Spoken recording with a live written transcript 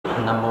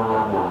Nam mô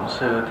Bổn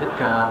Sư Thích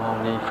Ca Mâu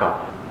Ni Phật.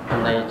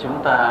 Hôm nay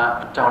chúng ta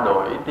trao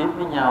đổi tiếp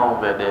với nhau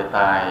về đề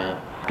tài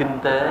kinh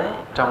tế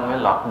trong cái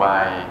loạt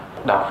bài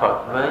Đạo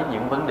Phật với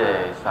những vấn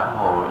đề xã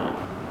hội.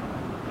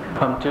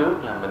 Hôm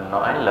trước là mình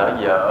nói lỡ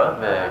dở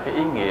về cái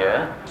ý nghĩa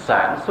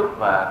sản xuất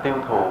và tiêu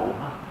thụ.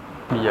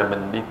 Bây giờ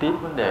mình đi tiếp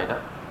vấn đề đó.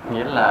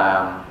 Nghĩa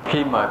là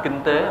khi mà kinh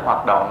tế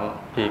hoạt động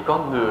thì có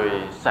người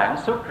sản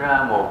xuất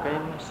ra một cái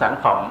sản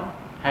phẩm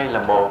hay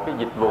là một cái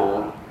dịch vụ,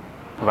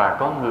 và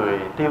có người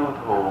tiêu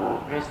thụ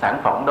cái sản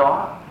phẩm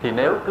đó. Thì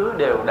nếu cứ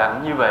đều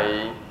đặn như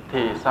vậy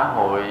thì xã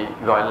hội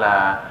gọi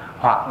là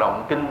hoạt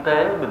động kinh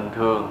tế bình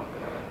thường,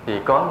 thì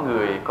có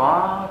người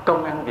có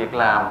công ăn việc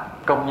làm,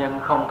 công nhân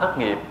không thất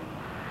nghiệp.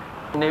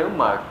 Nếu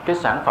mà cái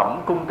sản phẩm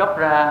cung cấp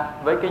ra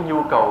với cái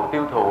nhu cầu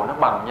tiêu thụ nó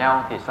bằng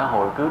nhau thì xã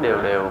hội cứ đều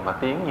đều mà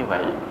tiến như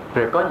vậy.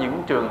 Rồi có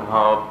những trường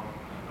hợp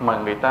mà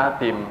người ta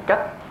tìm cách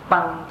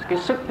tăng cái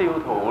sức tiêu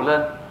thụ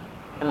lên,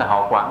 tức là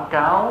họ quảng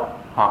cáo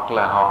hoặc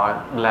là họ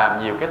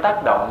làm nhiều cái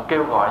tác động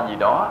kêu gọi gì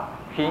đó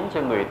khiến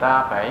cho người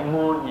ta phải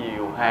mua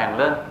nhiều hàng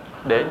lên.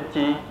 Để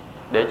chi?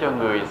 Để cho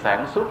người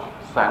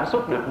sản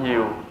xuất được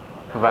nhiều,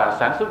 và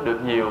sản xuất được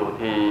nhiều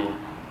thì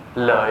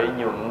lợi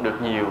nhuận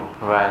được nhiều,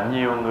 và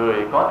nhiều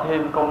người có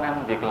thêm công ăn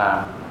việc làm.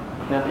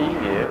 Nên ý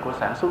nghĩa của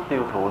sản xuất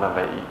tiêu thụ là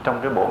vậy trong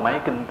cái bộ máy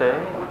kinh tế.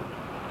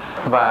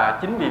 Và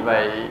chính vì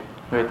vậy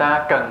người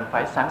ta cần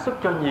phải sản xuất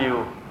cho nhiều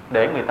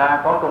để người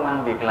ta có công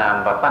ăn việc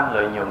làm và tăng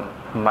lợi nhuận.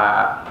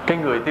 Mà cái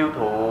người tiêu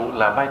thụ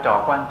là vai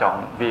trò quan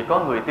trọng, vì có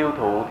người tiêu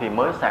thụ thì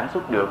mới sản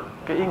xuất được.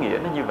 Cái ý nghĩa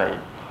nó như vậy.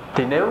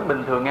 Thì nếu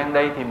bình thường ngang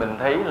đây thì mình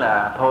thấy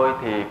là thôi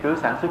thì cứ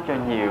sản xuất cho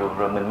nhiều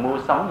rồi mình mua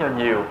sắm cho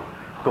nhiều,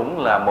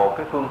 cũng là một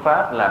cái phương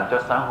pháp làm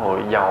cho xã hội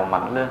giàu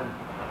mạnh lên.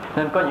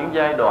 Nên có những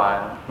giai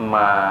đoạn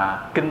mà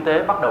kinh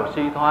tế bắt đầu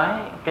suy thoái,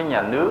 cái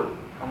nhà nước,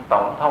 ông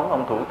tổng thống,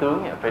 ông thủ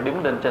tướng phải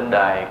đứng lên trên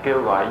đài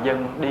kêu gọi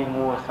dân đi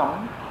mua sắm.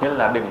 Nghĩa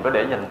là đừng có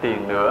để dành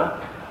tiền nữa,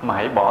 mà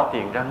hãy bỏ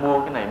tiền ra mua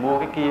cái này mua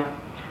cái kia.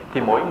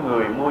 Thì mỗi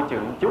người mua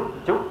chừng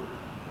chút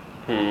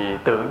thì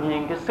tự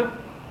nhiên cái sức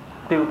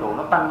tiêu thụ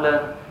nó tăng lên,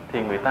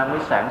 thì người ta mới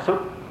sản xuất,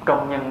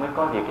 công nhân mới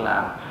có việc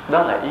làm.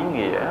 Đó là ý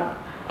nghĩa,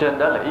 trên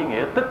đó là ý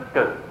nghĩa tích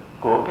cực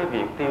của cái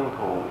việc tiêu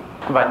thụ.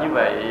 Và như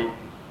vậy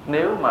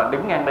nếu mà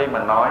đứng ngang đây mà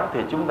nói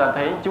thì chúng ta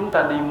thấy chúng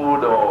ta đi mua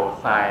đồ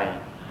xài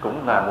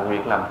cũng là một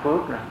việc làm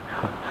phước rồi.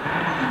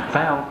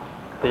 Phải không?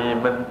 Thì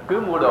mình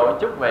cứ mua đồ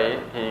chút vậy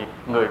thì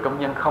người công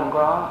nhân không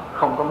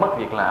có mất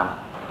việc làm,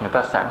 người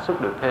ta sản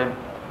xuất được thêm.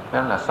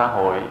 Đó là xã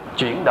hội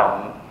chuyển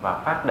động và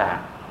phát đạt.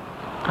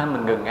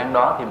 Mình ngừng ngang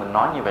đó thì mình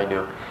nói như vậy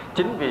được.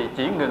 Chính vì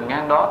chỉ ngừng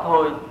ngang đó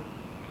thôi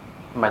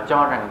mà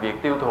cho rằng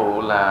việc tiêu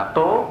thụ là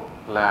tốt,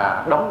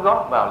 là đóng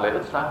góp vào lợi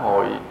ích xã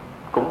hội,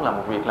 cũng là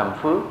một việc làm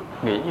phước,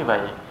 nghĩ như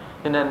vậy.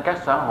 Cho nên các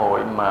xã hội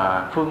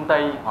mà phương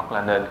Tây hoặc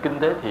là nền kinh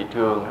tế thị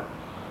trường,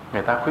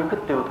 người ta khuyến khích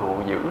tiêu thụ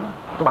dữ,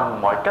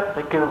 bằng mọi cách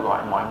phải kêu gọi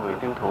mọi người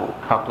tiêu thụ,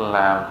 hoặc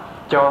là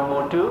cho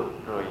mua trước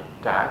rồi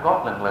trả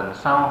góp lần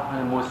sau,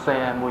 hay mua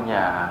xe, mua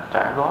nhà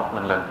trả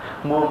góp lần,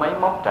 mua máy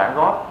móc trả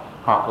góp,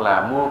 hoặc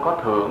là mua có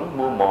thưởng,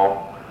 mua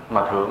một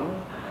mà thưởng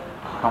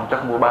không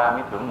chắc mua 3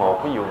 mới thưởng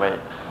một, ví dụ vậy.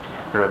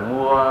 Rồi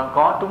mua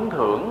có trúng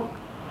thưởng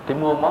thì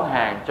mua món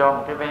hàng cho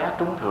một cái vé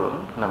trúng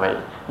thưởng là vậy.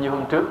 Như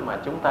hôm trước mà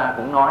chúng ta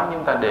cũng nói,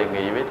 chúng ta đề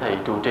nghị với thầy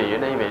trụ trì ở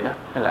đây vậy đó,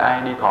 hay là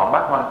ai đi thọ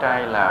bát quan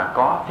trai là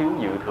có phiếu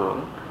dự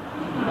thưởng,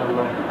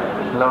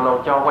 lâu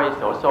lâu cho quay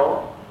sổ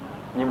số.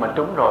 Nhưng mà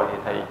trúng rồi thì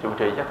thầy trụ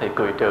trì chắc thầy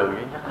cười trừ,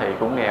 chắc thầy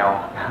cũng nghèo.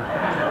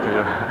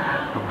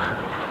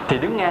 Thì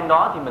đứng ngang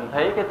đó thì mình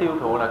thấy cái tiêu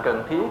thụ là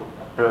cần thiết.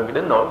 Rồi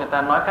đến nỗi người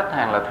ta nói khách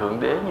hàng là thượng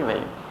đế như vậy.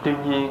 Tuy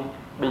nhiên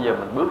bây giờ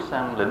mình bước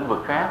sang lĩnh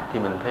vực khác thì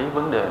mình thấy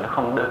vấn đề nó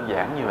không đơn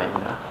giản như vậy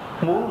nữa.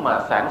 Muốn mà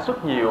sản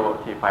xuất nhiều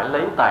thì phải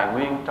lấy tài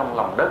nguyên trong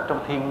lòng đất, trong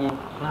thiên nhiên,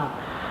 đúng không?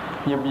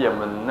 Như bây giờ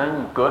mình nói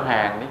cửa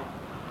hàng đi,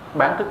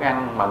 bán thức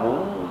ăn mà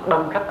muốn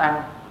đông khách ăn,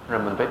 rồi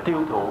mình phải tiêu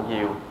thụ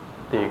nhiều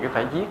thì cái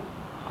phải giết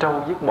trâu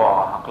giết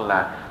bò, hoặc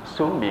là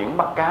xuống biển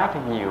bắt cá cho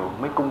nhiều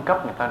mới cung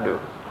cấp người ta được.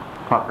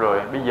 Hoặc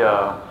rồi bây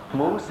giờ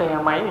muốn xe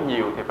máy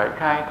nhiều thì phải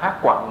khai thác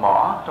quặng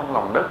mỏ trong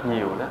lòng đất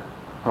nhiều đó,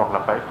 hoặc là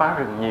phải phá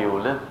rừng nhiều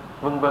lên,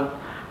 vân vân.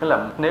 Tức là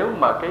nếu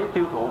mà cái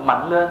tiêu thụ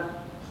mạnh lên,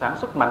 sản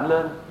xuất mạnh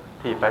lên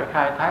thì phải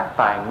khai thác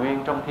tài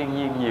nguyên trong thiên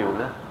nhiên nhiều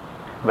lên.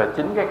 Và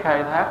chính cái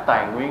khai thác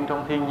tài nguyên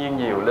trong thiên nhiên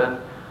nhiều lên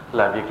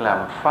là việc làm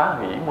phá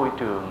hủy môi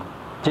trường.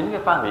 Chính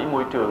cái phá hủy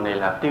môi trường này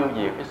là tiêu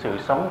diệt cái sự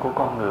sống của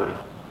con người.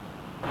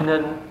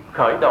 Nên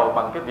khởi đầu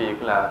bằng cái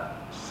việc là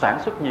sản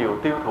xuất nhiều,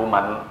 tiêu thụ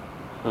mạnh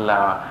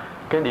là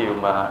cái điều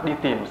mà đi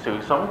tìm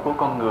sự sống của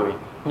con người.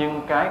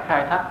 Nhưng cái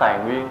khai thác tài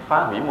nguyên, phá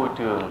hủy môi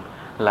trường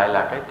lại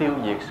là cái tiêu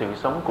diệt sự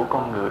sống của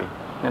con người.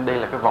 Nên đây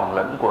là cái vòng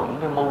lẫn quẩn,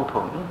 cái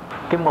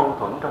mâu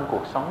thuẫn trong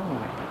cuộc sống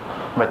này.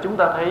 Và chúng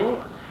ta thấy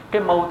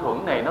cái mâu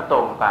thuẫn này nó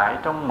tồn tại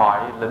trong mọi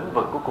lĩnh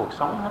vực của cuộc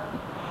sống hết.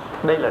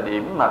 Đây là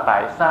điểm mà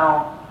tại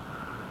sao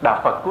Đạo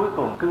Phật cuối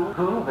cùng cứ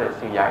hướng về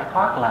sự giải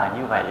thoát là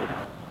như vậy.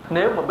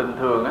 Nếu mà bình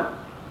thường á,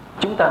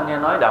 chúng ta nghe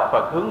nói Đạo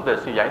Phật hướng về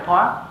sự giải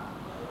thoát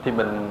thì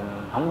mình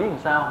không biết làm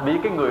sao. Vì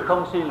cái người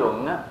không suy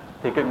luận á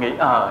thì cứ nghĩ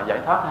giải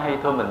thoát hay,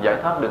 thôi mình giải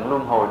thoát đừng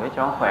luân hồi nữa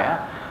cho khỏe.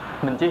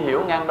 Mình chỉ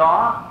hiểu ngang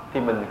đó thì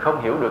mình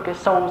không hiểu được cái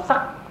sâu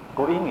sắc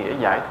của ý nghĩa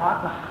giải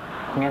thoát đó.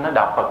 Nghe nói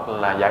đạo Phật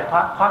là giải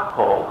thoát, thoát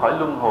khổ khỏi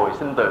luân hồi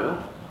sinh tử,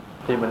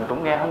 thì mình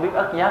cũng nghe không biết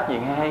ất giáp gì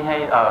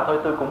hay thôi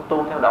tôi cũng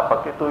tu theo đạo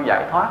Phật cái tôi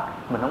giải thoát,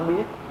 mình không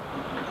biết.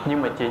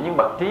 Nhưng mà chỉ những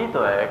bậc trí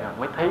tuệ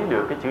mới thấy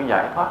được cái chữ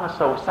giải thoát nó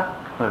sâu sắc.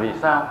 Bởi vì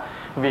sao?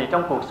 Vì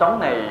trong cuộc sống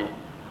này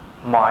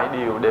mọi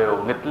điều đều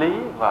nghịch lý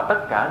và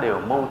tất cả đều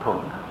mâu thuẫn.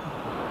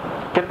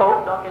 Cái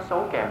tốt đó cái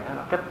xấu kèm theo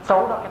đó, cái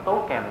xấu đó cái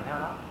tốt kèm theo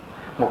đó.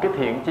 Một cái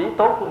thiện chí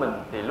tốt của mình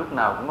thì lúc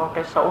nào cũng có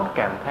cái xấu nó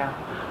kèm theo.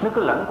 Nó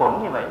cứ lẫn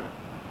quẩn như vậy,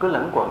 cứ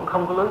lẫn quẩn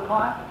không có lối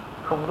thoát,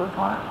 không có lối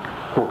thoát.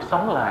 Cuộc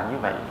sống là như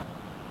vậy.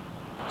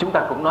 Chúng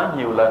ta cũng nói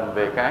nhiều lần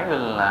về cái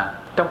là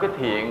trong cái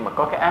thiện mà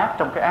có cái ác,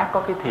 trong cái ác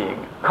có cái thiện.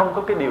 Không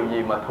có cái điều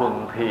gì mà thuần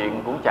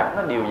thiện, cũng chẳng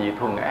có điều gì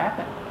thuần ác.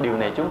 Điều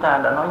này chúng ta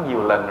đã nói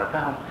nhiều lần rồi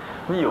phải không?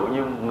 Ví dụ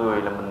như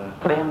người là mình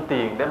đem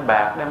tiền, đem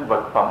bạc, đem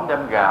vật phẩm, đem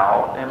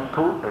gạo, đem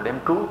thuốc, rồi đem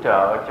cứu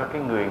trợ cho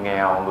cái người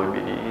nghèo, người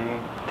bị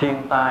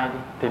thiên tai đi,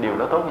 thì điều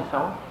đó tốt hay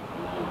xấu?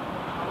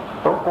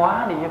 Tốt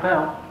quá đi phải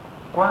không?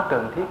 Quá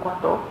cần thiết, quá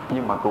tốt.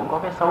 Nhưng mà cũng có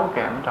cái xấu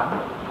kèm trong.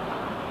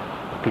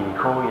 Kỳ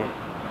khôi vậy.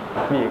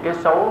 Vì cái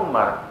xấu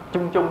mà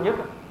chung chung nhất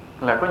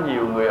là có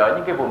nhiều người ở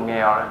những cái vùng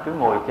nghèo cứ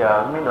ngồi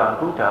chờ mấy đoàn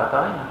cứu trợ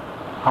tới,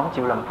 không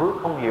chịu làm phước,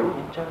 không hiểu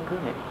gì hết trơn, cứ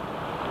vậy.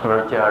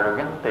 Rồi chờ rồi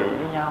ganh tị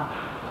với nhau,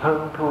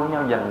 hơn thua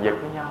nhau, giành giật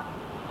với nhau,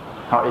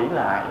 họ ỷ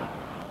lại.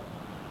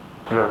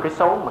 Rồi cái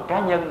xấu mà cá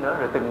nhân nữa,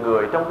 rồi từng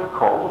người trong cái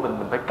khổ của mình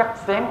phải cắt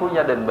xén của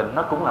gia đình mình,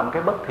 nó cũng là một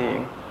cái bất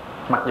thiện.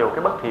 Mặc dù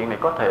cái bất thiện này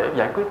có thể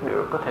giải quyết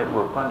được, có thể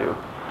vượt qua được.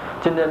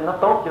 Cho nên nó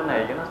tốt chỗ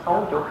này, nó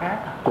xấu chỗ khác.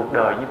 Cuộc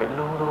đời như vậy,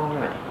 luôn luôn như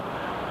vậy.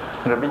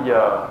 Rồi bây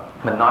giờ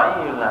mình nói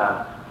như là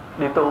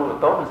đi tu là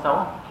tốt hay xấu?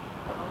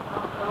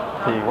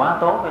 Thì quá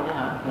tốt rồi chứ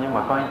hả? Nhưng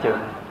mà coi chừng,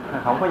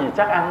 không có gì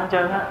chắc ăn hết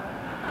trơn á.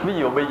 Ví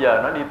dụ bây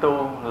giờ nó đi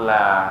tu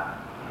là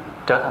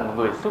trở thành một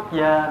người xuất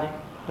gia đi,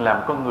 làm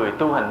con người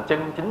tu hành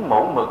chân chính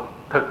mẫu mực,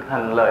 thực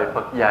hành lời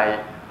Phật dạy,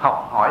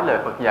 học hỏi lời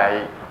Phật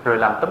dạy, rồi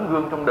làm tấm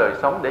gương trong đời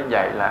sống để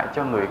dạy lại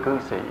cho người cư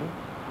sĩ.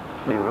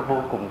 Điều đó vô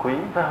cùng quý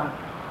phải không?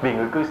 Vì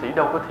người cư sĩ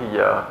đâu có thì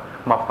giờ,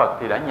 mà Phật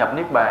thì đã nhập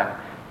Niết Bàn,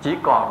 chỉ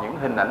còn những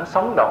hình ảnh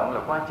sống động là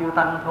qua chư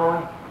Tăng thôi.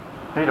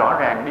 Thì rõ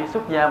ràng đi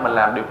xuất gia mà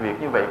làm được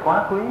việc như vậy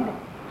quá quý đi.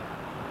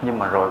 Nhưng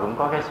mà rồi cũng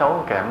có cái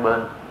xấu kèm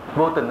bên.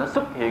 Vô tình nó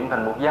xuất hiện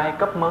thành một giai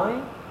cấp mới,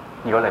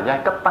 gọi là giai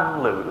cấp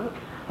tăng lữ,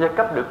 giai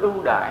cấp được ưu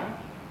đãi,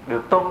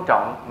 được tôn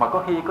trọng, mà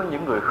có khi có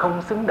những người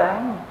không xứng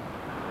đáng.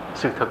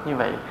 Sự thật như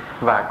vậy.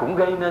 Và cũng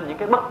gây nên những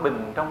cái bất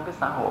bình trong cái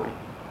xã hội.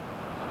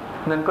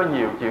 Nên có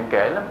nhiều chuyện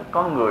kể lắm.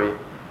 Có người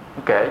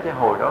kể cho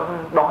hồi đó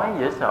đói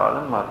dễ sợ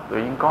lắm, mà tự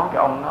nhiên có cái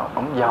ông đó,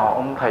 ông giàu,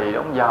 ông thầy,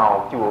 ông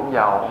giàu, chùa ông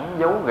giàu, ông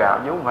giấu gạo,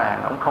 giấu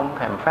vàng, ông không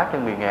thèm phát cho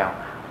người nghèo,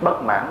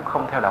 bất mãn,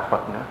 không theo đạo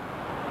Phật nữa.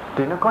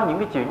 Thì nó có những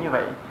cái chuyện như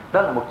vậy.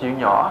 Đó là một chuyện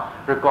nhỏ.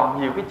 Rồi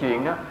còn nhiều cái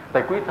chuyện đó,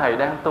 tại quý thầy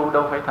đang tu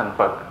đâu phải thành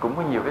Phật, cũng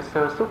có nhiều cái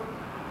sơ suất.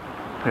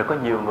 Rồi có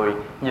nhiều người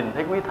nhìn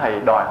thấy quý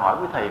thầy đòi hỏi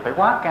quý thầy phải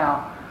quá cao,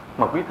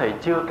 mà quý thầy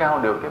chưa cao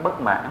được cái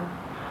bất mãn,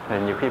 rồi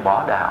nhiều khi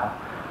bỏ đạo.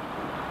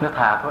 Nó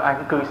thà thôi ai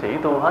cũng cư sĩ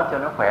tu hết cho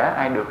nó khỏe,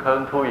 ai được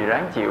hơn thua gì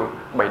ráng chịu.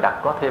 Bày đặt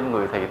có thêm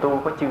người thầy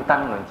tu, có chư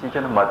tăng rồi chi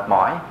cho nó mệt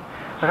mỏi,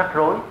 nó rắc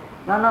rối.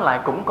 Nó lại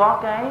cũng có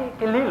cái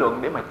lý luận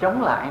để mà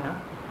chống lại nữa.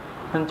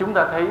 Nên chúng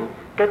ta thấy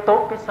cái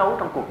tốt cái xấu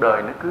trong cuộc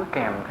đời nó cứ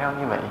kèm theo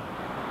như vậy.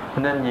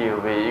 Nên nhiều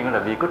vị là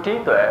vì có trí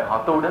tuệ, họ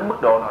tu đến mức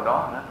độ nào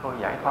đó, nó thôi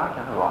giải thoát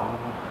cho nó gọn.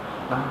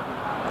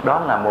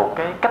 Đó là một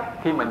cái cách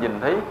khi mà nhìn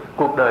thấy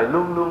cuộc đời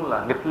luôn luôn là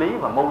nghịch lý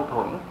và mâu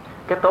thuẫn.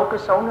 Cái tốt cái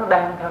xấu nó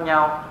đang theo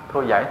nhau,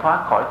 thôi giải thoát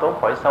khỏi tốt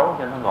khỏi xấu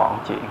cho nó gọn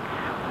chuyện.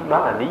 Đó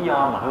là lý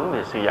do mà hướng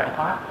về sự giải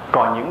thoát.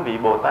 Còn những vị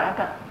Bồ Tát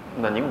á,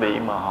 là những vị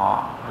mà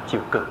họ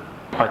chịu cực,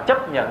 họ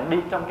chấp nhận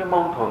đi trong cái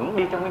mâu thuẫn,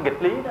 đi trong cái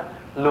nghịch lý đó,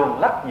 luồn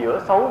lách giữa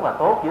xấu và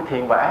tốt, giữa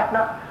thiện và ác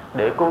đó,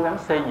 để cố gắng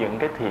xây dựng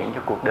cái thiện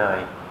cho cuộc đời,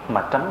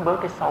 mà tránh bớt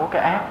cái xấu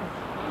cái ác.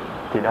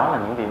 Thì đó là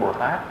những vị Bồ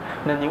Tát.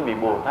 Nên những vị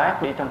Bồ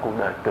Tát đi trong cuộc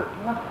đời cực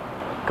lắm,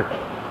 cực.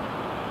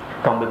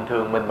 Còn bình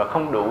thường mình mà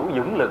không đủ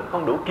dũng lực,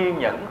 không đủ kiên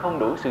nhẫn, không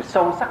đủ sự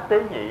sâu sắc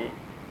tế nhị,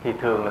 thì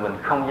thường là mình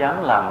không dám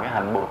làm cái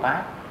hạnh Bồ Tát.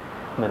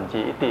 Mình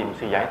chỉ tìm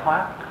sự giải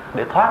thoát,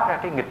 để thoát ra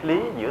cái nghịch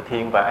lý giữa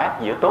thiện và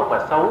ác, giữa tốt và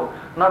xấu,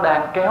 nó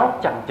đang kéo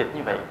chằng chịt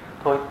như vậy,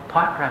 thôi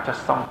thoát ra cho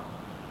xong.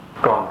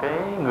 Còn cái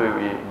người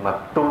mà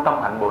tu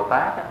tâm hạnh Bồ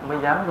Tát á, mới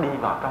dám đi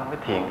vào trong cái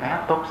thiện ác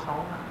tốt xấu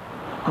đó.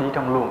 Đi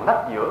trong luồng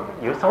lách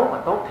giữa xấu và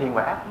tốt, thiện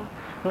và ác,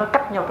 nó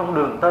cách nhau trong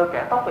đường tơ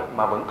kẻ tóc ấy,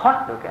 mà vẫn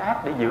thoát được cái ác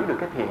để giữ được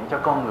cái thiện cho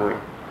con người.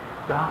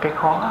 Đó, cái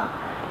khó,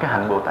 cái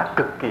hạnh Bồ Tát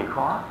cực kỳ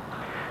khó.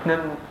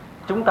 Nên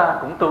chúng ta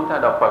cũng tu theo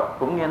đạo Phật,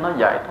 cũng nghe nó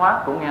giải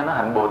thoát, cũng nghe nó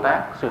hạnh Bồ Tát.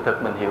 Sự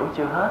thật mình hiểu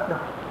chưa hết đâu.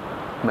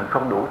 Mình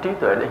không đủ trí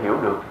tuệ để hiểu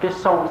được cái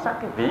sâu sắc,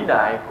 cái vĩ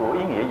đại của ý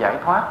nghĩa giải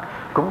thoát,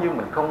 cũng như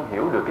mình không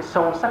hiểu được cái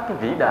sâu sắc, cái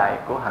vĩ đại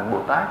của hạnh Bồ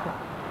Tát.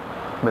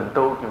 Mình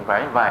tu thì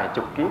phải vài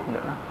chục kiếp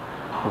nữa,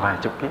 vài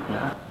chục kiếp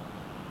nữa.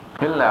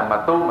 Nghĩa là mà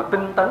tu mà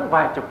tinh tấn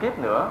vài chục kiếp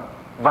nữa,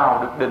 vào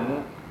được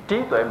định,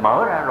 trí tuệ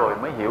mở ra rồi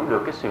mới hiểu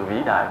được cái sự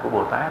vĩ đại của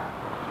Bồ Tát.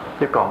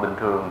 Chứ còn bình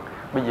thường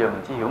bây giờ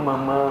mình chỉ hiểu mơ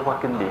mơ qua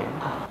kinh điển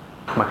thôi.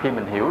 Mà khi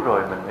mình hiểu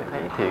rồi mình mới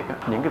thấy thiệt,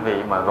 những cái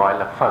vị mà gọi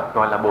là Phật,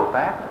 gọi là Bồ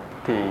Tát,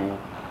 thì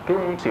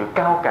cái sự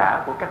cao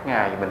cả của các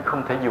ngài mình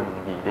không thể dùng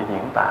gì để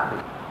diễn tả được.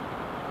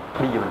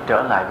 Bây giờ mình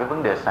trở lại với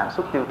vấn đề sản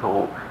xuất tiêu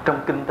thụ. Trong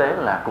kinh tế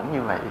là cũng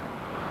như vậy,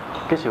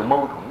 cái sự mâu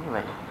thuẫn như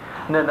vậy.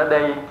 Nên ở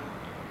đây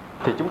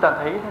thì chúng ta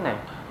thấy thế này,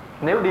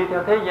 nếu đi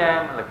theo thế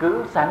gian là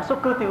cứ sản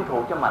xuất, cứ tiêu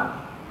thụ cho mạnh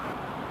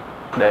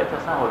để cho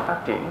xã hội phát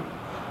triển,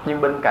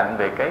 nhưng bên cạnh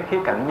về cái khía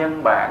cạnh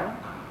nhân bản,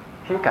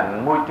 khía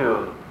cạnh môi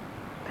trường,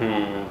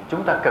 thì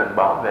chúng ta cần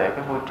bảo vệ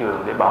cái môi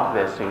trường để bảo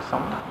vệ sự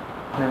sống.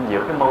 Nên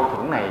giữa cái mâu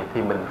thuẫn này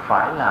thì mình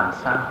phải làm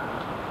sao?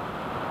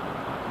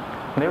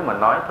 Nếu mà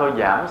nói thôi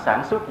giảm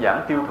sản xuất, giảm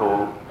tiêu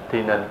thụ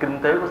thì nền kinh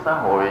tế của xã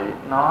hội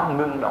nó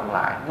ngưng động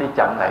lại, đi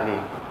chậm lại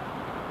liền.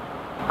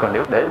 Còn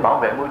nếu để bảo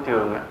vệ môi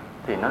trường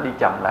thì nó đi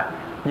chậm lại.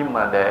 Nhưng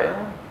mà để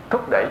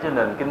thúc đẩy cho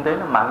nền kinh tế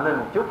nó mạnh lên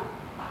một chút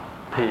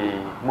thì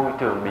môi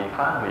trường bị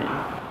phá hủy.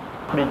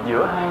 Vì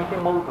giữa hai cái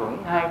mâu thuẫn,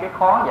 hai cái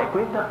khó giải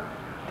quyết đó,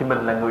 thì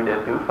mình là người đệ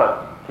tử Phật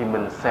thì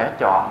mình sẽ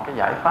chọn cái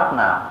giải pháp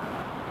nào?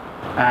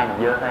 Ai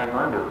giơ tay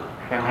nói được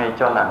khen hay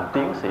cho làm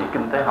tiến sĩ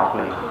kinh tế học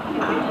liền.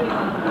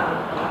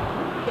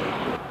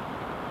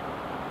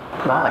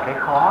 Đó là cái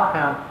khó,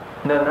 phải không?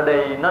 Nên ở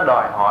đây nó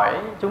đòi hỏi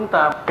chúng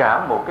ta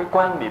cả một cái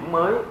quan điểm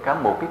mới, cả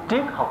một cái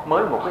triết học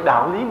mới, một cái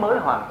đạo lý mới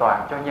hoàn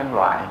toàn cho nhân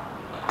loại,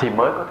 thì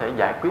mới có thể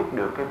giải quyết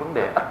được cái vấn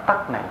đề ách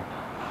tắc này.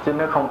 Chứ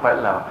nó không phải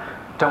là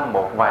trong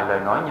một vài lời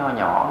nói nho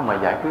nhỏ mà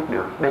giải quyết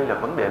được. Đây là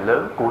vấn đề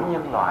lớn của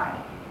nhân loại.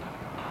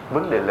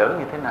 Vấn đề lớn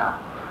như thế nào?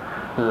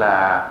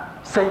 Là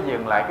xây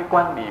dựng lại cái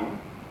quan điểm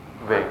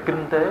về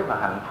kinh tế và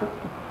hạnh phúc.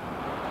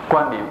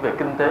 Quan điểm về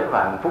kinh tế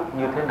và hạnh phúc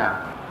như thế nào?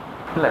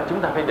 Tức là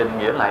chúng ta phải định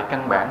nghĩa lại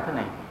căn bản thế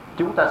này.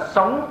 Chúng ta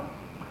sống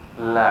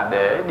là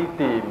để đi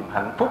tìm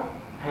hạnh phúc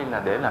hay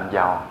là để làm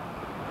giàu?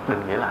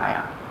 Định nghĩa lại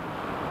ạ.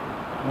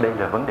 Đây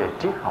là vấn đề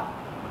triết học.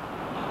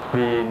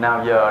 Vì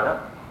nào giờ đó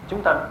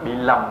chúng ta bị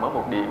lầm ở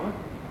một điểm,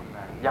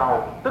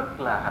 giàu tức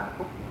là hạnh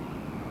phúc,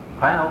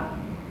 phải không?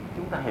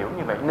 Chúng ta hiểu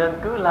như vậy nên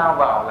cứ lao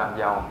vào làm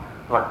giàu.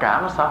 Và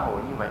cả một xã hội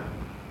như vậy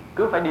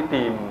cứ phải đi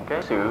tìm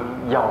cái sự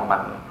giàu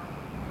mạnh,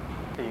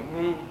 tiện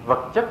nghi, vật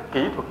chất,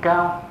 kỹ thuật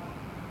cao.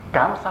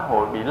 Cả một xã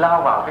hội bị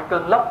lao vào cái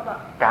cơn lốc đó,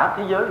 cả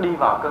thế giới đi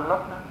vào cơn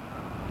lốc đó,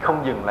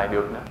 không dừng lại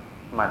được nữa.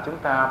 Mà chúng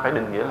ta phải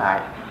định nghĩa lại,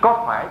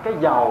 có phải cái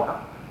giàu đó,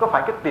 có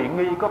phải cái tiện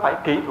nghi, có phải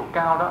kỹ thuật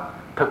cao đó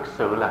thực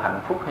sự là hạnh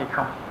phúc hay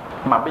không?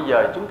 Mà bây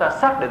giờ chúng ta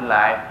xác định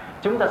lại,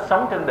 chúng ta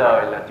sống trên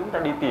đời là chúng ta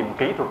đi tìm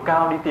kỹ thuật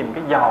cao, đi tìm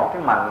cái giàu,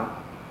 cái mạnh,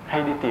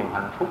 hay đi tìm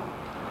hạnh phúc?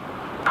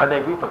 Ở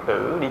đây quý Phật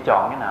tử đi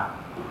chọn cái nào?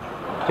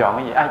 Chọn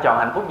cái gì? Ai chọn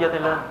hạnh phúc giơ tay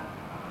lên.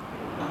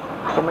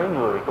 Có mấy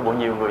người, có bộ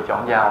nhiều người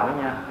chọn giàu nữa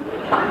nha.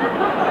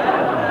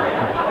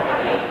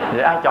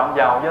 Vậy ai chọn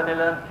giàu giơ tay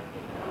lên.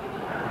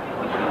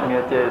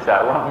 Nghe chê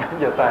sợ quá không dám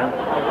giơ tay.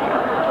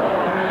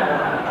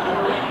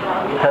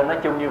 Thôi nói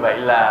chung như vậy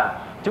là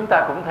chúng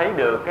ta cũng thấy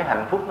được cái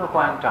hạnh phúc nó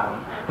quan trọng.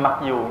 Mặc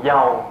dù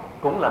giàu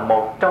cũng là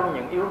một trong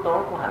những yếu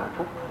tố của hạnh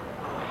phúc.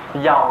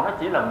 Giàu nó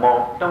chỉ là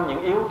một trong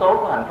những yếu tố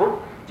của hạnh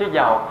phúc, chứ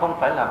giàu không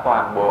phải là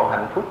toàn bộ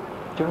hạnh phúc.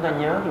 Chúng ta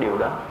nhớ điều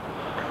đó.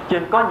 Cho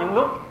nên có những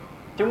lúc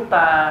chúng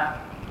ta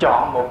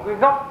chọn một cái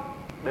góc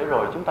để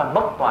rồi chúng ta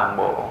mất toàn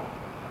bộ.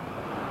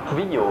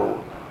 Ví dụ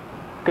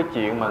cái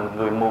chuyện mà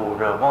người mù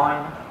rờ voi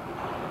đó.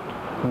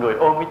 Người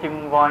ôm cái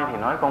chân voi thì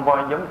nói con voi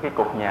giống như cái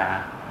cột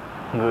nhà,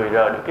 người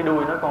rờ được cái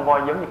đuôi nói con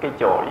voi giống như cây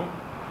chổi.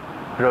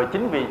 Rồi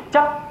chính vì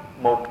chấp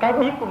một cái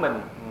biết của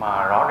mình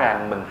mà rõ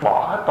ràng mình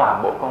bỏ hết toàn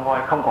bộ con voi,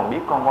 không còn biết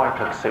con voi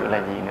thực sự là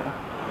gì nữa.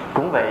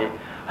 Cũng vậy,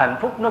 hạnh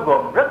phúc nó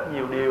gồm rất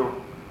nhiều điều.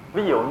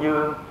 Ví dụ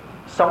như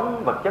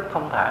sống vật chất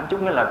thông thả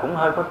chút, nghĩa là cũng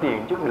hơi có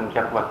tiền chút, đừng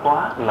chật vật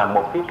quá, là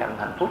một khía cạnh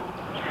hạnh phúc.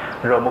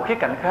 Rồi một khía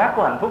cạnh khác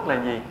của hạnh phúc là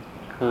gì?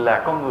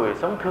 Là con người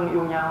sống thương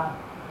yêu nhau,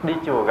 đi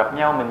chùa gặp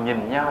nhau mình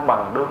nhìn nhau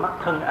bằng đôi mắt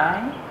thân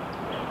ái,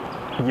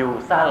 dù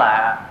xa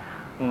lạ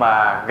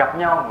mà gặp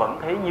nhau vẫn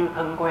thấy như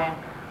thân quen,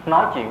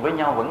 nói chuyện với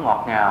nhau vẫn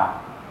ngọt ngào,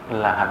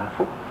 là hạnh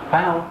phúc,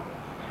 phải không?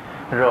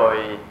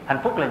 Rồi hạnh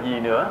phúc là gì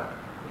nữa?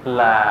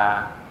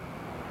 Là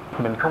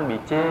mình không bị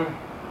chê.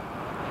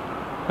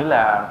 Tức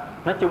là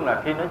nói chung là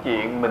khi nói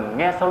chuyện mình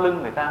nghe sau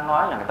lưng người ta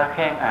nói là người ta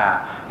khen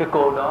cái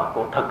cô đó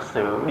cô thật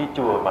sự đi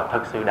chùa và thật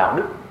sự đạo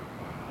đức.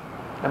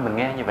 Đó, mình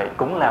nghe như vậy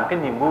cũng làm cái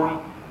niềm vui.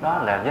 Đó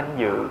là danh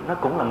dự, nó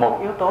cũng là một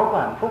yếu tố của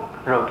hạnh phúc.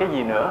 Rồi cái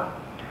gì nữa?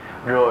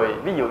 Rồi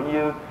ví dụ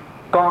như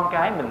con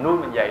cái mình nuôi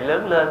mình dạy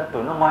lớn lên,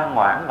 tụi nó ngoan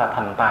ngoãn và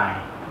thành tài,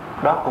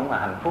 đó cũng là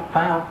hạnh phúc,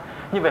 phải không?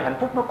 Như vậy hạnh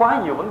phúc nó quá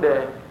nhiều vấn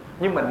đề.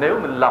 Nhưng mà nếu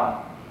mình lầm,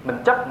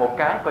 mình chấp một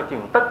cái, coi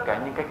chừng tất cả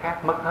những cái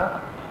khác mất hết,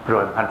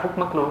 rồi hạnh phúc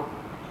mất luôn.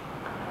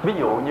 Ví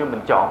dụ như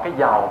mình chọn cái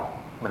giàu,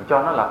 mình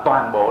cho nó là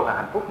toàn bộ là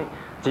hạnh phúc đi.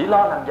 Chỉ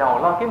lo làm giàu,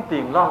 lo kiếm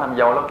tiền, lo làm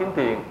giàu, lo kiếm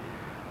tiền,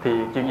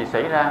 thì chuyện gì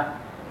xảy ra?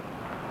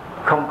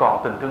 Không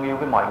còn tình thương yêu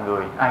với mọi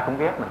người, ai cũng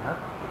ghét mình hết,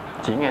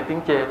 chỉ nghe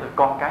tiếng chê thôi,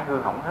 con cái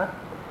hư hỏng hết.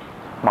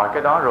 Mọi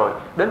cái đó rồi,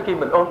 đến khi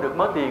mình ôm được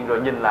mớ tiền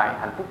rồi nhìn lại,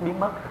 hạnh phúc biến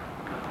mất.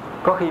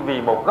 Có khi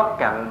vì một góc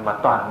cạnh mà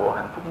toàn bộ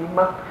hạnh phúc biến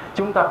mất.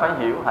 Chúng ta phải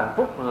hiểu hạnh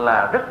phúc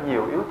là rất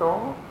nhiều yếu tố.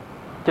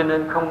 Cho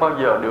nên không bao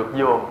giờ được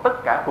dồn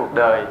tất cả cuộc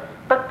đời,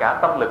 tất cả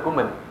tâm lực của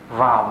mình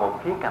vào một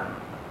khía cạnh.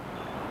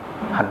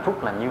 Hạnh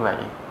phúc là như vậy.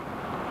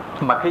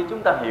 Mà khi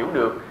chúng ta hiểu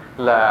được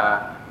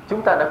là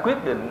chúng ta đã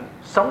quyết định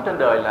sống trên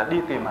đời là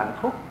đi tìm hạnh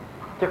phúc,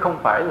 chứ không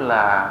phải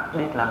là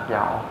đi làm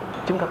giàu.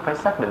 Chúng ta phải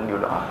xác định điều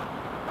đó.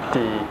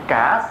 Thì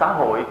cả xã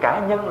hội,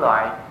 cả nhân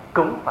loại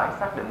cũng phải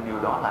xác định điều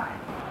đó lại.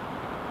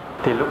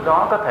 Thì lúc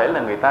đó có thể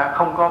là người ta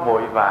không có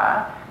vội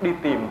vã đi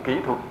tìm kỹ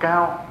thuật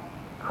cao,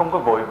 không có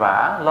vội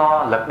vã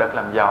lo lật đật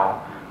làm giàu,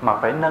 mà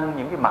phải nâng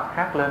những cái mặt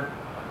khác lên.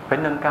 Phải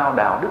nâng cao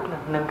đạo đức lên,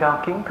 nâng cao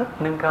kiến thức,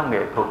 nâng cao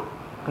nghệ thuật,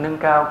 nâng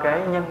cao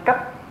cái nhân cách,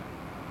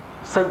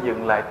 xây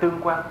dựng lại tương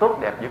quan tốt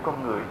đẹp giữa con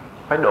người.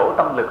 Phải đổ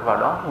tâm lực vào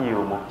đó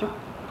nhiều một chút,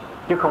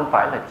 chứ không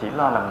phải là chỉ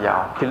lo làm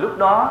giàu. Thì lúc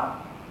đó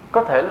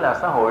có thể là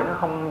xã hội nó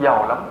không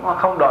giàu lắm, nó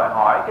không đòi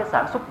hỏi cái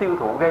sản xuất tiêu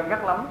thụ gay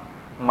gắt lắm,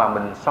 mà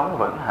mình sống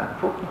vẫn hạnh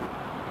phúc.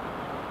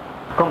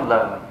 Có một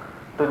lần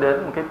tôi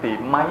đến một cái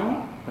tiệm máy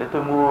để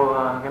tôi mua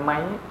cái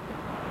máy,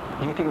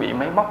 những thiết bị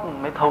máy móc,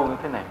 máy thâu như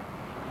thế này.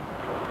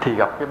 Thì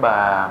gặp cái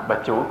bà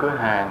chủ cửa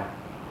hàng,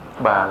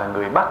 bà là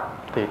người Bắc.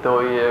 Thì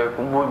tôi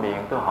cũng vui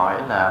miệng, tôi hỏi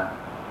là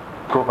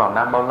cô vào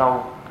Nam bao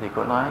lâu? Thì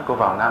cô nói cô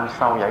vào Nam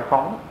sau giải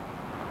phóng.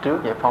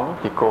 Trước giải phóng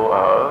thì cô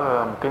ở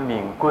một cái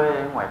miền quê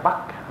ở ngoài Bắc,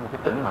 một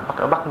cái tỉnh ngoài Bắc,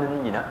 ở Bắc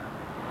Ninh gì đó.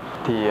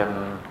 Thì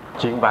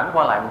chuyện vãn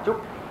qua lại một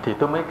chút, thì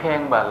tôi mới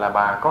khen bà là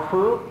bà có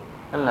phước,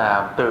 nên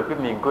là từ cái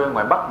miền quê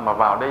ngoài Bắc mà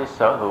vào đây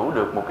sở hữu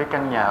được một cái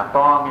căn nhà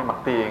to ngay mặt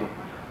tiền,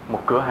 một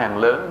cửa hàng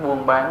lớn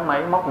buôn bán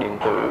máy móc điện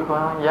tử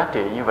có giá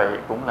trị như vậy,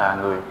 cũng là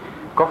người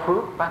có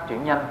phước, phát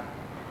triển nhanh.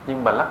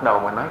 Nhưng bà lắc đầu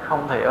mà nói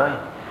không thầy ơi,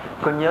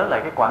 con nhớ lại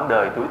cái quãng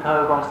đời tuổi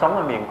thơ con sống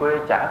ở miền quê,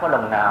 chả có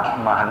đồng nào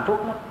mà hạnh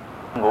phúc lắm.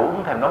 Ngủ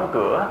không thèm đóng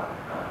cửa,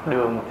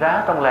 đường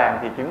xá trong làng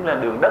thì chỉ là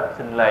đường đất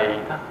sình lầy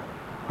thôi,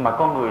 mà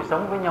con người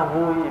sống với nhau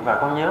vui, và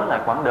con nhớ lại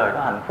quãng đời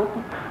đó hạnh phúc.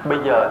 Bây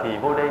giờ thì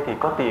vô đây thì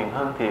có tiền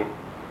hơn thiệt,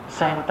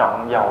 sang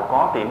trọng, giàu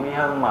có, tiện nghi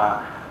hơn, mà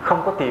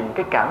không có tìm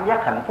cái cảm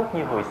giác hạnh phúc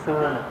như hồi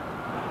xưa nữa.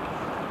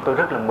 Tôi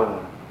rất là mừng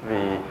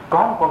vì có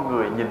một con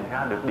người nhìn ra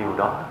được điều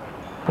đó.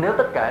 Nếu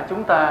tất cả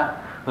chúng ta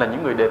là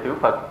những người đệ tử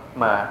Phật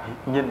mà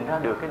nhìn ra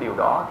được cái điều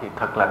đó thì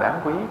thật là đáng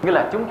quý. Nghĩa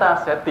là chúng ta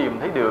sẽ tìm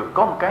thấy được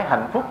có một cái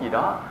hạnh phúc gì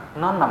đó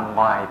nó nằm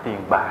ngoài tiền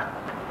bạc.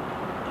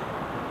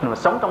 Mà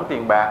sống trong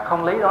tiền bạc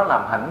không lấy đó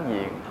làm hãnh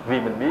diện,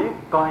 vì mình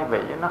biết coi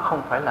vậy nó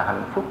không phải là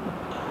hạnh phúc.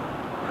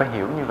 Phải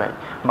hiểu như vậy.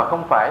 Mà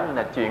không phải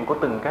là chuyện của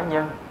từng cá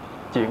nhân,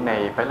 chuyện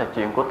này phải là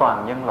chuyện của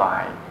toàn nhân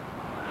loại.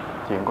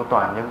 Chuyện của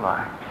toàn nhân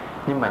loại.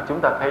 Nhưng mà chúng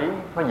ta thấy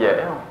nó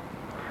dễ không?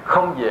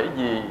 Không dễ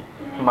gì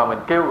mà mình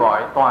kêu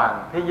gọi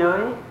toàn thế giới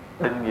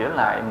định nghĩa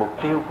lại mục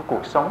tiêu của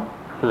cuộc sống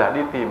là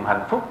đi tìm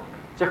hạnh phúc,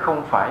 chứ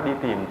không phải đi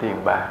tìm tiền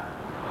bạc.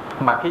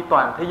 Mà khi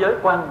toàn thế giới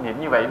quan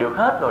niệm như vậy được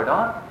hết rồi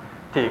đó,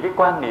 thì cái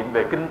quan niệm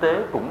về kinh tế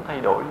cũng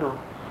thay đổi luôn.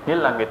 Nghĩa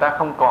là người ta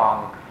không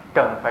còn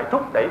cần phải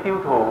thúc đẩy tiêu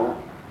thụ,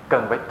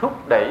 cần phải thúc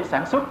đẩy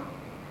sản xuất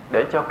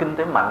để cho kinh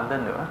tế mạnh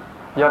lên nữa.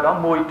 Do đó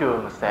môi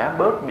trường sẽ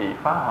bớt bị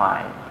phá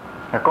hoại,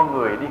 con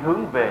người đi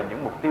hướng về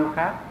những mục tiêu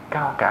khác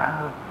cao cả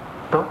hơn,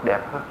 tốt đẹp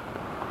hơn,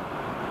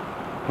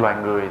 loài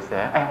người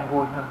sẽ an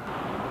vui hơn.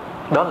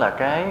 Đó là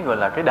cái gọi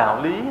là cái đạo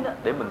lý đó,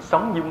 để mình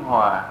sống dung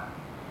hòa.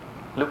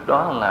 Lúc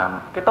đó là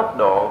cái tốc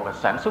độ và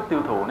sản xuất tiêu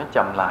thụ nó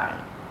chậm lại.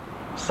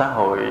 Xã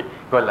hội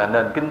gọi là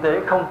nền kinh tế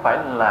không phải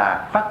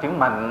là phát triển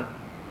mạnh,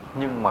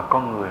 nhưng mà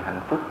con người hạnh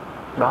phúc.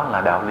 Đó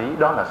là đạo lý,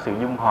 đó là sự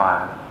dung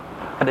hòa.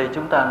 Ở đây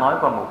chúng ta nói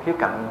qua một khía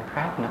cạnh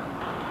khác nữa.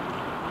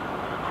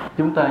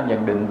 Chúng ta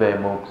nhận định về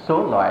một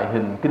số loại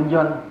hình kinh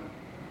doanh,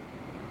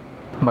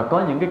 mà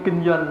có những cái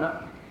kinh doanh đó,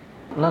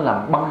 nó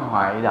làm băng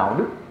hoại đạo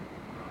đức,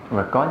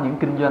 và có những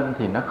kinh doanh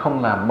thì nó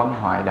không làm băng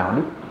hoại đạo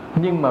đức.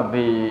 Nhưng mà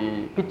vì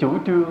cái chủ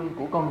trương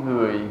của con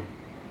người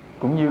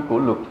cũng như của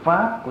luật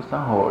pháp của xã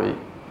hội,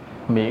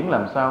 miễn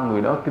làm sao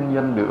người đó kinh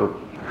doanh được,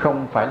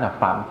 không phải là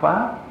phạm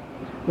pháp,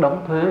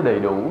 đóng thuế đầy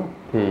đủ,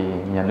 thì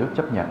nhà nước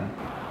chấp nhận.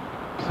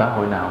 Xã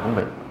hội nào cũng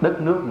vậy,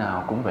 đất nước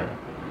nào cũng vậy.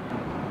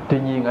 Tuy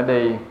nhiên ở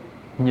đây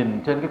nhìn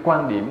trên cái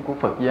quan điểm của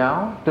Phật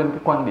giáo, trên cái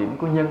quan điểm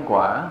của nhân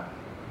quả,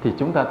 thì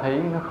chúng ta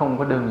thấy nó không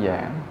có đơn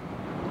giản.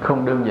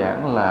 Không đơn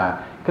giản là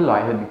cái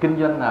loại hình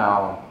kinh doanh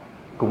nào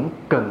cũng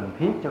cần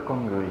thiết cho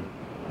con người,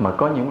 mà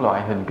có những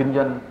loại hình kinh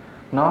doanh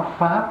nó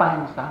phá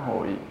tan xã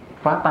hội,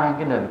 phá tan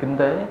cái nền kinh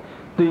tế.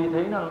 Tuy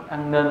thấy nó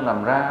ăn nên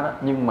làm ra đó,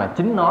 nhưng mà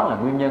chính nó là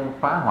nguyên nhân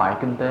phá hoại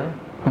kinh tế.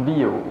 Ví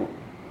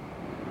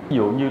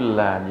dụ như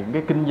là những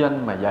cái kinh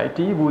doanh mà giải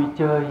trí vui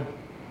chơi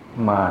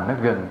mà nó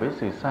gần với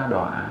sự sa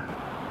đọa.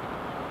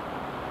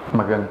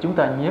 Mà gần chúng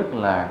ta nhất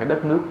là cái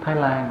đất nước Thái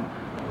Lan.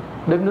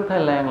 Đất nước Thái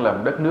Lan là một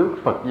đất nước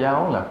Phật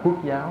giáo, là quốc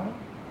giáo.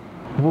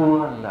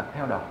 Vua là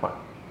theo đạo Phật.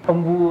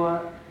 Ông vua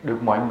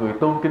được mọi người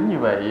tôn kính như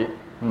vậy,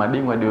 mà đi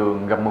ngoài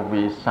đường gặp một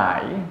vị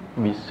sãi,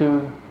 vị sư,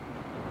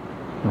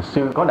 một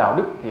sư có đạo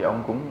đức, thì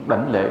ông cũng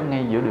đảnh lễ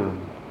ngay giữa đường.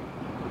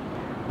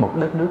 Một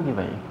đất nước như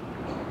vậy,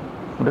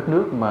 một đất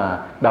nước mà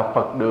đạo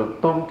Phật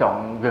được tôn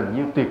trọng gần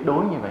như tuyệt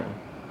đối như vậy.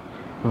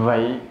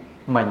 Vậy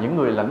mà những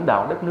người lãnh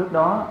đạo đất nước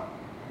đó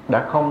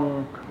đã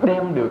không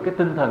đem được cái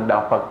tinh thần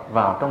đạo Phật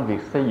vào trong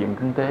việc xây dựng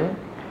kinh tế,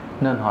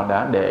 nên họ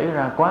đã để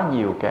ra quá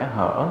nhiều kẽ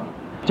hở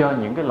cho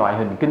những cái loại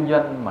hình kinh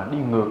doanh mà đi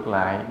ngược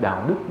lại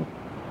đạo đức.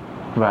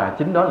 Và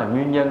chính đó là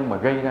nguyên nhân mà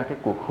gây ra cái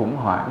cuộc khủng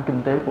hoảng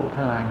kinh tế của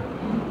Thái Lan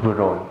vừa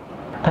rồi.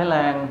 Thái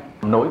Lan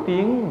nổi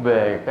tiếng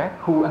về các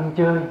khu ăn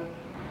chơi,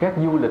 các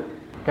du lịch,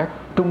 các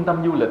trung tâm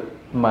du lịch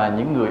mà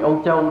những người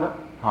Âu Châu đó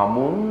họ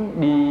muốn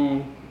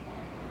đi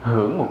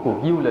hưởng một cuộc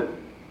du lịch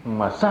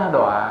mà sa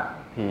đọa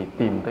thì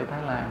tìm tới Thái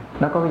Lan.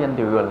 Nó có cái danh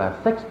từ gọi là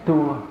sex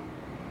tour,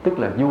 tức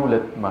là du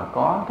lịch mà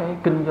có cái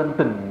kinh doanh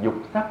tình dục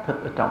xác thịt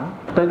ở trong.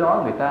 Tới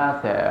đó người ta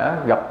sẽ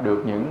gặp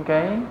được những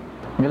cái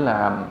nghĩa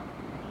là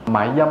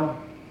mại dâm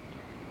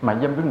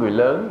với người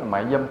lớn,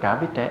 mại dâm cả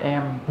với trẻ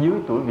em dưới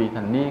tuổi vị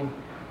thành niên,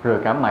 rồi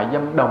cả mại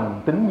dâm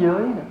đồng tính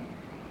giới nữa.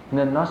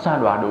 Nên nó sa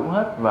đọa đủ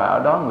hết, và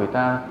ở đó người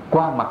ta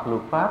qua mặt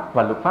luật pháp,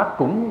 và luật pháp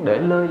cũng để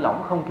lơi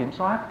lỏng không kiểm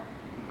soát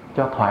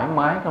cho thoải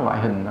mái cái loại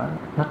hình đó,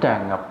 nó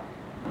tràn ngập.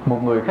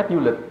 Một người khách du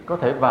lịch có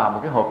thể vào một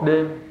cái hộp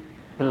đêm,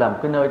 tức là một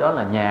cái nơi đó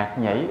là nhạc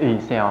nhảy ì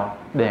xèo,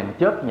 đèn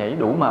chớp nhảy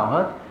đủ màu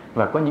hết,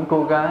 và có những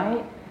cô gái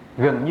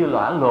gần như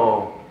lõa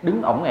lồ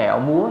đứng ỏng ẹo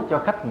múa cho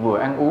khách vừa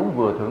ăn uống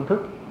vừa thưởng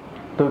thức.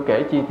 Tôi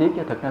kể chi tiết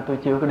chứ thật ra tôi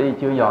chưa có đi,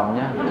 chưa dòm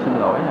nha, xin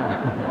lỗi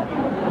nha.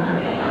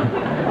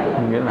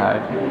 Nghĩa lại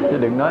chứ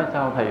đừng nói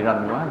sao thầy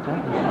rành quá chứ.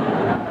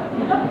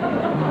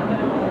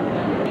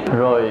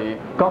 Rồi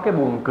có cái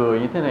buồn cười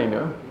như thế này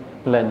nữa,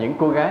 là những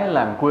cô gái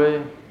làm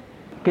quê,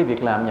 cái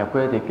việc làm nhà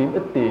quê thì kiếm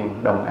ít tiền,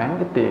 đồng áng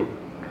ít tiền,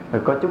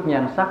 rồi có chút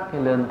nhan sắc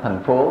hay lên thành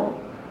phố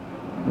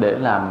để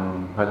làm,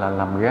 gọi là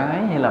làm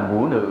gái hay làm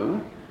vũ nữ,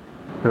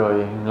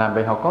 rồi làm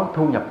vậy họ có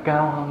thu nhập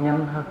cao hơn,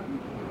 nhanh hơn.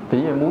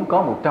 Thì như muốn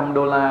có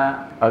 $100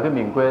 ở cái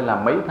miền quê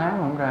làm mấy tháng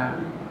không ra,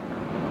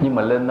 nhưng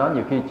mà lên đó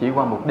nhiều khi chỉ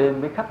qua một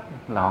đêm với khách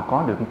là họ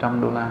có được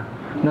 $100,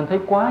 nên thấy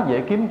quá dễ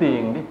kiếm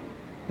tiền đi,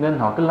 nên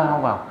họ cứ lao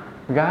vào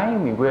gái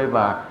miền quê.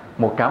 Và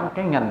cả một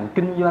cái ngành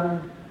kinh doanh,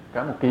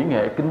 cả một kỹ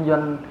nghệ kinh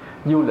doanh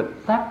du lịch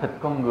xác thịt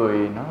con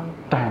người nó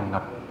tràn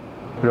ngập.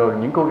 Rồi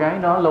những cô gái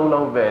đó lâu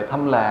lâu về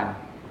thăm làng,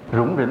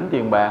 rủng rỉnh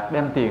tiền bạc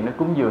đem tiền để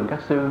cúng dường các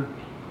sư.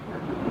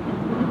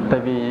 Tại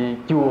vì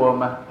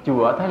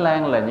chùa ở Thái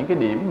Lan là những cái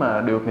điểm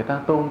mà được người ta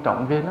tôn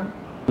trọng ghê lắm.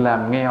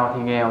 Làm nghèo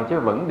thì nghèo chứ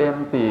vẫn đem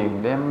tiền,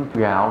 đem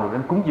gạo rồi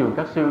đem cúng dường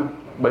các sư.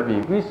 Bởi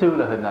vì quý sư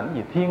là hình ảnh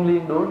gì thiêng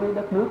liêng đối với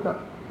đất nước đó.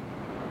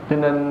 Cho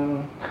nên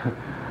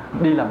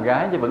đi làm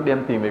gái chứ vẫn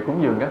đem tiền về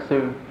cúng dường các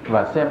sư,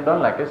 và xem đó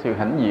là cái sự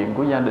hãnh diện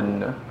của gia đình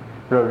nữa.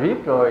 Rồi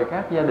riết rồi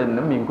các gia đình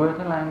ở miền quê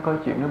Thái Lan coi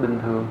chuyện nó bình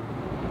thường.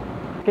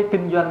 Cái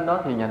kinh doanh đó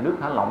thì nhà nước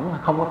thả lỏng,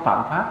 không có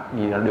phạm pháp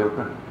gì là được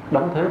rồi,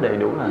 đóng thuế đầy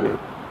đủ là được.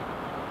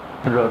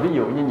 Rồi ví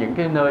dụ như những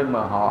cái nơi mà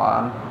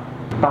họ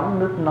tắm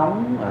nước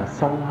nóng,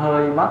 xông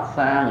hơi,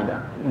 massage gì đó,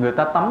 người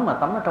ta tắm mà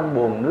tắm ở trong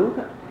bồn nước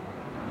á,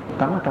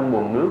 tắm ở trong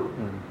bồn nước,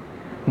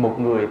 một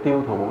người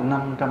tiêu thụ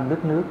 500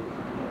 lít nước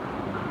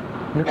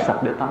sạch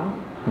để tắm,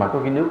 mà có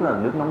cái nước là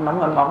nước nóng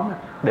nóng ấm ấm,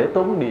 để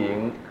tốn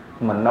điện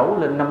mà nấu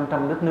lên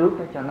 500 lít nước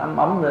cho nó ấm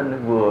ấm lên,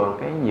 vừa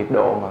cái nhiệt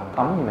độ mà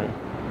tắm như vậy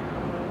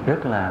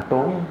rất là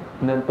tốn,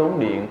 nên tốn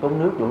điện,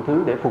 tốn nước đủ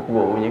thứ để phục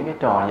vụ những cái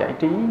trò giải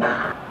trí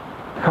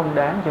không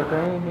đáng cho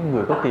cái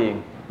người có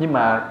tiền. Nhưng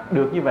mà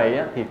được như vậy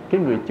á, thì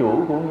cái người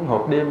chủ của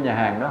hộp đêm nhà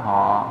hàng đó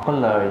họ có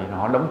lời,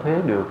 họ đóng thuế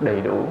được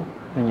đầy đủ,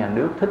 nên nhà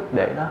nước thích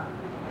để đó.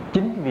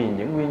 Chính vì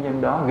những nguyên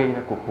nhân đó gây ra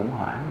cuộc khủng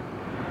hoảng,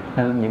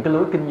 nên những cái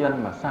lối kinh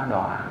doanh mà sa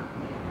đọa,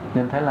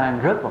 nên Thái Lan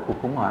rớt vào cuộc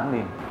khủng hoảng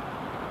liền.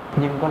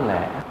 Nhưng có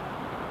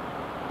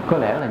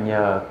lẽ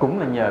là cũng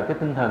là nhờ cái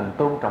tinh thần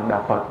tôn trọng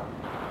đạo Phật,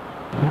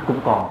 nó cũng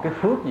còn cái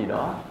phước gì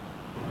đó,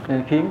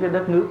 nên khiến cái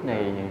đất nước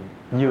này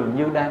dường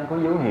như đang có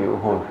dấu hiệu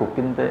hồi phục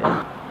kinh tế.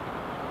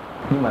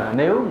 Nhưng mà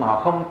nếu mà họ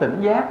không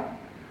tỉnh giác,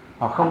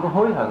 họ không có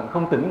hối hận,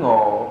 không tỉnh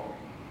ngộ,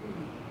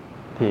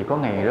 thì có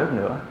ngày rớt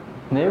nữa.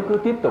 Nếu cứ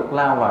tiếp tục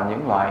lao vào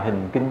những loại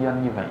hình kinh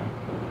doanh như vậy,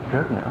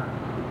 rớt nữa.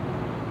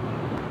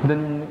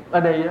 Nên ở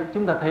đây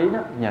chúng ta thấy đó,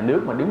 nhà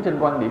nước mà đứng trên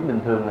quan điểm bình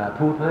thường là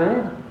thu thuế,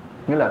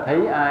 nghĩa là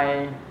thấy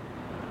ai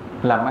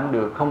làm ăn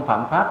được không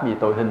phạm pháp vì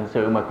tội hình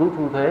sự mà cứ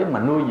thu thuế, mà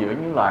nuôi dưỡng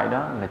những loại đó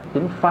là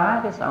chính phá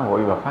cái xã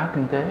hội và phá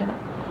kinh tế đó.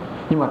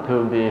 Nhưng mà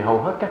thường thì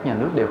hầu hết các nhà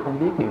nước đều không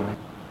biết điều này,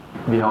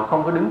 vì họ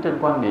không có đứng trên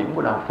quan điểm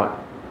của đạo Phật.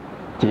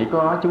 Chỉ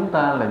có chúng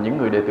ta là những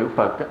người đệ tử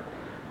Phật á,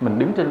 mình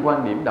đứng trên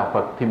quan điểm đạo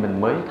Phật thì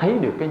mình mới thấy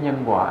được cái nhân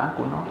quả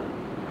của nó.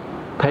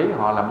 Thấy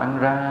họ làm ăn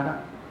ra đó,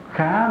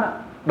 khá đó,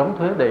 đóng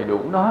thuế đầy đủ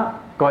đó,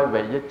 coi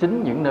vậy với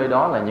chính những nơi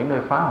đó là những nơi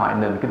phá hoại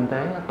nền kinh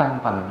tế tan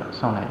tành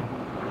sau này.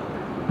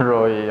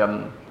 Rồi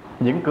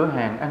những cửa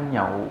hàng ăn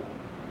nhậu,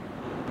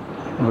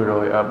 vừa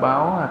rồi ở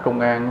báo Công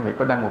an thì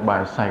có đăng một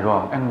bài Sài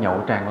Gòn ăn nhậu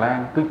tràn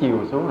lan, cứ chiều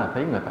xuống là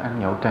thấy người ta ăn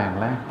nhậu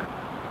tràn lan.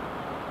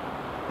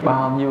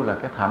 Bao nhiêu là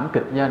cái thảm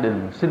kịch gia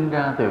đình sinh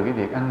ra từ cái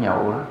việc ăn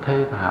nhậu đó,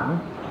 thê thảm.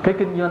 Cái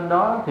kinh doanh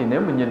đó thì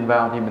nếu mình nhìn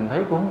vào thì mình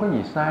thấy cũng không có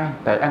gì sai,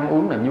 tại ăn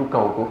uống là nhu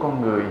cầu của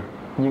con người.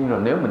 Nhưng rồi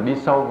nếu mình đi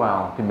sâu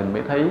vào thì mình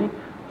mới thấy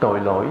tội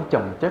lỗi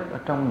chồng chất ở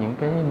trong những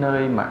cái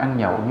nơi mà ăn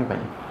nhậu như vậy.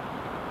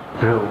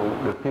 Rượu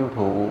được tiêu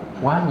thụ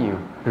quá nhiều,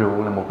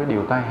 rượu là một cái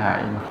điều tai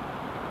hại mà.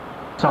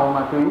 Sau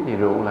ma túy thì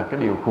rượu là cái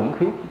điều khủng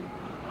khiếp.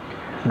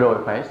 Rồi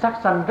phải sát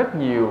sanh rất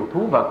nhiều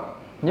thú vật,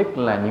 nhất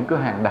là những cửa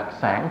hàng đặc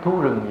sản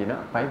thú rừng gì đó,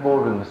 phải vô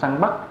rừng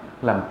săn bắt,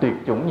 làm tuyệt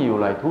chủng nhiều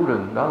loài thú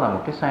rừng, đó là một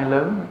cái sai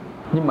lớn.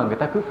 Nhưng mà người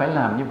ta cứ phải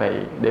làm như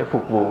vậy để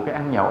phục vụ cái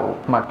ăn nhậu.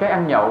 Mà cái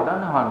ăn nhậu đó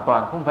nó hoàn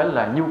toàn không phải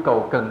là nhu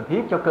cầu cần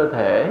thiết cho cơ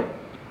thể,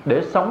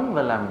 để sống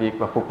và làm việc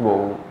và phục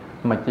vụ,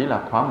 mà chỉ là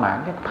thỏa mãn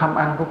cái tham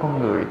ăn của con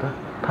người thôi,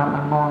 tham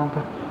ăn ngon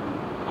thôi.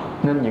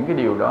 Nên những cái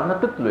điều đó nó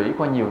tích lũy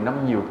qua nhiều năm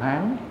nhiều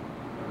tháng,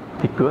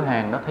 thì cửa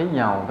hàng nó thấy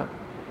giàu đó,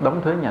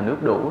 đóng thuế nhà nước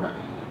đủ đó,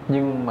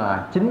 nhưng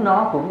mà chính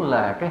nó cũng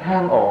là cái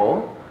hang ổ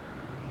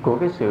của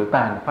cái sự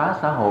tàn phá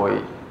xã hội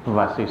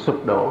và sự sụp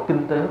đổ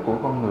kinh tế của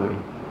con người.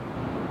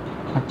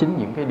 Chính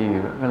những cái điều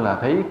đó là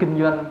thấy kinh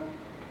doanh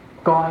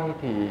coi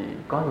thì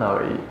có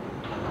lợi,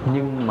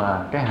 nhưng mà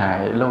cái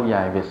hại lâu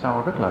dài về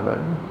sau rất là lớn.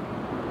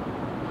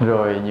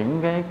 Rồi những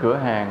cái cửa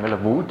hàng gọi là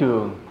vũ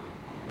trường.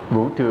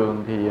 Vũ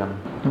trường thì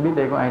không biết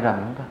đây có ai rành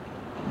không ta?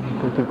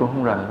 Tôi cũng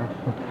không rành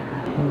đâu.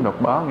 Đọc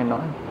báo nghe nói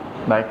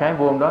đại khái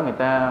vô đó người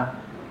ta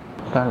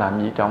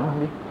làm gì trống không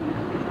biết,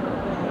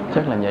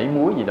 chắc là nhảy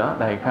múa gì đó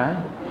đại khái.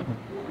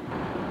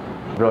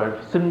 Rồi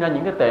sinh ra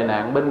những cái tệ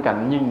nạn bên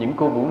cạnh, như những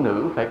cô vũ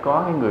nữ phải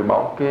có cái người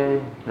bảo kê,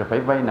 rồi phải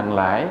vay nặng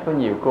lãi, có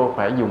nhiều cô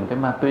phải dùng cái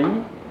ma túy,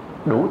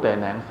 đủ tệ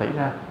nạn xảy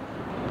ra.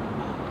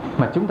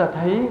 Mà chúng ta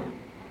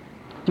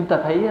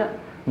thấy á,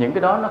 những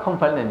cái đó nó không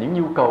phải là những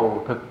nhu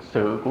cầu thực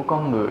sự của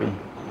con người.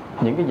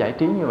 Những cái giải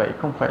trí như vậy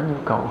không phải nhu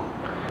cầu.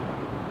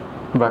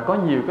 Và có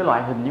nhiều cái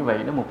loại hình như vậy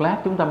đó, một lát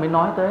chúng ta mới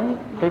nói tới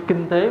cái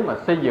kinh tế mà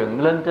xây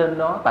dựng lên trên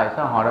đó, tại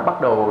sao họ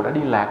đã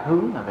đi lạc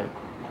hướng là vậy.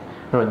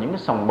 Rồi những cái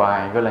sòng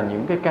bài gọi là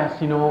những cái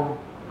casino,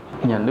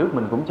 nhà nước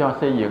mình cũng cho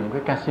xây dựng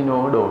cái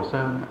casino ở Đồ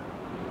Sơn,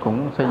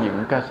 cũng xây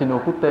dựng casino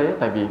quốc tế,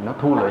 tại vì nó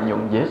thu lợi nhuận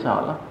dễ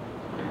sợ lắm.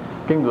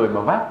 Cái người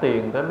mà vác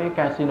tiền tới mấy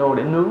casino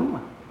để nướng mà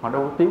họ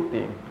đâu có tiếc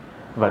tiền,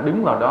 và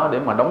đứng vào đó để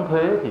mà đóng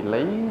thuế thì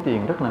lấy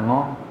tiền rất là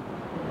ngon.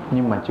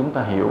 Nhưng mà chúng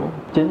ta hiểu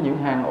chính những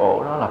hang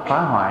ổ đó là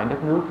phá hoại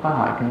đất nước, phá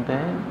hoại kinh tế.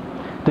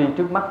 Tuy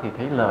trước mắt thì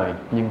thấy lời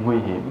nhưng nguy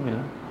hiểm vậy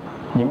lắm.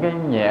 Những cái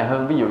nhẹ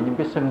hơn, ví dụ như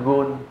cái sân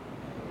golf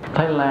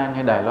Thái Lan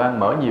hay Đài Loan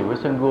mở nhiều cái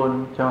sân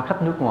golf cho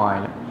khách nước ngoài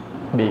đó.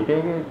 Vì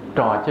cái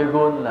trò chơi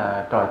golf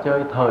là trò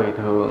chơi thời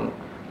thượng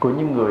của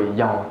những người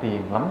giàu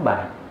tiền lắm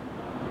bạc.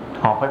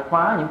 Họ phải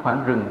phá những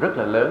khoảng rừng rất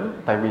là lớn,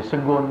 tại vì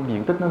sân golf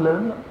diện tích nó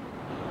lớn lắm.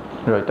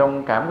 Rồi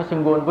trong cả cái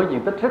sân golf với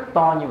diện tích rất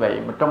to như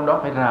vậy, mà trong đó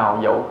phải rào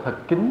dậu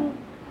thật kín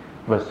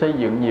và xây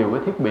dựng nhiều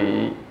cái thiết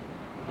bị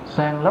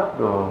sang lấp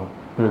rồi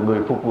người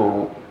phục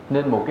vụ.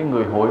 Nên một cái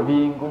người hội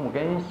viên của một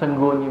cái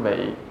sân golf như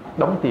vậy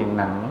đóng tiền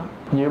nặng lắm.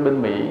 Như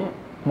bên Mỹ,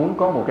 muốn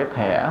có một cái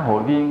thẻ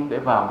hội viên để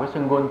vào cái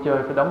sân golf chơi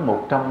phải đóng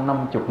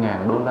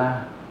 $150,000.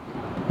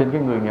 Trên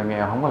cái người nghèo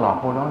nghèo không có lọt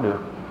vô đó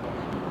được.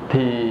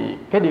 Thì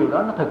cái điều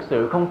đó nó thực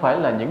sự không phải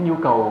là những nhu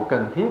cầu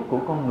cần thiết của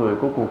con người,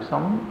 của cuộc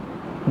sống,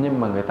 nhưng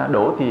mà người ta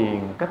đổ tiền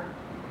cách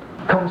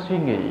không suy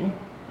nghĩ.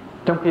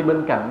 Trong khi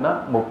bên cạnh đó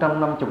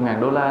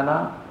 $150,000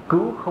 đó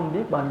cứu không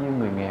biết bao nhiêu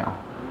người nghèo,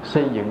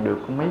 xây dựng được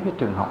mấy cái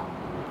trường học,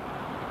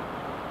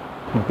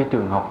 một cái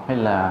trường học, hay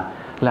là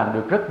làm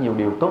được rất nhiều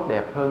điều tốt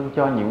đẹp hơn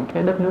cho những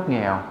cái đất nước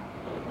nghèo.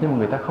 Nhưng mà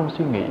người ta không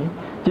suy nghĩ.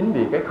 Chính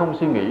vì cái không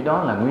suy nghĩ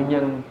đó là nguyên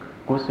nhân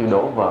của sự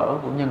đổ vỡ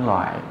của nhân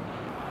loại.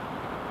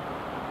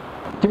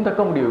 Chúng ta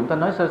có một điều chúng ta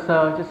nói sơ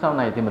sơ, chứ sau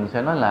này thì mình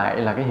sẽ nói lại,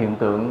 là cái hiện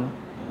tượng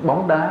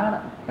bóng đá đó.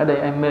 Ở đây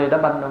ai mê đá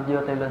banh đâu,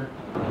 giơ tay lên.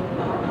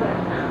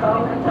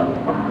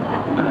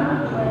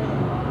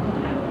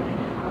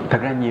 Thật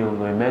ra nhiều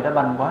người mê đá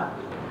banh quá,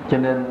 cho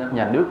nên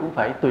nhà nước cũng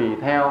phải tùy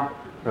theo,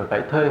 rồi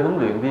phải thuê huấn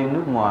luyện viên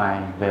nước ngoài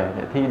về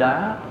để thi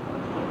đá,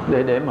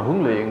 để mà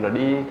huấn luyện rồi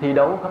đi thi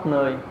đấu khắp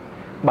nơi.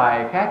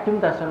 Bài khác chúng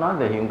ta sẽ nói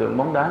về hiện tượng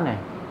bóng đá này,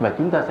 và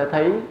chúng ta sẽ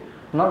thấy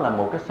nó là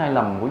một cái sai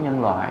lầm của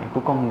nhân loại,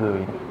 của con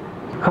người.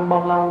 Không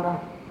bao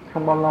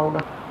lâu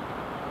đâu.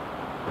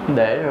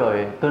 Để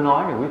rồi tôi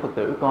nói thì quý Phật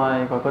tử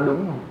coi có đúng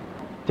không.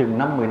 Chừng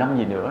 5-10 năm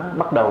gì nữa,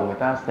 bắt đầu người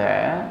ta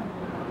sẽ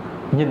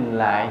nhìn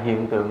lại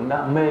hiện tượng đó,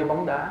 mê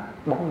bóng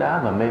đá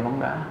và mê bóng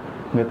đá.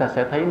 Người ta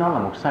sẽ thấy nó là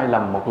một sai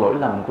lầm, một lỗi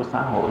lầm của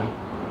xã hội.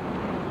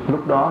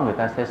 Lúc đó người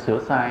ta sẽ sửa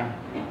sai,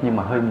 nhưng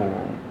mà hơi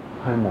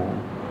muộn.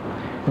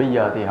 Bây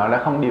giờ thì họ đã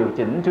không điều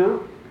chỉnh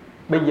trước.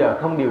 Bây giờ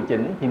không điều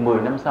chỉnh thì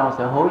 10 năm sau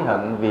sẽ hối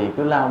hận vì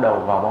cứ lao đầu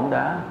vào bóng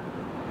đá.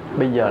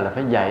 Bây giờ là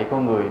phải dạy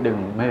con người đừng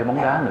mê bóng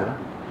đá nữa,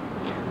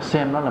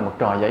 xem nó là một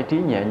trò giải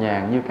trí nhẹ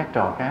nhàng như các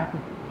trò khác,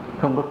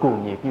 không có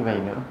cuồng nhiệt như vậy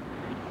nữa.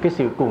 Cái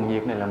sự cuồng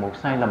nhiệt này là một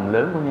sai lầm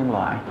lớn của nhân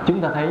loại.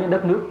 Chúng ta thấy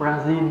đất nước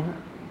Brazil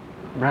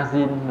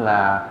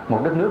là một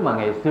đất nước mà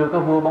ngày xưa có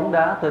vua bóng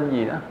đá tên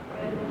gì đó,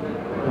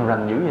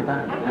 rành dữ vậy ta.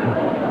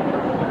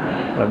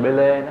 Rồi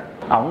Pelé đó,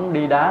 ổng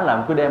đi đá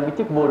làm cứ đem cái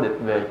chức vô địch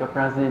về cho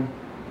Brazil.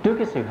 Trước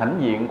cái sự hãnh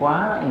diện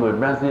quá, người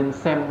Brazil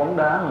xem bóng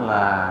đá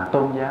là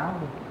tôn giáo,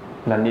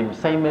 là niềm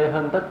say mê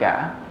hơn tất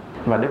cả.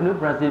 Và đất nước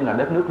Brazil là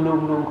đất nước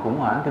luôn luôn khủng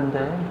hoảng kinh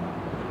tế,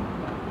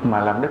 mà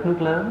làm đất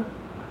nước lớn,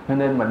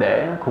 nên mà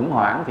để khủng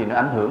hoảng thì nó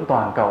ảnh hưởng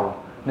toàn cầu,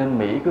 nên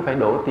Mỹ cứ phải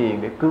đổ tiền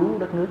để cứu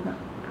đất nước đó.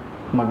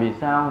 Mà vì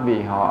sao?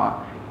 Vì họ,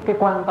 cái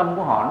quan tâm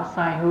của họ nó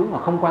sai hướng, mà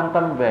không quan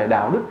tâm về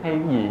đạo đức hay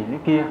cái gì cái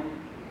kia,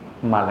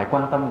 mà lại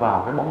quan tâm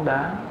vào cái bóng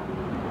đá.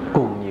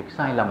 Cuồng nhiệt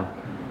sai lầm.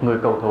 Người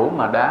cầu thủ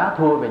mà đá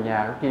thua về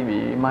nhà có khi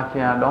bị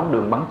mafia đón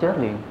đường bắn chết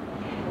liền.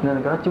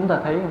 Nên cái đó chúng ta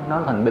thấy nó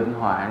thành bệnh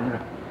hoạn rồi,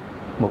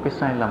 một cái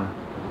sai lầm.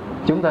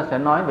 Chúng ta sẽ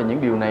nói về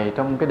những điều này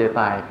trong cái đề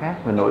tài khác,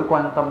 về nỗi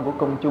quan tâm của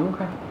công chúng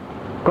khác.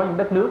 Có những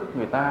đất nước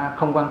người ta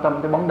không quan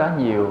tâm tới bóng đá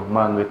nhiều,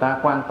 mà người ta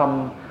quan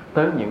tâm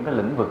tới những cái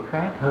lĩnh vực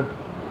khác hơn.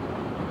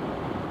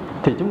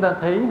 Thì chúng ta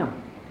thấy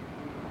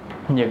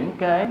những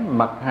cái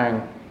mặt hàng,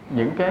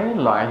 những cái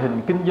loại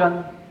hình kinh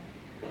doanh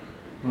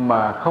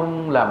mà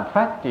không làm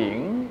phát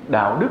triển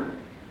đạo đức,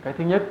 cái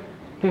thứ nhất.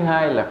 Thứ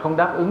hai là không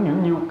đáp ứng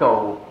những nhu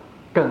cầu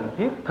cần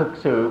thiết thực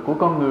sự của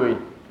con người.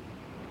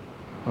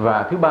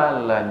 Và thứ ba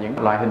là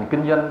những loại hình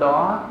kinh doanh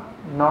đó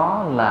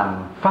nó làm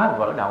phá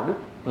vỡ đạo đức,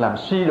 làm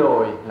suy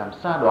đồi, làm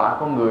sa đọa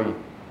con người.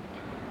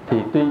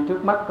 Thì tuy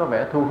trước mắt có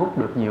vẻ thu hút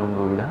được nhiều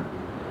người đó,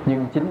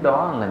 nhưng chính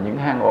đó là những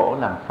hang ổ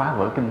làm phá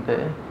vỡ kinh tế.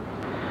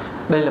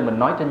 Đây là mình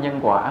nói trên nhân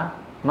quả,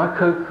 nói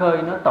khơi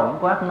khơi, nói tổng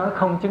quát, nói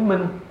không chứng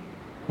minh.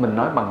 Mình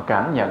nói bằng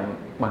cảm nhận,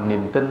 bằng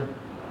niềm tin.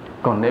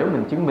 Còn nếu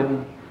mình chứng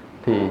minh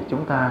thì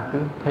chúng ta cứ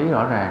thấy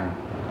rõ ràng.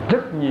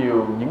 Rất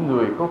nhiều những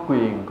người có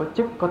quyền, có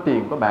chức, có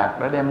tiền, có bạc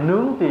đã đem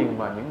nướng tiền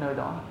vào những nơi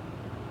đó.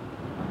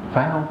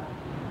 Phải không?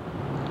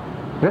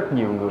 Rất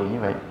nhiều người như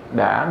vậy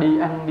đã đi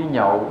ăn, đi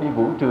nhậu, đi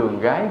vũ trường,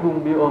 gái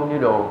gung bia ôm như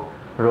đồ,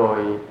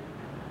 rồi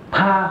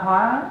tha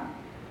hóa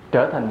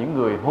trở thành những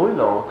người hối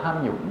lộ, tham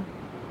nhũng.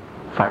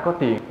 Phải có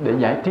tiền để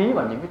giải trí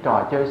vào những cái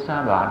trò chơi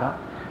sa đọa đó,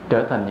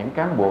 trở thành những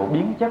cán bộ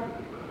biến chất.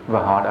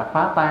 Và họ đã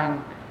phá tan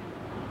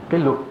cái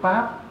luật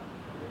pháp,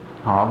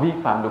 họ vi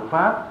phạm luật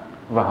pháp,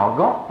 và họ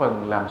góp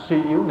phần làm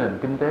suy yếu nền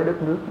kinh tế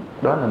đất nước.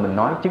 Đó là mình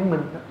nói chứng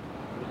minh đó.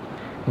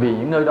 Vì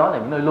những nơi đó là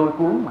những nơi lôi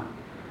cuốn mà.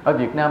 Ở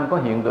Việt Nam có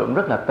hiện tượng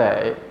rất là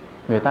tệ,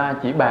 người ta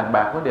chỉ bàn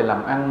bạc vấn đề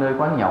làm ăn nơi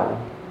quán nhậu.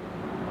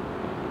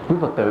 Quý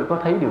Phật tử có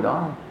thấy điều đó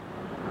không?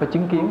 Có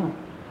chứng kiến không?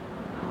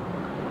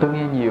 Tôi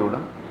nghe nhiều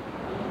lắm.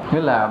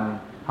 Nghĩa là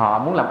họ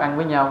muốn làm ăn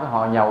với nhau,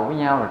 họ nhậu với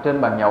nhau, rồi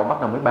trên bàn nhậu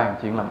bắt đầu mới bàn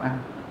chuyện làm ăn.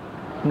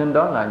 Nên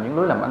đó là những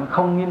lối làm ăn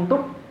không nghiêm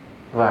túc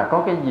và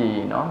có cái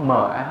gì nó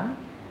mờ ám.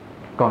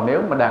 Còn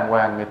nếu mà đàng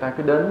hoàng, người ta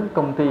cứ đến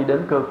công ty,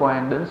 đến cơ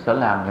quan, đến sở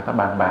làm, người ta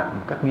bàn bạc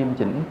một cách nghiêm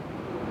chỉnh.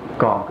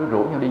 Còn cứ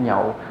rủ nhau đi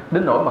nhậu,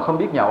 đến nỗi mà không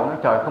biết nhậu, nói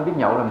trời không biết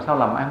nhậu làm sao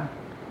làm ăn.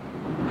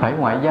 Phải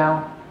ngoại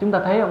giao. Chúng ta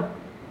thấy không?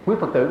 Quý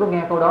Phật tử có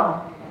nghe câu đó không?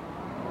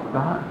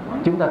 Đó,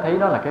 chúng ta thấy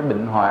đó là cái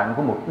bệnh hoạn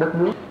của một đất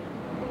nước.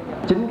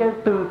 Chính cái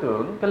tư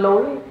tưởng, cái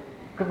lối,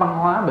 cái văn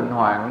hóa bệnh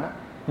hoạn đó,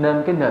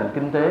 nên cái nền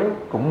kinh tế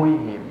cũng nguy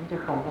hiểm chứ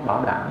không có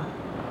bảo đảm.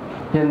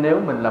 Nên nếu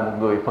mình là một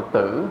người Phật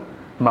tử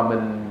mà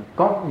mình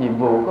có nhiệm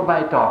vụ, có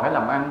vai trò phải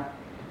làm ăn,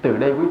 từ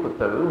đây quý Phật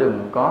tử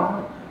đừng có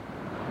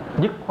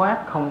dứt khoát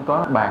không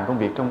có bàn công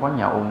việc trong quán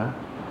nhậu nữa.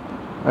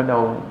 Ở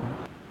đâu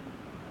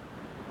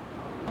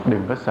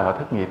đừng có sợ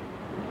thất nghiệp.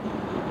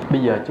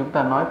 Bây giờ chúng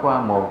ta nói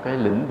qua một cái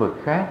lĩnh vực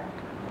khác.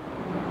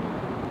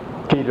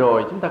 Kỳ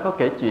rồi chúng ta có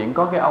kể chuyện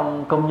có cái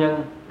ông công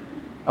nhân,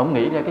 ông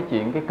nghĩ ra cái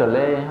chuyện cái cờ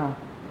lê không?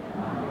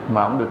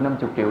 Mà ông được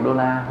 50 triệu đô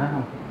la, phải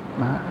không?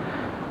 Đó.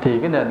 Thì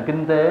cái nền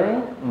kinh tế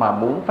mà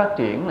muốn phát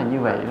triển là như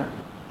vậy đó.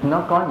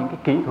 Nó có những cái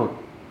kỹ thuật,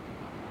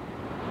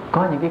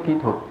 có những cái kỹ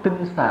thuật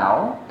tinh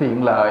xảo,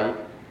 tiện lợi,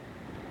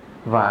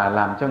 và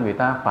làm cho người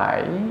ta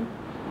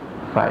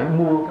phải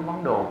mua cái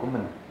món đồ của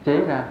mình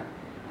chế ra,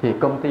 thì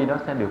công ty đó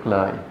sẽ được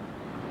lợi.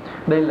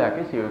 Đây là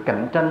cái sự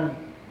cạnh tranh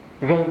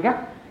gay gắt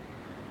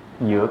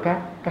giữa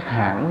các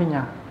hãng với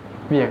nhau.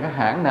 Bây giờ các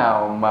hãng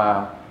nào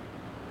mà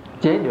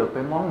chế được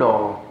cái món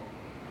đồ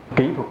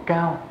kỹ thuật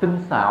cao, tinh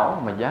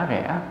xảo mà giá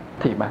rẻ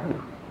thì bán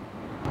được.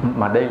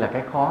 Mà đây là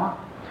cái khó.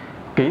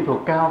 Kỹ thuật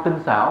cao, tinh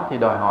xảo thì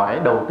đòi hỏi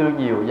đầu tư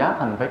nhiều, giá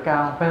thành phải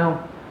cao, phải không?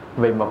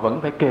 Vậy mà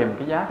vẫn phải kèm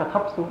cái giá cho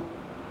thấp xuống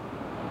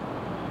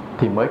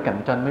thì mới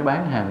cạnh tranh, mới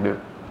bán hàng được.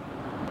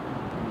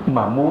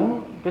 Mà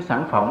muốn cái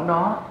sản phẩm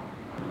đó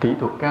kỹ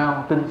thuật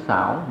cao, tinh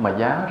xảo mà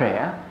giá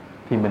rẻ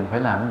thì mình phải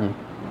làm gì?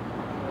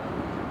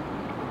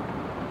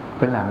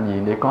 Phải làm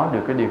gì để có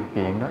được cái điều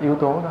kiện đó, yếu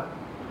tố đó?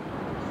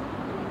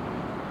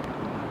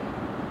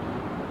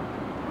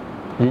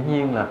 Dĩ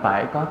nhiên là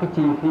phải có cái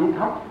chi phí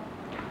thấp.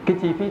 Cái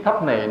chi phí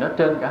thấp này nó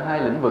trên cả hai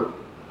lĩnh vực.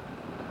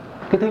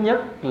 Cái thứ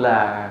nhất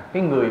là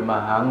cái người mà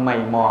họ mày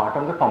mò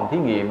trong cái phòng thí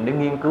nghiệm để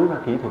nghiên cứu ra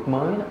kỹ thuật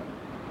mới đó.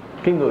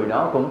 Cái người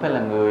đó cũng phải là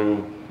người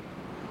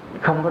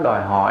không có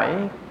đòi hỏi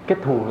cái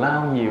thù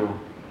lao nhiều.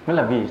 Nghĩa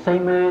là vì say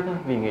mê thôi,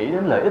 vì nghĩ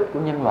đến lợi ích của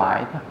nhân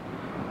loại thôi.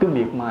 Cứ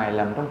miệt mài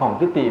làm trong phòng,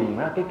 cứ tìm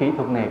ra cái kỹ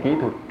thuật này, kỹ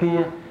thuật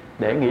kia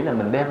để nghĩ là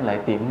mình đem lại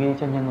tiện nghi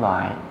cho nhân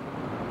loại.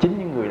 Chính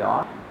những người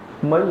đó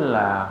mới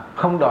là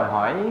không đòi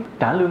hỏi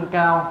trả lương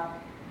cao,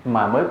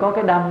 mà mới có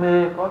cái đam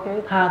mê, có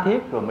cái tha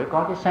thiết, rồi mới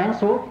có cái sáng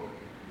suốt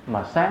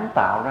mà sáng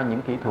tạo ra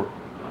những kỹ thuật.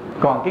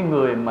 Còn cái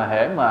người mà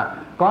hễ mà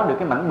có được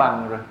cái mảnh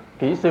bằng rồi,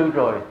 kỹ sư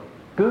rồi,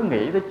 cứ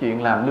nghĩ tới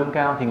chuyện làm lương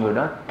cao thì người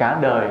đó cả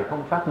đời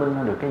không phát minh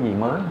ra được cái gì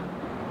mới.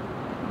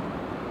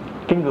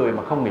 Cái người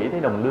mà không nghĩ tới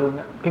đồng lương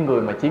đó, cái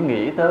người mà chỉ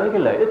nghĩ tới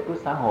cái lợi ích của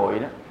xã hội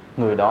đó,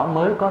 người đó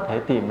mới có thể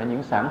tìm ra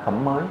những sản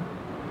phẩm mới.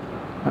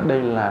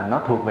 Đây là nó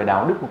thuộc về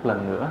đạo đức một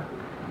lần nữa.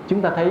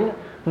 Chúng ta thấy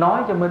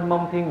nói cho mênh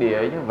mông thiên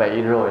địa như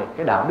vậy rồi,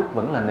 cái đạo đức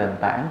vẫn là nền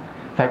tảng.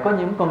 Phải có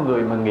những con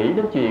người mà nghĩ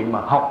đến chuyện mà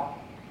học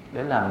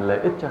để làm lợi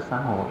ích cho xã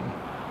hội.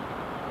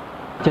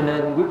 Cho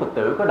nên quý Phật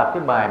tử có đọc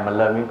cái bài mà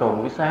lời nguyện cầu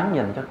buổi sáng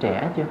dành cho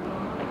trẻ chưa?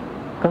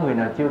 Có người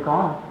nào chưa có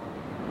không?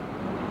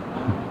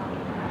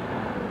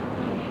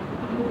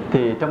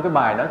 Thì trong cái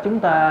bài đó chúng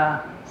ta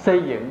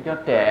xây dựng cho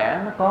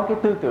trẻ nó có cái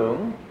tư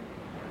tưởng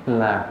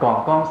là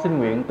còn con xin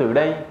nguyện từ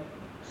đây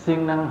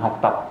siêng năng học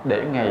tập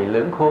để ngày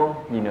lớn khôn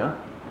gì nữa,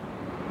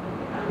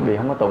 vì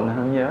không có tụng nên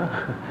không nhớ.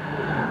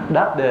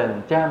 Đáp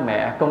đền cha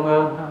mẹ công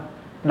ơn,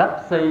 đắp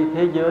xây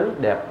thế giới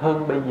đẹp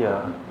hơn bây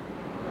giờ.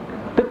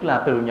 Tức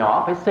là từ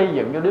nhỏ phải xây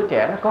dựng cho đứa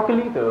trẻ nó có cái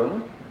lý tưởng,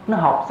 nó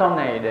học sau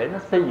này để nó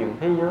xây dựng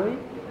thế giới,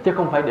 chứ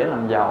không phải để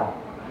làm giàu.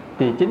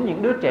 Thì chính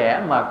những đứa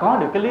trẻ mà có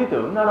được cái lý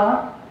tưởng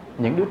đó,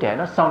 những đứa trẻ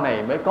đó sau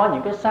này mới có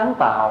những cái sáng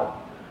tạo,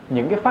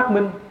 những cái phát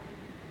minh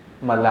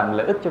mà làm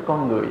lợi ích cho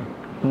con người,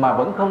 mà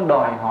vẫn không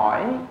đòi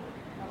hỏi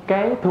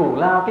cái thù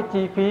lao, cái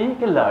chi phí,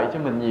 cái lợi cho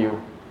mình nhiều,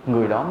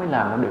 người đó mới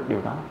làm nó được điều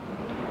đó.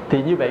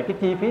 Thì như vậy cái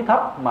chi phí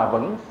thấp mà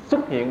vẫn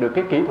xuất hiện được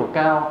cái kỹ thuật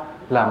cao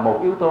là một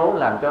yếu tố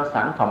làm cho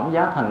sản phẩm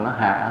giá thành nó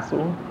hạ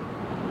xuống.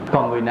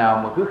 Còn người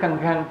nào mà cứ khăng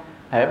khăng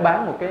hễ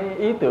bán một cái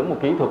ý tưởng, một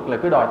kỹ thuật là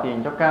cứ đòi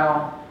tiền cho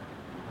cao,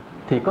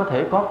 thì có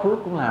thể có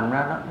phước cũng làm ra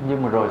đó,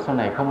 nhưng mà rồi sau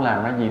này không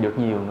làm ra gì được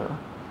nhiều nữa,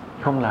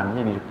 không làm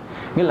gì được.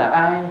 Nghĩa là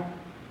ai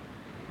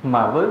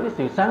mà với cái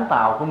sự sáng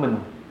tạo của mình,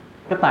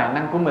 cái tài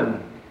năng của mình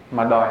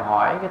mà đòi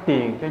hỏi cái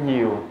tiền cho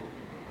nhiều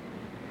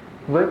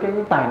với cái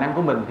tài năng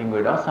của mình, thì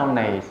người đó sau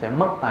này sẽ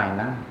mất tài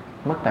năng,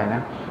 mất tài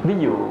năng.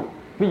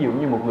 Ví dụ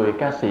như một người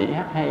ca sĩ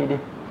hát hay đi,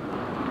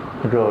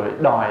 rồi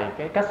đòi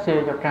cái cát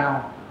xê cho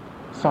cao,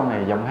 sau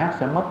này giọng hát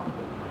sẽ mất,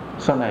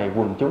 sau này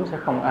quần chúng sẽ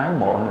không ái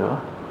mộ nữa.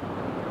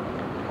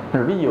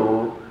 Rồi ví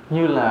dụ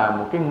như là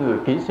một cái người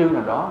kỹ sư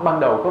nào đó, ban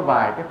đầu có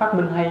vài cái phát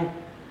minh hay,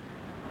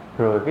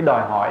 rồi cái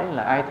đòi hỏi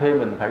là ai thuê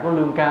mình phải có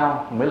lương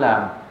cao mới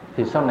làm,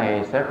 thì sau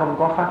này sẽ không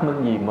có phát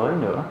minh gì mới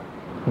nữa,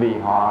 vì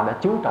họ đã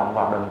chú trọng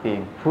vào đồng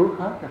tiền, phước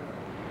hết rồi.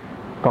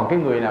 Còn cái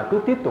người nào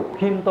cứ tiếp tục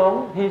khiêm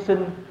tốn, hy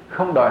sinh,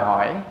 không đòi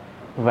hỏi,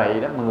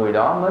 vậy đó mà người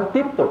đó mới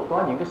tiếp tục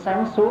có những cái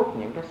sáng suốt,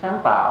 những cái sáng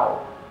tạo,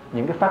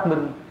 những cái phát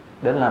minh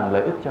để làm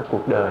lợi ích cho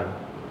cuộc đời.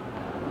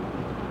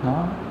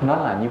 Nó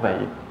là như vậy.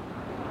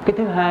 Cái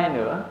thứ hai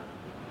nữa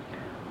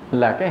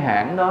là cái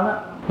hãng đó,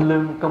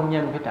 lương công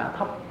nhân phải trả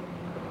thấp,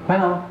 phải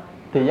không?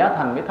 Thì giá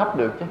thành mới thấp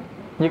được chứ.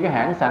 Như cái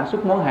hãng sản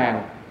xuất món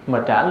hàng mà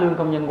trả lương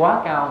công nhân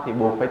quá cao thì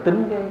buộc phải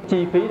tính cái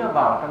chi phí đó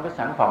vào trong cái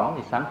sản phẩm,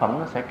 thì sản phẩm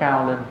nó sẽ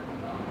cao lên,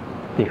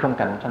 thì không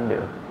cạnh tranh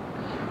được.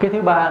 Cái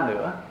thứ ba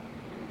nữa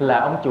là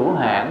ông chủ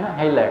hãng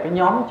hay là cái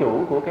nhóm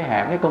chủ của cái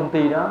hãng, cái công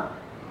ty đó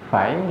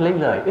phải lấy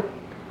lời ít.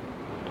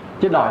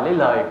 Chứ đòi lấy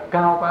lời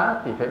cao quá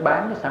thì phải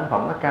bán cái sản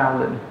phẩm nó cao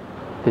lên,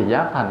 thì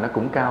giá thành nó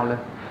cũng cao lên.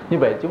 Như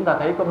vậy chúng ta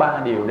thấy có 3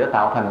 điều để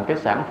tạo thành cái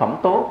sản phẩm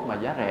tốt mà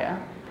giá rẻ.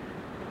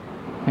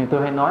 Thì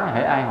tôi hay nói,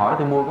 hãy ai hỏi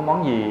tôi mua cái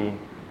món gì,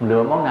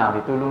 lựa món nào, thì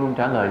tôi luôn luôn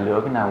trả lời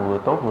lựa cái nào vừa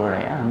tốt vừa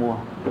rẻ là mua.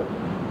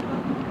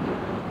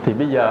 Thì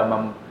bây giờ mà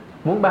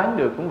muốn bán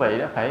được cũng vậy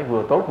đó, phải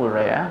vừa tốt vừa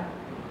rẻ.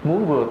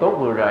 Muốn vừa tốt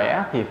vừa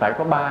rẻ thì phải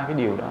có 3 cái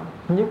điều đó.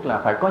 Thứ nhất là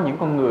phải có những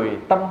con người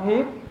tâm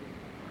huyết,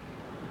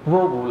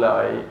 vô vụ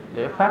lợi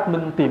để phát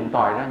minh tìm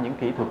tòi ra những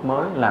kỹ thuật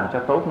mới làm cho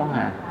tốt món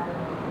hàng.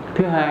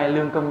 Thứ hai,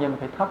 lương công nhân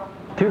phải thấp.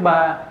 Thứ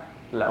ba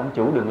là ông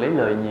chủ đừng lấy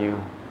lời nhiều.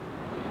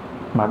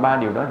 Mà 3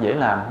 điều đó dễ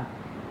làm không?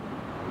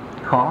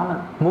 Khó lắm.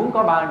 Muốn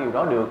có 3 điều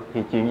đó được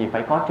thì chuyện gì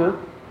phải có trước?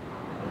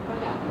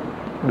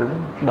 Đúng,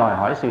 đòi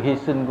hỏi sự hy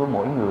sinh của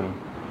mỗi người.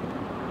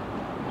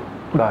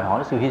 Đòi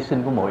hỏi sự hy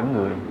sinh của mỗi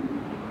người.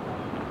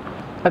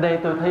 Ở đây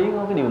tôi thấy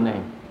có cái điều này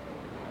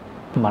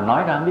mà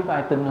nói ra không biết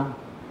ai tin không.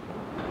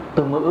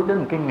 Tôi mơ ước đến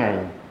một cái ngày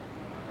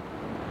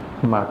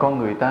mà con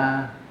người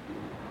ta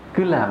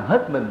cứ làm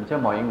hết mình cho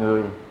mọi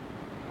người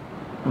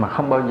mà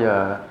không bao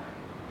giờ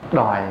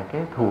đòi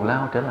cái thù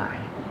lao trở lại.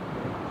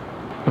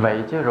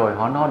 Vậy chứ rồi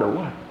họ no đủ.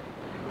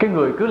 Cái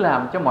người cứ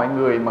làm cho mọi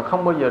người mà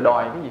không bao giờ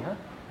đòi cái gì hết,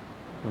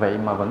 vậy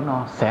mà vẫn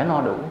no, sẽ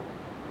no đủ.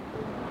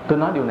 Tôi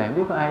nói điều này không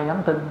biết có ai dám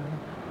tin.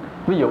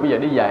 Ví dụ bây giờ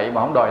đi dạy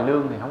mà không đòi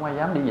lương thì không ai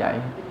dám đi dạy.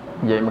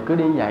 Vậy mà cứ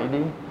đi dạy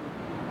đi,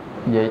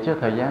 vậy chứ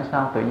thời gian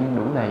sau tự nhiên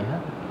đủ đầy hết.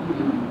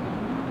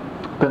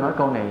 Tôi nói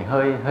câu này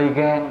hơi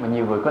gan mà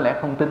nhiều người có lẽ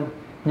không tin,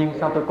 nhưng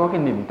sao tôi có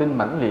cái niềm tin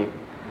mãnh liệt.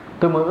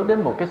 Tôi mơ ước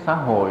đến một cái xã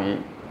hội,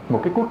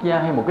 một cái quốc gia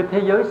hay một cái thế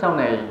giới sau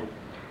này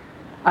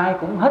ai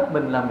cũng hết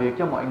mình làm việc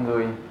cho mọi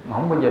người mà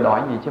không bao giờ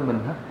đòi gì cho mình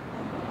hết,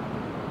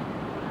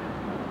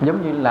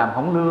 giống như làm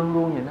không lương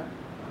luôn vậy đó.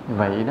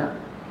 Vậy đó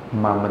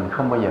mà mình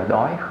không bao giờ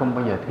đói, không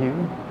bao giờ thiếu.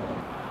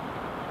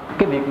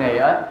 Cái việc này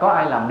á, có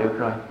ai làm được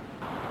rồi?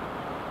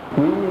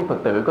 Quý Phật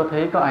tử có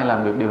thấy có ai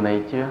làm được điều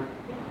này chưa?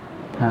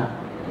 Hả?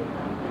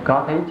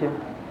 Có thấy chưa?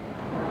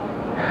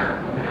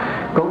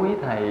 Có quý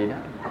thầy đó.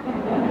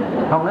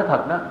 Không, nói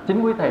thật đó,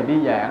 chính quý thầy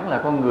đi giảng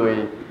là con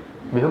người.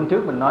 Vì hôm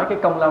trước mình nói cái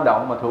công lao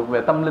động mà thuộc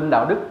về tâm linh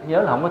đạo đức,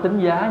 nhớ là không có tính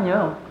giá, nhớ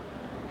không?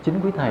 Chính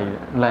quý thầy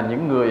là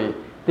những người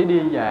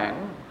đi giảng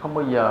không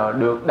bao giờ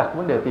được đặt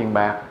vấn đề tiền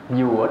bạc,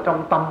 dù ở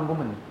trong tâm của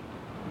mình,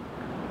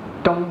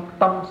 trong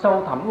tâm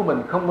sâu thẳm của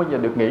mình không bao giờ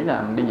được nghĩ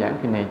là đi giảng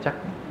kỳ này chắc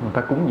người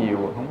ta cúng nhiều,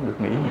 không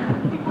được nghĩ.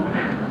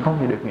 Không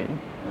bao giờ được nghĩ.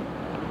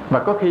 Và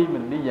có khi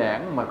mình đi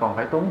giảng mà còn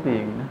phải tốn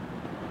tiền nữa.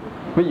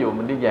 Ví dụ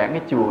mình đi giảng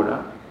cái chùa đó,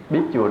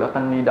 biết chùa đó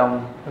tăng ni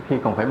đông, có khi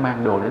còn phải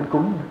mang đồ đến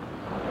cúng nữa.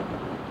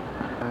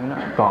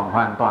 Còn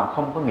hoàn toàn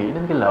không có nghĩ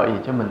đến cái lợi gì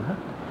cho mình hết.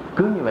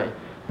 Cứ như vậy.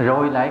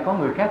 rồi lại có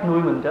người khác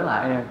nuôi mình trở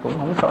lại, cũng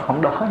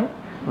không đói.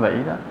 Vậy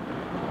đó,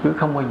 cứ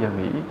không bao giờ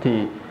nghĩ.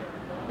 Thì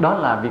đó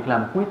là việc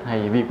làm quý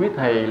thầy, vì quý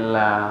thầy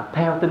là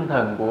theo tinh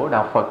thần của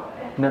đạo Phật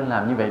nên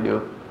làm như vậy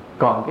được.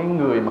 Còn cái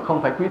người mà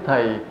không phải quý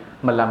thầy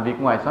mà làm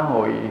việc ngoài xã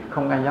hội,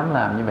 không ai dám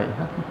làm như vậy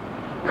hết,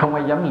 không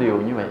ai dám liều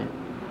như vậy.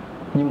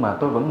 Nhưng mà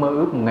tôi vẫn mơ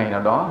ước một ngày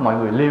nào đó mọi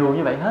người liều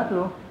như vậy hết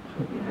luôn.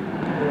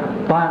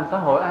 Toàn xã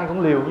hội ai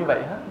cũng liều như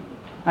vậy hết,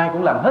 ai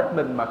cũng làm hết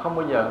mình mà không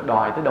bao giờ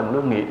đòi tới đồng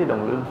lương, nghĩ tới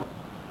đồng lương.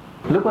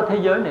 Lúc đó thế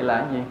giới này là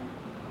cái gì?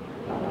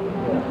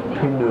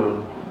 Thiên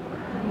đường.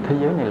 Thế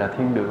giới này là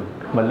thiên đường.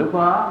 Mà lúc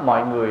đó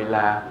mọi người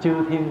là chư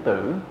thiên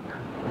tử,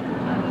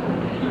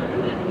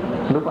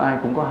 lúc ai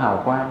cũng có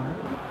hào quang hết.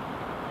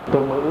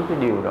 Tôi mơ ước cái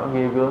điều đó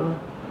ghê gớm,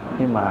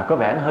 nhưng mà có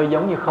vẻ nó hơi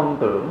giống như không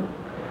tưởng.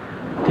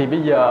 Thì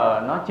bây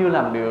giờ nó chưa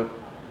làm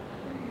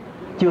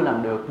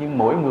được, nhưng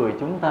mỗi người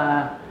chúng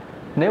ta,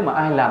 nếu mà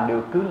ai làm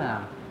được cứ làm,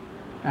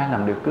 ai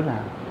làm được cứ làm.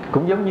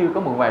 Cũng giống như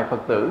có một vài Phật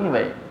tử như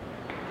vậy.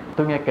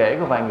 Tôi nghe kể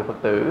có vài người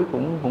Phật tử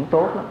cũng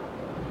tốt lắm.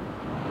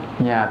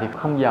 Nhà thì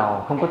không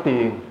giàu, không có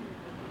tiền,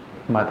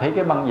 mà thấy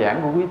cái băng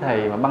giảng của quý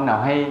thầy mà băng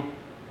nào hay,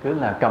 cứ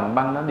là cầm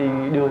băng nó đi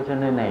đưa cho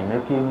nơi này nơi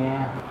kia nghe.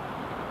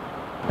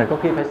 Rồi có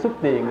khi phải xuất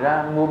tiền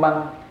ra mua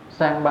băng,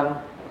 sang băng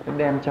để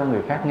đem cho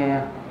người khác nghe,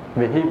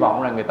 vì hy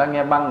vọng là người ta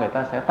nghe băng người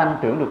ta sẽ tăng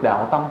trưởng được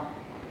đạo tâm.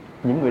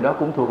 Những người đó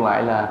cũng thuộc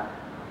lại là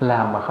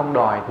làm mà không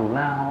đòi thù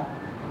lao.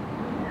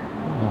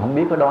 Không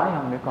biết có đói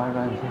không, để coi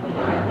coi xem.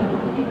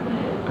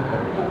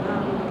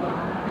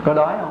 Có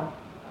đói không?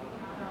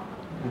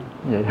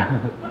 Vậy đó.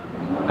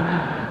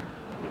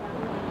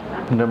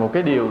 Rồi một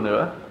cái điều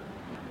nữa,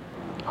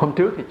 hôm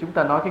trước thì chúng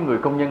ta nói cái người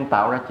công nhân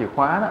tạo ra chìa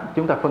khóa đó,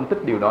 chúng ta phân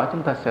tích điều đó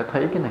chúng ta sẽ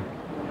thấy cái này.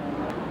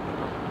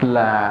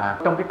 Là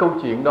trong cái câu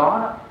chuyện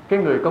đó, cái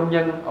người công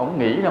nhân ổng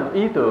nghĩ ra một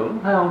ý tưởng,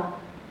 thấy không?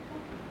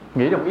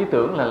 Nghĩ ra một ý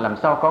tưởng là làm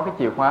sao có cái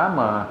chìa khóa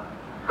mà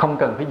không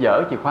cần phải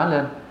dở chìa khóa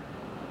lên,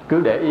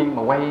 cứ để yên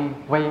mà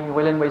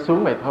quay lên quay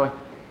xuống vậy thôi.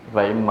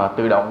 Vậy mà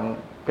tự động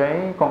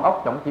cái con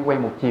ốc ổng chỉ quay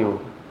một chiều,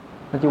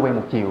 nó chỉ quay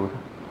một chiều thôi,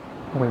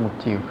 nó quay một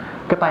chiều.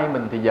 Cái tay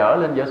mình thì dở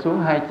lên dở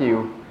xuống hai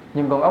chiều,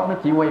 nhưng con ốc nó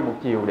chỉ quay một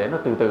chiều để nó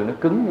từ từ nó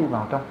cứng đi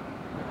vào trong.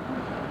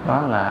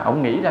 Đó là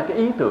ổng nghĩ ra cái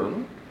ý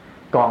tưởng.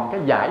 Còn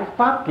cái giải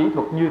pháp kỹ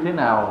thuật như thế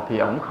nào thì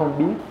ổng không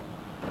biết.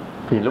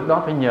 Thì lúc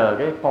đó phải nhờ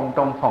cái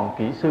trong phòng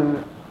kỹ sư.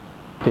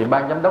 Thì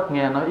ban giám đốc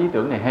nghe nói ý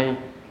tưởng này hay,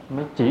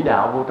 mới chỉ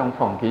đạo vô trong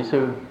phòng kỹ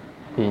sư.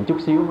 Thì chút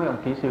xíu mấy ông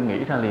kỹ sư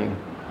nghĩ ra liền.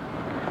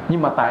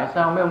 Nhưng mà tại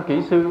sao mấy ông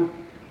kỹ sư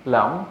là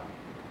ổng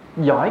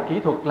giỏi kỹ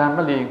thuật làm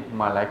nó liền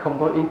mà lại không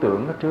có ý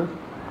tưởng đó trước,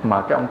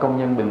 mà cái ông công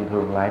nhân bình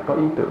thường lại có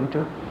ý tưởng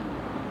trước?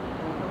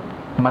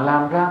 Mà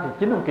làm ra thì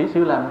chính ông kỹ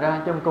sư làm ra,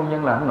 chứ ông công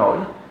nhân làm không nổi.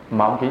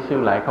 Mà ông kỹ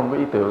sư lại không có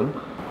ý tưởng.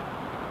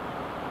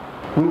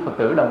 Quý Phật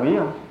tử đồng ý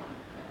không?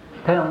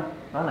 Thấy không?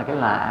 Đó là cái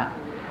lạ.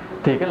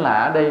 Thì cái lạ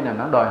ở đây là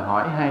nó đòi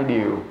hỏi hai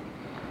điều.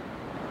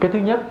 Cái thứ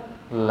nhất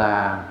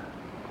là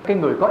cái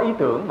người có ý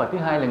tưởng, và thứ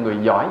hai là người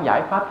giỏi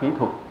giải pháp kỹ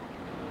thuật.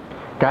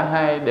 Cả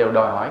hai đều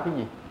đòi hỏi cái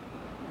gì?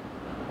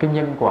 Cái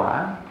nhân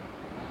quả.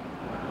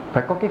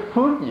 Phải có cái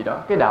phước gì đó,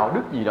 cái đạo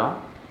đức gì đó,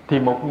 thì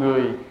một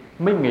người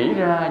mới nghĩ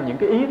ra những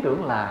cái ý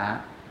tưởng lạ,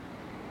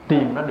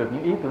 tìm ra được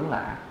những ý tưởng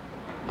lạ.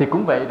 Thì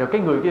cũng vậy, rồi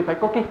cái người kia phải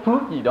có cái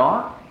phước gì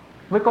đó,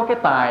 mới có cái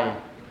tài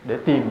để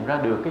tìm ra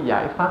được cái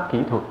giải pháp kỹ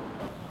thuật.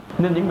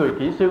 Nên những người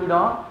kỹ sư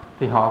đó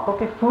thì họ có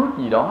cái phước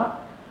gì đó,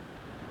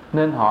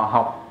 nên họ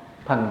học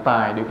thành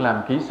tài được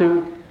làm kỹ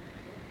sư,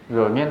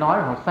 rồi nghe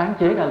nói họ sáng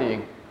chế ra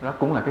liền. Đó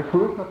cũng là cái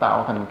phước, nó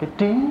tạo thành cái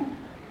trí.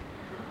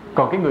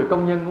 Còn cái người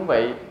công nhân cũng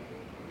vậy,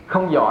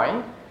 không giỏi,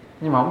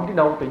 nhưng mà không biết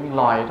đâu tự nhiên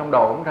lòi trong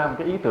đầu cũng ra một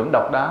cái ý tưởng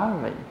độc đáo như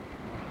vậy.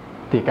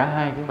 Thì cả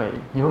hai cũng vậy.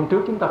 Như hôm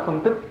trước chúng ta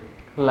phân tích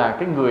là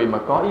cái người mà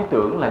có ý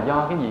tưởng là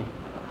do cái gì?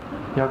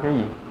 Do cái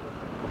gì?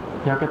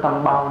 Do cái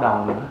tâm bao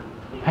đồng nữa.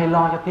 Hay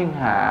lo cho thiên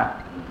hạ,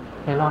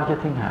 hay lo cho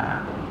thiên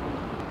hạ.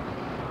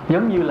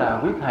 Giống như là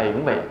quý thầy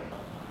cũng vậy.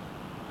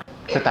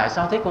 Thì tại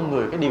sao thấy con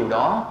người cái điều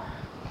đó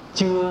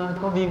chưa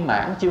có viên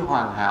mãn, chưa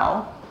hoàn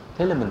hảo?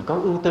 Thế là mình có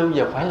ưu tư,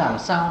 giờ phải làm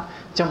sao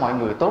cho mọi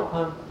người tốt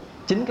hơn.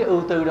 Chính cái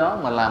ưu tư đó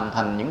mà làm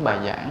thành những bài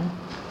giảng.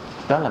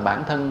 Đó là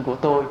bản thân của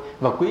tôi.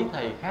 Và quý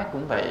thầy khác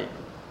cũng vậy.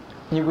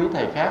 Như quý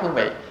thầy khác cũng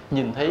vậy,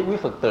 nhìn thấy quý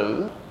Phật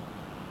tử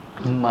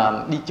mà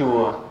đi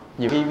chùa,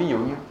 nhiều khi ví dụ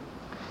như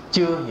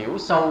chưa hiểu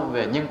sâu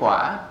về nhân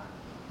quả,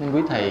 nên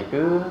quý thầy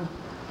cứ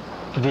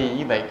vì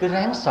như vậy cứ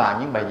ráng soạn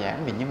những bài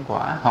giảng về nhân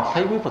quả. Hoặc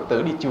thấy quý Phật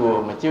tử đi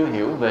chùa mà chưa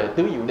hiểu về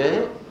tứ diệu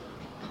đế,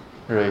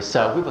 rồi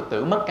sợ quý Phật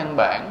tử mất căn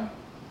bản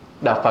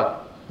đạo Phật,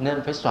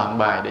 nên phải soạn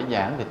bài để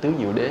giảng về tứ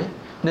diệu đế.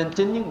 Nên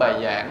chính những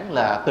bài giảng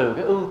là từ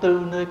cái ưu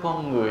tư nơi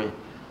con người,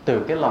 từ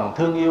cái lòng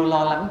thương yêu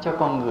lo lắng cho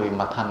con người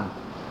mà thành.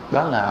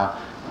 Đó là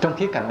trong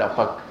khía cạnh đạo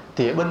Phật.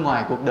 Thì ở bên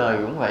ngoài cuộc đời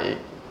cũng vậy.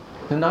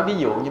 Nên nói ví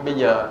dụ như bây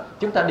giờ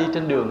chúng ta đi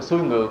trên đường xuôi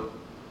ngược,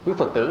 quý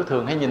Phật tử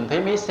thường hay nhìn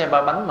thấy mấy xe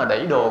ba bánh mà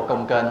đẩy đồ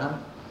cồng kềnh không?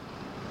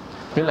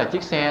 Tức là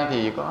chiếc xe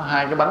thì có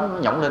hai cái bánh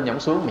nó nhỏng lên nhỏng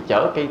xuống, mà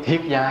chở cây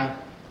thiệt dài,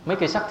 mấy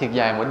cây sắt thiệt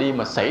dài mà đi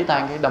mà sẩy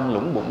tay cái đâm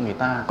lũng bụng người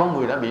ta. Có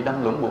người đã bị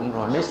đâm lũng bụng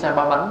rồi. Mấy xe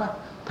ba bánh đó,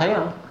 thấy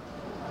không?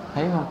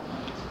 Thấy không?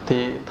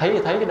 Thì thấy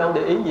cái đâu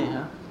để ý gì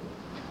hả?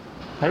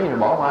 thấy rồi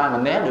bỏ qua,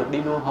 mình né được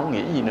đi luôn, không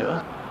nghĩ gì nữa.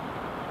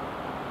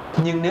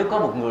 Nhưng nếu có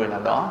một người nào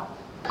đó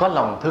có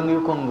lòng thương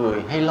yêu con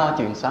người hay lo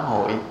chuyện xã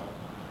hội,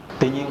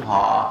 tự nhiên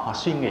họ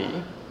suy nghĩ,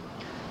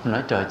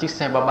 nói trời, chiếc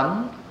xe ba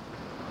bánh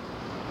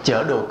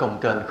chở đồ cồng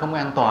kềnh không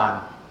an toàn,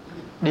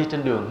 đi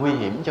trên đường nguy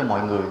hiểm cho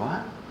mọi người quá,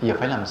 giờ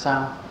phải làm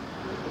sao?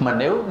 Mà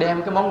nếu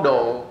đem cái món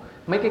đồ,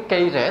 mấy cái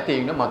cây rẻ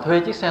tiền đó mà thuê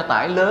chiếc xe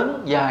tải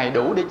lớn dài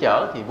đủ để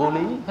chở thì vô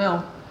lý, thấy không?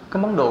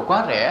 Cái món đồ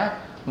quá rẻ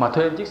mà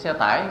thuê chiếc xe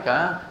tải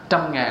cả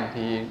 100.000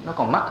 thì nó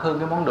còn mắc hơn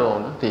cái món đồ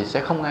nữa, thì sẽ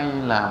không ai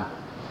làm.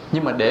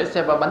 Nhưng mà để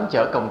xe ba bánh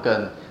chở cồng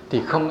kềnh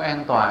thì không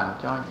an toàn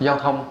cho giao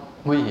thông,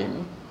 nguy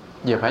hiểm,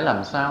 giờ phải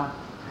làm sao?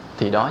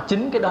 Thì đó,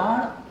 chính cái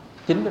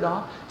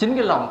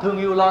lòng thương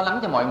yêu lo lắng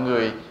cho mọi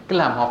người, cái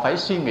làm họ phải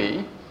suy nghĩ.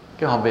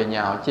 Cái họ về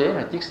nhà họ chế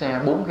là chiếc xe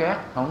 4 gác,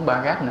 không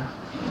 3 gác nữa,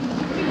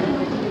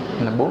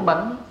 là 4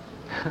 bánh.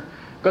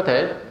 Có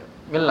thể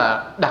nghĩa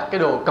là đặt cái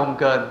đồ cồng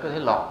kềnh có thể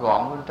lọt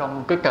gọn bên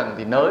trong, cái cần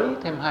thì nới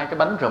thêm 2 cái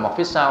bánh rờ mọc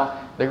phía sau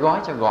để gói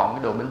cho gọn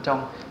cái đồ bên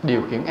trong,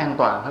 điều khiển an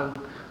toàn hơn.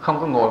 Không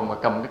có ngồi mà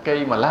cầm cái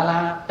cây mà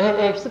la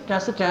ê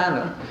xích ra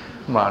nữa,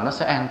 mà nó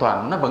sẽ an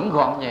toàn, nó vẫn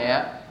gọn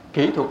nhẹ,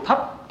 kỹ thuật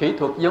thấp, kỹ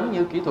thuật giống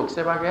như kỹ thuật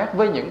xe ba gác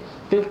với những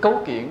cái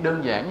cấu kiện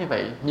đơn giản như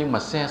vậy, nhưng mà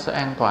xe sẽ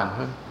an toàn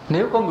hơn.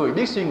 Nếu có người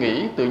biết suy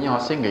nghĩ, tự nhiên họ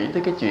sẽ nghĩ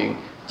tới cái chuyện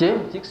chế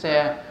một chiếc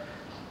xe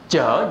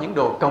chở những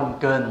đồ cồng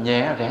kềnh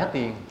nhẹ rẻ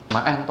tiền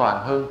mà an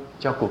toàn hơn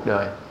cho cuộc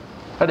đời.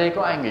 Ở đây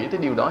có ai nghĩ tới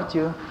điều đó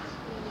chưa?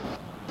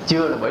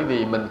 Chưa, là bởi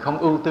vì mình không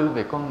ưu tư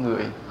về con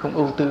người, không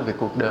ưu tư về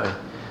cuộc đời.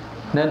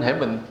 Nên hễ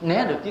mình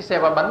né được chiếc xe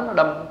ba bánh nó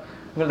đâm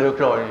nó được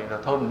rồi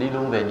thôi mình đi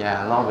luôn về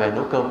nhà, lo về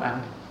nấu cơm ăn,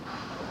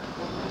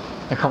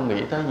 không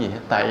nghĩ tới gì hết.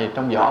 Tại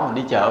trong giỏ mình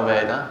đi chợ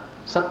về đó,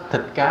 xách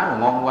thịt cá là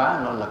ngon quá,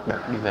 nó lật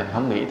đật đi về,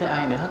 không nghĩ tới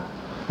ai nữa hết.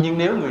 Nhưng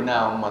nếu người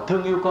nào mà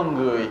thương yêu con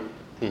người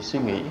thì suy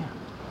nghĩ.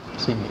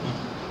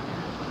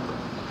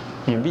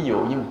 Nhìn ví dụ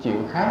như một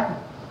chuyện khác,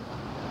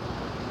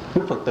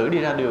 Đức Phật tử đi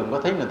ra đường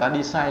có thấy người ta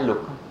đi sai luật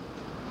không?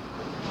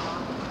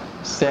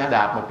 Xe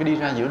đạp một cái đi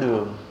ra giữa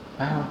đường,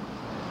 phải không?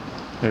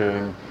 Rồi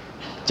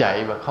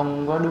chạy và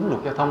không có đúng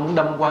luật giao thông, muốn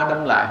đâm qua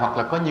đâm lại, hoặc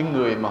là có những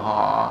người mà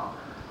họ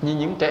như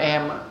những trẻ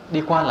em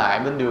đi qua lại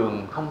bên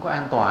đường không có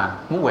an toàn,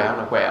 muốn quẹo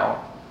là quẹo,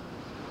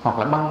 hoặc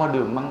là băng qua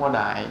đường băng qua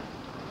đại,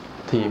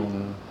 thì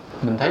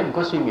mình thấy mình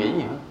có suy nghĩ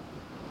gì không?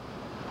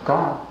 Có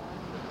không?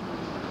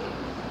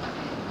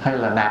 Hay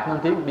là nạt nó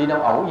tiếng đi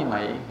đâu ẩu như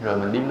vậy rồi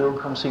mình đi luôn,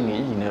 không suy nghĩ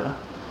gì nữa.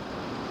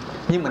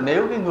 Nhưng mà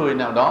nếu cái người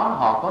nào đó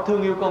họ có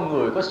thương yêu con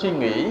người, có suy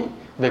nghĩ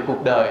về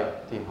cuộc đời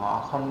thì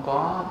họ không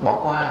có bỏ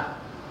qua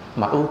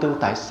mà ưu tư.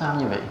 Tại sao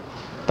như vậy?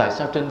 Tại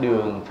sao trên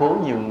đường phố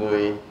nhiều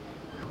người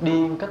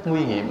đi cách nguy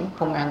hiểm,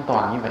 không an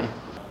toàn như vậy?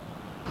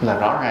 Là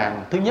rõ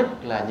ràng thứ nhất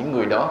là những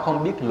người đó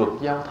không biết luật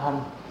giao thông.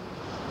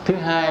 Thứ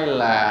hai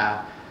là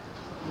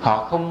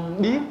họ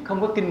không biết,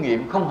 không có kinh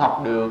nghiệm, không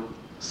học được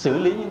xử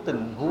lý những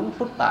tình huống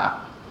phức tạp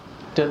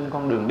trên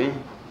con đường đi.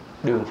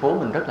 Đường phố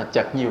mình rất là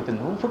chật, nhiều tình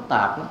huống phức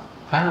tạp lắm,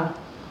 phải không?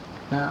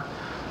 Đó.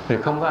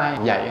 Rồi không có ai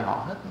dạy họ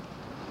hết.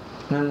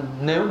 Nên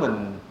nếu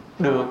mình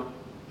được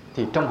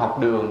thì trong học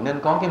đường nên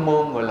có cái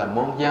môn gọi là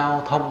môn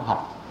giao thông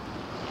học,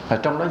 và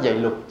trong đó dạy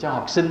luật cho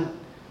học sinh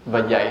và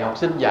dạy học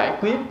sinh giải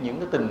quyết những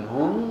cái tình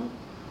huống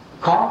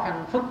khó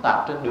khăn phức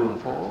tạp trên đường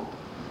phố.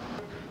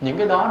 Những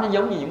cái đó nó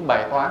giống như những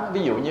bài toán.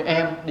 Ví dụ như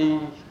em đi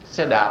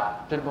xe đạp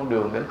trên con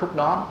đường, đến khúc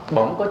đó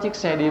bỗng có chiếc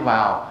xe đi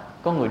vào,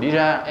 có người đi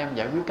ra, em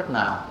giải quyết cách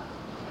nào?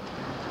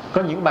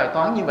 Có những bài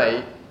toán như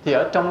vậy thì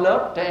ở trong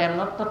lớp trẻ em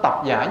nó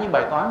tập giải những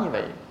bài toán như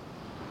vậy,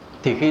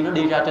 thì khi nó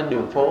đi ra trên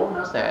đường phố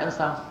nó sẽ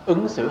sao?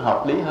 Ứng xử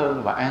hợp lý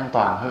hơn và an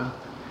toàn hơn.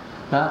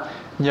 Đó.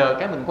 Nhờ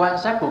cái mình quan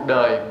sát cuộc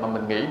đời mà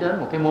mình nghĩ đến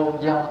một cái môn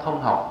giao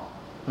thông học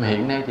mà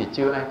hiện nay thì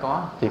chưa ai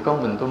có, thì có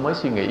mình tôi mới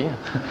suy nghĩ.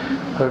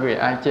 Thôi vì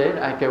ai chế,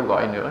 ai kêu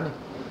gọi nữa đi.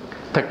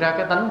 Thật ra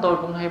cái tánh tôi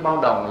cũng hay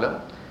bao đồng lắm.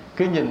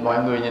 Cứ nhìn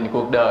mọi người, nhìn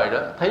cuộc đời đó,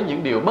 thấy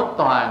những điều bất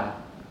toàn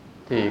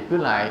thì cứ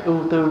lại ưu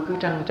tư, cứ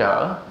trăn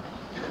trở.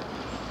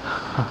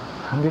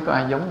 Không biết có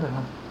ai giống tôi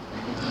không?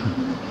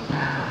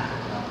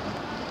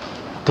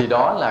 Thì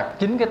đó là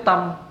chính cái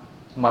tâm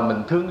mà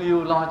mình thương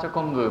yêu lo cho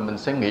con người, mình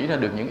sẽ nghĩ ra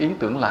được những ý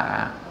tưởng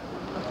lạ.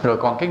 Rồi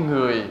còn cái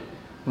người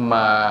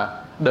mà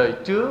đời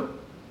trước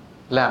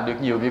làm được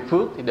nhiều việc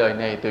phước thì đời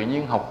này tự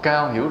nhiên học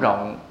cao, hiểu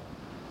rộng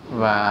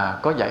và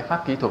có giải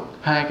pháp kỹ thuật.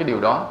 Hai cái điều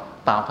đó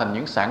tạo thành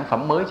những sản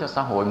phẩm mới cho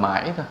xã hội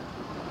mãi thôi.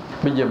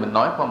 Bây giờ mình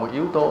nói qua một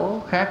yếu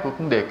tố khác của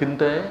vấn đề kinh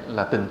tế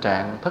là tình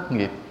trạng thất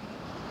nghiệp.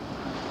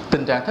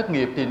 Tình trạng thất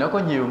nghiệp thì nó có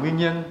nhiều nguyên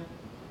nhân,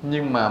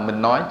 nhưng mà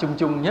mình nói chung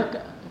chung nhất,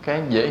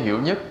 cái dễ hiểu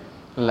nhất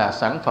là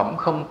sản phẩm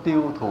không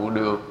tiêu thụ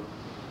được.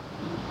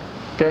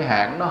 Cái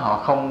hãng đó họ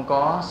không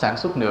có sản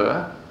xuất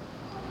nữa,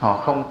 họ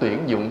không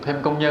tuyển dụng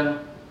thêm công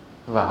nhân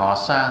và họ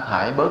sa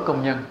thải bớt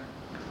công nhân,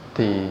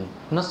 thì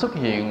nó xuất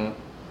hiện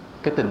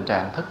cái tình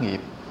trạng thất nghiệp.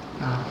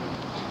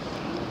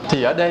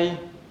 Thì ở đây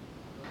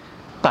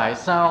tại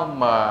sao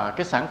mà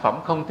cái sản phẩm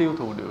không tiêu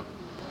thụ được?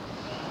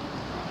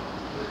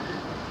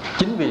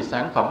 Chính vì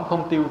sản phẩm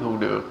không tiêu thụ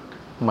được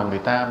mà người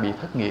ta bị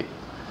thất nghiệp.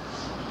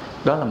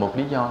 Đó là một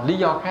lý do. Lý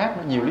do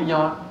khác, nhiều lý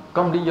do.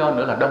 Có một lý do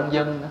nữa là đông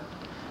dân nữa.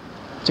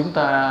 Chúng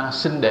ta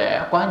sinh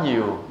đẻ quá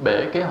nhiều,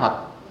 bể kế hoạch,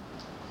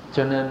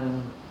 cho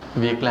nên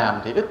việc làm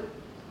thì ít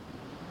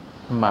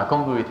mà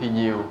con người thì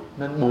nhiều,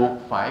 nên buộc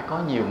phải có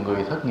nhiều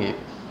người thất nghiệp.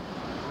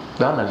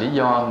 Đó là lý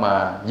do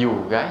mà dù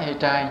gái hay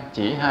trai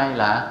chỉ hai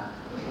là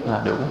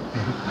đủ.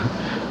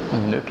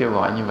 Nữa kêu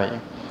gọi như vậy.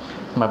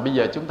 Mà bây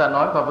giờ chúng ta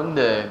nói qua vấn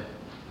đề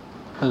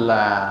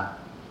là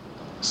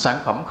sản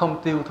phẩm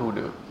không tiêu thụ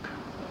được.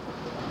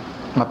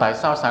 Mà tại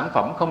sao sản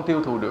phẩm không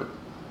tiêu thụ được?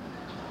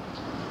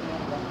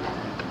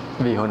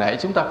 Vì hồi nãy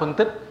chúng ta phân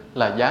tích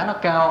là giá nó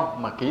cao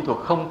mà kỹ thuật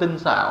không tinh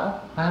xảo,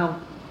 phải không?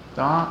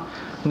 Đó.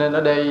 Nên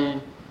ở đây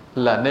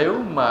là nếu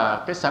mà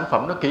cái sản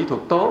phẩm nó kỹ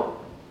thuật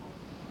tốt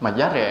mà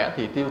giá rẻ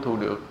thì tiêu thụ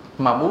được.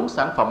 Mà muốn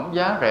sản phẩm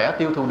giá rẻ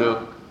tiêu thụ được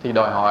thì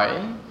đòi hỏi,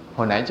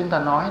 hồi nãy chúng ta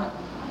nói đó,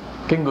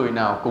 cái người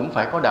nào cũng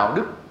phải có đạo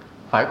đức,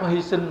 phải có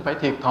hy sinh, phải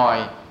thiệt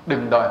thòi,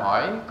 đừng đòi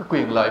hỏi cái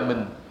quyền lợi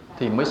mình,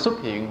 thì mới xuất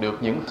hiện được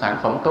những sản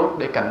phẩm tốt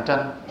để cạnh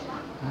tranh.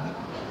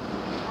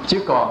 Chứ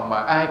còn mà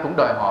ai cũng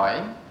đòi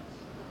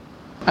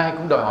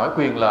hỏi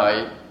quyền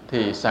lợi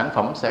thì sản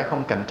phẩm sẽ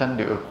không cạnh tranh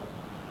được.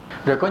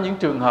 Rồi có những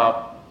trường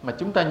hợp mà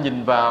chúng ta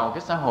nhìn vào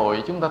cái xã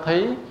hội, chúng ta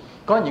thấy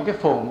có những cái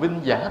phồn vinh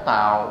giả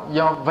tạo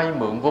do vay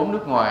mượn vốn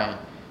nước ngoài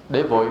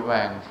để vội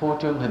vàng phô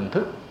trương hình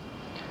thức,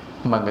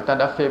 mà người ta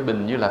đã phê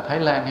bình như là Thái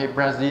Lan hay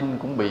Brazil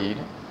cũng bị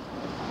đó,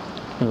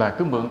 là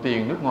cứ mượn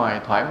tiền nước ngoài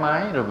thoải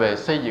mái rồi về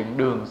xây dựng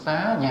đường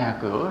xá, nhà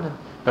cửa lên,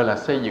 rồi là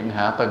xây dựng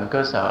hạ tầng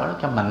cơ sở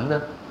cho mạnh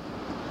lên,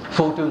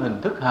 phô trương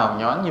hình thức hào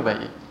nhoáng như vậy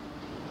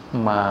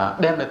mà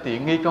đem lại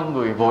tiện nghi con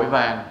người vội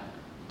vàng,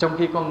 trong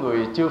khi con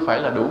người chưa phải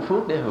là đủ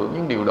phước để hưởng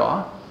những điều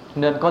đó,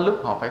 nên có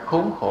lúc họ phải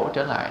khốn khổ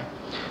trở lại.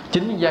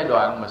 Chính giai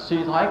đoạn mà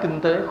suy thoái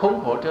kinh tế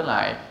khốn khổ trở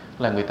lại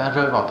là người ta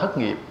rơi vào thất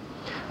nghiệp.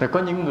 Rồi có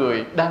những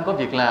người đang có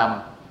việc làm,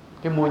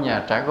 cái mua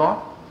nhà trả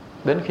góp,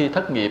 đến khi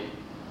thất nghiệp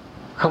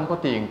không có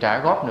tiền trả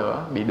góp nữa,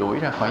 bị đuổi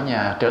ra khỏi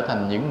nhà, trở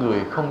thành những người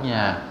không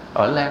nhà,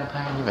 ở lang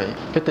thang như vậy.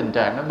 Cái tình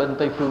trạng đó bên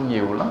Tây Phương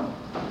nhiều lắm,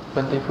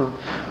 bên Tây Phương.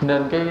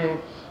 Nên cái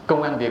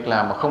công ăn việc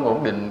làm mà không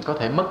ổn định, có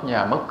thể mất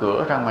nhà mất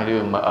cửa, ra ngoài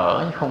đường mà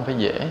ở không phải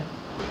dễ.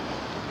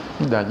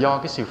 Là do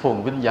cái sự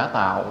phồn vinh giả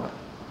tạo,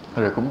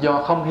 rồi cũng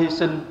do không hy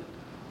sinh,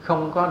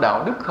 không có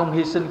đạo đức, không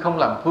hy sinh, không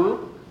làm phước,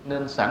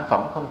 nên sản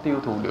phẩm không tiêu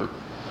thụ được.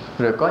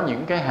 Rồi có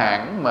những cái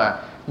hãng mà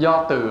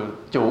do từ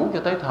chủ cho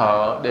tới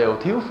thợ đều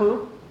thiếu phước,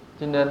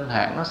 cho nên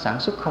hãng nó sản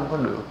xuất không có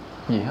được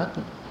gì hết.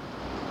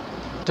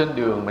 Trên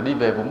đường mà đi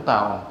về Vũng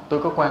Tàu,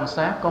 tôi có quan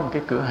sát có một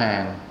cái cửa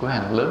hàng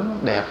lớn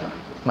đẹp lắm.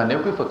 Mà nếu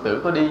quý Phật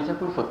tử có đi chắc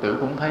quý Phật tử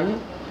cũng thấy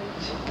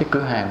cái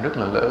cửa hàng rất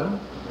là lớn,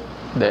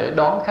 để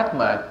đón khách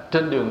mà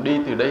trên đường đi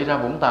từ đây ra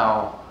Vũng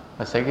Tàu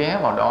là sẽ ghé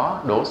vào đó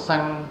đổ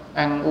xăng,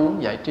 ăn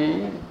uống giải trí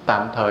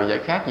tạm thời giải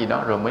khát gì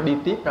đó, rồi mới đi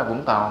tiếp ra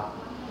Vũng Tàu.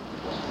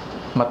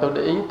 Mà tôi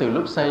để ý từ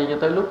lúc xây cho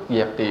tới lúc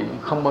dẹp tiệm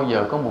không bao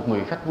giờ có một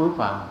người khách bước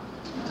vào.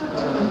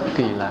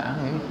 Kỳ lạ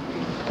ấy.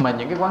 Mà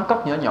những cái quán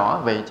cóc nhỏ nhỏ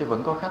vậy chứ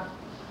vẫn có khách.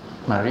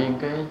 Mà riêng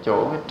cái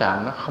chỗ cái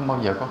trạm nó không bao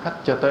giờ có khách,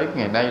 cho tới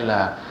ngày nay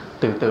là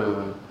từ từ,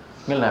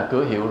 nghĩa là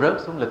cửa hiệu rớt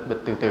xuống lịch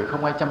bịch, từ từ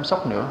không ai chăm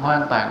sóc nữa,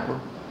 hoang tàn luôn.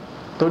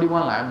 Tôi đi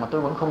qua lại mà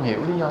tôi vẫn không hiểu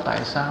lý do tại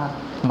sao.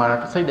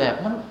 Mà xây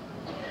đẹp lắm,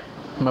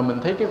 mà mình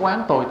thấy cái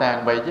quán tồi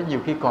tàn vậy chứ nhiều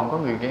khi còn có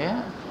người ghé.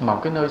 Mà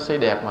một cái nơi xây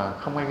đẹp mà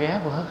không ai ghé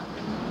vô hết,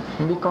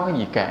 không biết có cái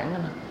gì cản nữa.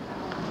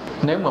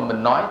 Nếu mà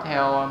mình nói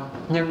theo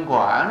nhân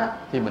quả đó,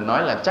 thì mình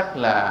nói là chắc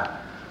là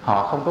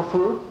họ không có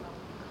phước,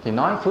 thì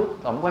nói phước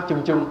tổng quá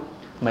chung chung.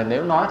 Mà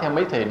nếu nói theo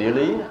mấy thầy địa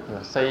lý đó, là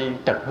xây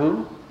trật hướng.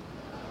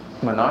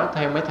 Mà nói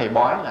theo mấy thầy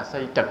bói là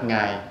xây trật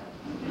ngày.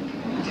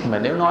 Mà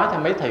nếu nói theo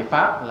mấy thầy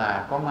Pháp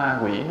là có ma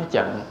quỷ nó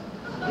chặn.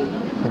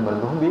 Thì mình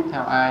cũng không biết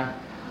theo ai.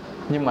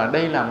 Nhưng mà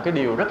đây là một cái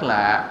điều rất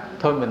lạ.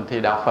 Thôi mình thì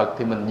đạo Phật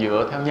thì mình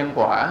dựa theo nhân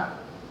quả.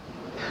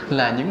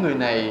 Là những người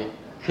này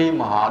khi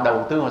mà họ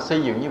đầu tư, họ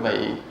xây dựng như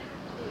vậy,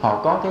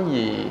 họ có cái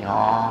gì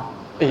họ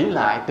ỷ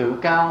lại tự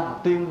cao, họ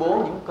tuyên bố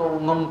những câu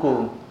ngông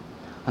cuồng.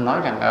 Họ nói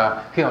rằng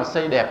khi họ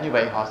xây đẹp như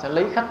vậy, họ sẽ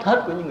lấy khách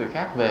hết của những người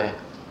khác về.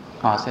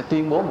 Họ sẽ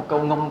tuyên bố một câu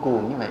ngông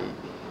cuồng như vậy,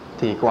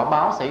 thì quả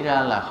báo xảy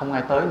ra là không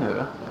ai tới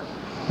nữa.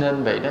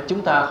 Nên vậy đó,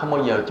 chúng ta không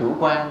bao giờ chủ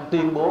quan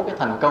tuyên bố cái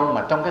thành công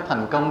mà trong cái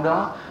thành công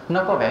đó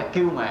nó có vẻ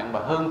kiêu mạn và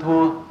hơn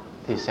thua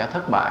thì sẽ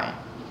thất bại.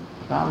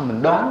 Đó,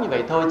 mình đoán như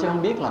vậy thôi chứ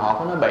không biết là họ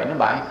có nói bậy nói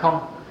bạ hay không,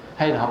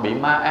 hay là họ bị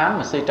ma ám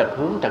mà xây trật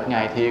hướng trật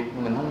ngày thiệt,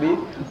 mình không biết.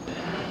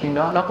 Nhưng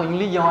đó có những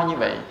lý do như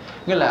vậy.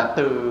 Nghĩa là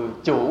từ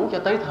chủ cho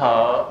tới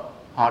thợ,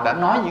 họ đã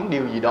nói những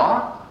điều gì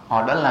đó,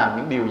 họ đã làm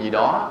những điều gì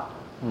đó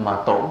mà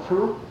tổn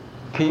phước,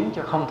 khiến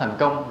cho không thành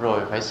công, rồi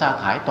phải sa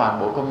thải toàn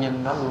bộ công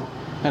nhân đó luôn.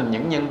 Nên là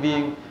những nhân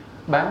viên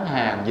bán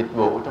hàng, dịch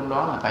vụ trong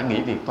đó là phải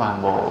nghỉ việc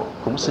toàn bộ,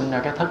 cũng sinh ra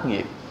cái thất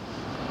nghiệp.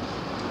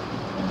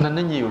 Nên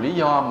nó nhiều lý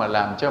do mà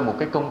làm cho một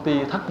cái công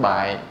ty thất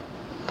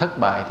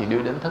bại thì đưa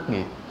đến thất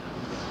nghiệp.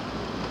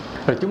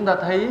 Rồi chúng ta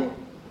thấy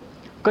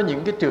có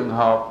những cái trường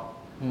hợp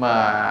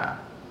mà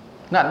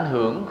nó ảnh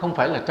hưởng không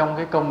phải là trong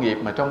cái công nghiệp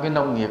mà trong cái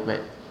nông nghiệp vậy.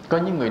 Có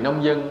những người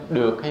nông dân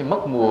được hay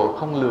mất mùa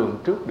không lường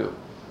trước được.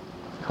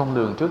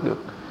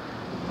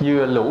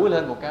 Vừa lũ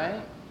lên một cái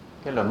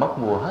là mất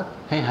mùa hết,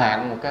 hay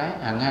hạn một cái,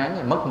 hạn hán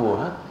thì mất mùa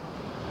hết.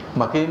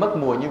 Mà khi mất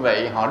mùa như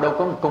vậy, họ đâu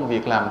có một công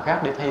việc làm khác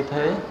để thay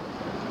thế,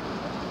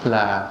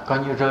 là coi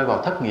như rơi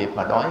vào thất nghiệp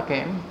và đói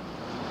kém.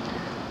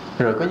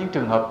 Rồi có những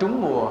trường hợp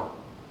trúng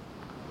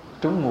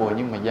mùa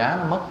nhưng mà giá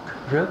nó mất,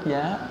 rớt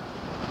giá.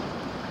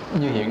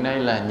 Như hiện nay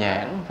là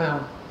nhãn, phải không?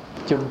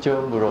 Chôm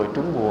chôm vừa rồi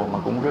trúng mùa mà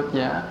cũng rớt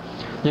giá.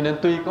 Cho nên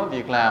tuy có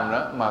việc làm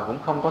đó mà cũng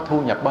không có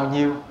thu nhập bao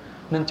nhiêu.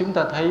 Nên chúng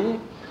ta thấy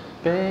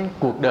cái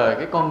cuộc đời,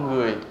 cái con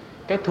người,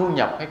 cái thu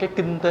nhập hay cái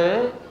kinh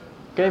tế,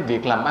 cái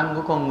việc làm ăn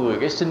của con người,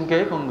 cái sinh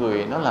kế con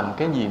người, nó làm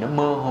cái gì nó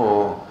mơ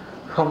hồ,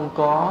 không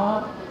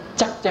có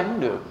chắc chắn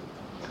được.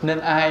 Nên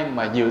ai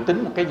mà dự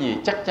tính một cái gì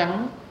chắc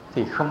chắn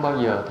thì không bao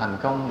giờ thành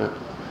công được.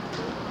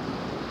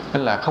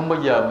 Nên là không bao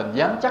giờ mình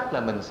dám chắc là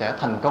mình sẽ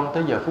thành công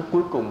tới giờ phút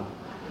cuối cùng.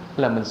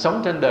 Là mình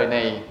sống trên đời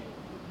này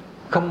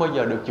không bao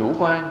giờ được chủ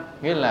quan.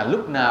 Nghĩa là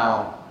lúc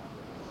nào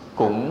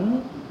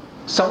cũng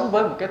sống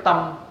với một cái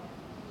tâm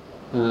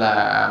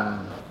là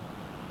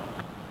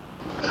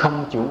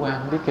không chủ quan,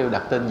 không biết kêu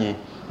đặt tên gì.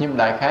 Nhưng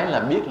đại khái là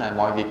biết là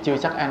mọi việc chưa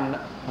chắc ăn đó.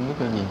 Không biết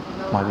kêu gì,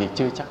 mọi việc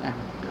chưa chắc ăn.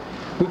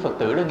 Quý Phật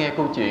tử đã nghe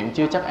câu chuyện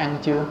chưa chắc ăn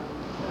chưa?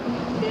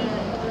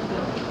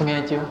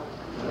 Nghe chưa?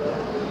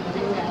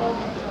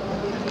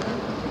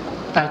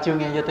 Ai chưa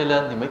nghe giơ tay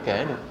lên thì mới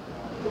kể được.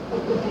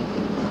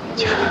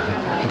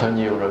 Thôi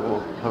nhiều rồi,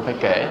 thôi phải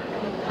kể.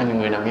 Hay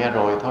người nào nghe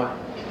rồi thôi.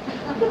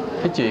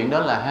 Cái chuyện đó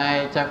là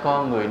hai cha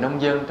con người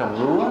nông dân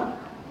trồng lúa.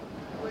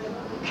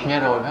 Nghe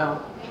rồi phải không?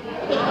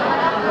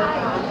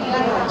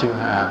 Chưa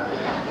hả?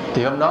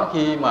 Thì hôm đó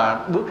khi mà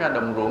bước ra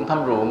đồng ruộng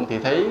thăm ruộng thì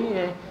thấy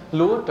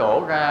lúa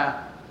trổ ra,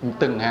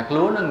 từng hạt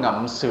lúa nó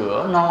ngậm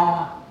sữa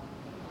no,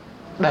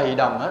 đầy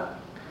đồng hết.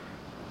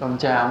 Ông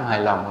cha ông hài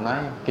lòng, ông nói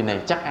kỳ này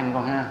chắc ăn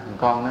con ha.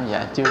 Con nói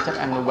dạ chưa chắc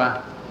ăn đâu ba.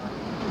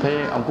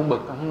 Thế ông cũng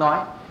bực, ông không nói.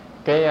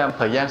 Cái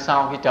thời gian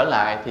sau khi trở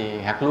lại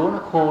thì hạt lúa nó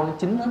khô, nó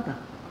chín hết rồi.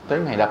 Tới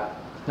ngày đập,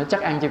 nó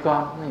chắc ăn chưa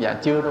con? Nó dạ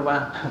chưa đâu ba.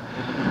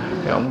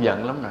 Thì ông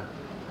giận lắm rồi.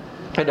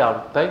 Cái đầu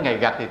tới ngày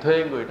gặt thì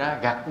thuê người ra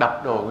gặt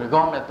đập đồ, rồi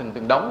gom lại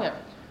từng đống vậy.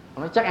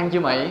 Ông nói chắc ăn chưa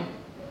mày?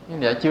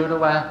 Dạ chưa đâu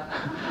ba.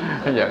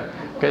 Nó giận.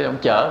 Cái ông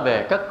trở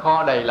về cất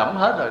kho đầy lẫm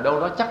hết rồi, đâu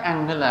đó chắc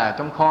ăn hay là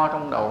trong kho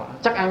trong đầu.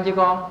 Chắc ăn chứ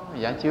con?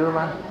 Dạ chưa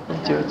ba,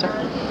 chưa chắc.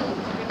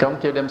 Cái ông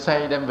kia đem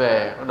xay đem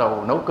về, bắt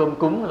đầu nấu cơm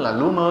cúng, là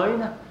lúa mới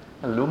đó,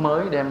 lúa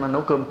mới đem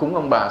nấu cơm cúng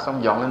ông bà,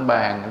 xong dọn lên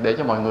bàn để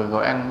cho mọi người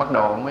ngồi ăn. Bắt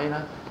đầu ông mới nói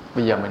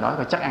bây giờ mày nói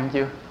coi chắc ăn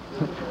chưa?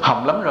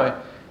 Hầm lắm rồi.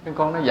 Cái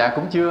con nói dạ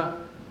cũng chưa.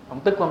 Ông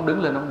tức ông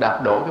đứng lên ông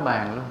đạp đổ cái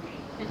bàn luôn.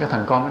 Cái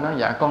thằng con mới nói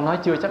dạ con nói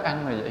chưa chắc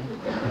ăn là vậy.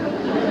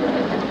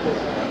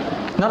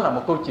 Nó là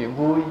một câu chuyện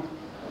vui,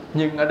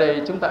 nhưng ở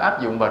đây chúng ta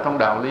áp dụng vào trong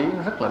đạo lý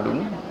rất là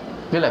đúng.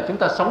 Nghĩa là chúng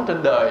ta sống trên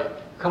đời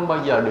không bao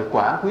giờ được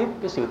quả quyết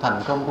cái sự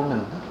thành công của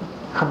mình.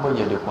 Không bao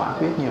giờ được quả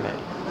quyết như vậy.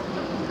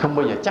 Không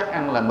bao giờ chắc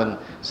ăn là mình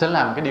sẽ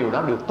làm cái điều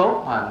đó được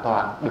tốt hoàn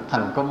toàn, được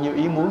thành công như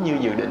ý muốn, như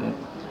dự định.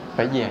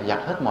 Phải dè dặt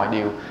hết mọi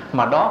điều.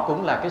 Mà đó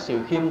cũng là cái sự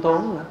khiêm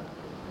tốn nữa.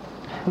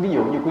 Ví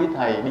dụ như quý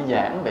thầy đi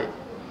giảng vậy.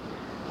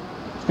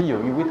 Ví dụ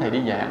như quý thầy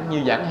đi giảng,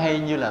 như giảng hay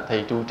như là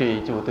thầy trụ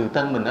trì chùa Từ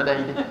Tân mình ở đây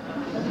đi,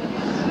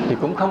 thì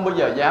cũng không bao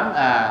giờ dám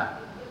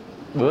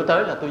bữa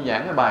tới là tôi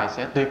giảng cái bài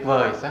sẽ tuyệt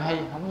vời, sẽ hay.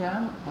 Không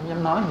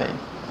dám nói vậy.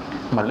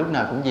 Mà lúc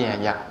nào cũng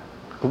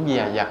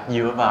dè dặt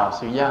dựa vào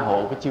sự gia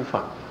hộ của chư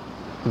Phật.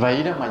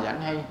 Vậy đó mà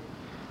giảng hay.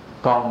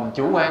 Còn mình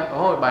chủ quan,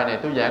 ôi bài này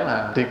tôi giảng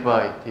là tuyệt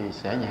vời thì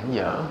sẽ giảng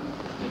dở.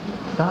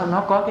 Đó,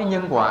 nó có cái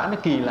nhân quả nó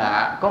kỳ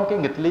lạ, có cái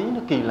nghịch lý nó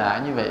kỳ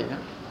lạ như vậy đó.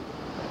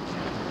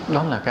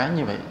 Đó là cái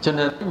như vậy. Cho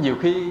nên nhiều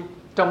khi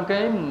trong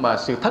cái mà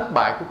sự thất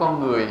bại của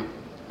con người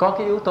có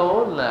cái yếu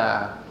tố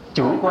là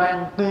chủ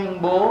quan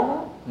tuyên bố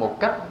một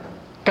cách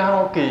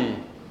cao kỳ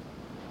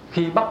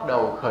khi bắt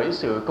đầu khởi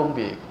sự công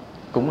việc,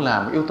 cũng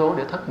là một yếu tố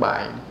để thất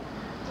bại.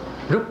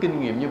 Rút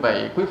kinh nghiệm như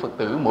vậy, quý Phật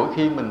tử mỗi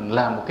khi mình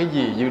làm một cái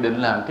gì, dự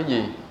định làm cái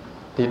gì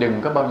thì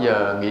đừng có bao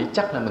giờ nghĩ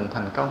chắc là mình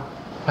thành công,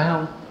 phải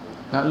không?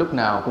 Nó lúc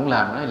nào cũng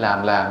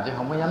làm chứ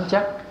không có dám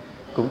chắc.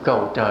 Cũng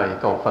cầu trời,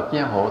 cầu Phật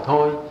gia hộ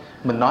thôi.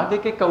 Mình nói với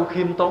cái câu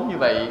khiêm tốn như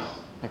vậy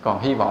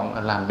còn hy vọng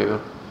là làm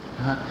được.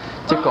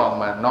 Chứ còn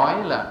mà nói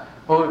là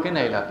ôi cái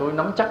này là tôi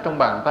nắm chắc trong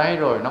bàn tay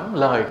rồi, nắm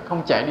lời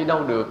không chạy đi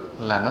đâu được,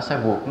 là nó sẽ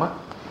buộc mất.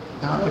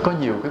 Đó, có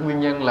nhiều cái nguyên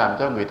nhân làm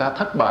cho người ta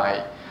thất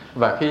bại.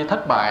 Và khi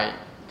thất bại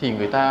thì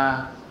người ta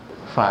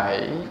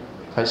phải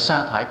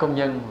sa thải công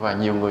nhân và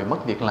nhiều người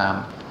mất việc làm.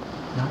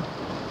 Đó.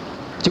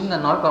 Chúng ta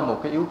nói qua một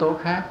cái yếu tố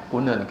khác của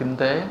nền kinh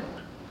tế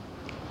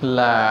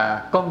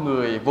là con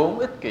người vốn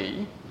ích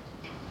kỷ.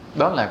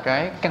 Đó là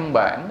cái căn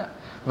bản đó.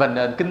 Và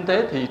nền kinh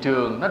tế thị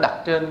trường nó đặt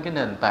trên cái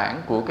nền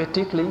tảng của cái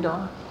triết lý đó,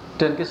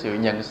 trên cái sự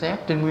nhận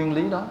xét, trên nguyên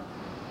lý đó.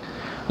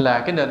 Là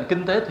cái nền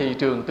kinh tế thị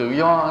trường tự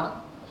do đó,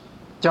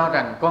 cho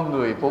rằng con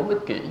người vốn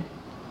ích kỷ.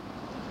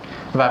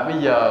 Và bây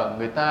giờ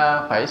người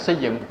ta phải xây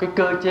dựng một cái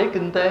cơ chế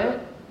kinh tế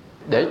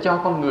để cho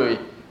con người,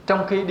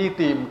 trong khi đi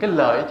tìm cái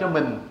lợi cho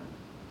mình,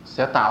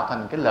 sẽ tạo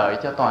thành cái lợi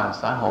cho toàn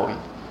xã hội.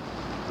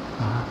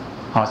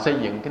 Họ xây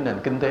dựng cái nền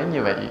kinh tế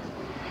như vậy.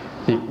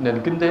 Thì nền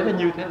kinh tế nó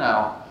như thế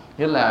nào?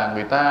 Nghĩa là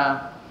người ta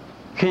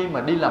khi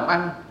mà đi làm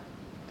ăn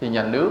thì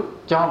nhà nước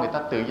cho người ta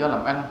tự do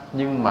làm ăn,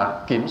 nhưng mà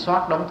kiểm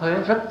soát đóng thuế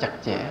rất chặt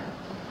chẽ.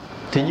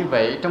 Thì như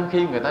vậy trong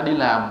khi người ta đi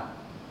làm,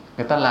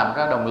 người ta làm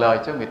ra đồng lời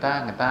cho người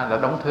ta đã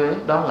đóng thuế,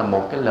 đó là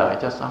một cái lợi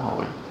cho xã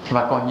hội.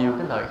 Và còn nhiều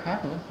cái lợi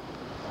khác nữa,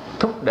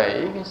 thúc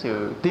đẩy cái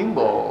sự tiến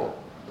bộ,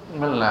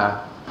 nên là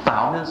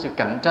tạo nên sự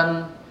cạnh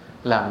tranh,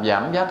 làm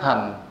giảm giá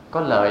thành,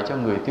 có lợi cho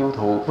người tiêu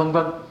thụ, vân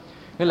vân.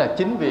 Nghĩa là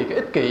chính vì cái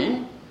ích kỷ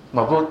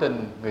mà vô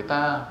tình người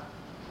ta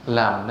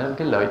làm nên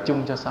cái lợi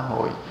chung cho xã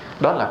hội.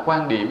 Đó là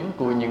quan điểm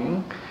của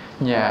những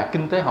nhà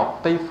kinh tế học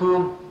Tây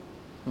phương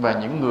và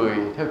những người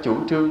theo chủ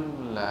trương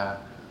là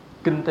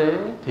kinh tế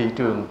thị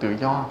trường tự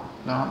do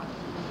đó.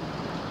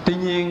 Tuy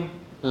nhiên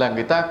là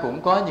người ta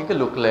cũng có những cái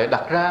luật lệ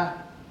đặt ra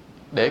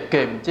để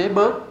kiềm chế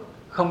bớt,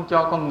 không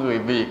cho con người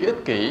vì cái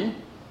ích kỷ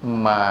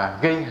mà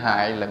gây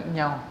hại lẫn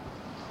nhau,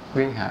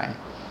 gây hại.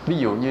 Ví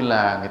dụ như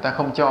là người ta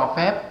không cho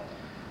phép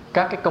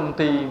các cái công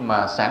ty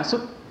mà sản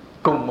xuất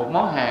cùng một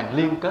món hàng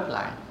liên kết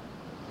lại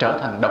trở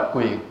thành độc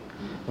quyền.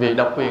 Vì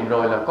độc quyền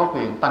rồi là có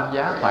quyền tăng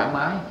giá thoải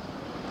mái.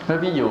 Nói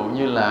ví dụ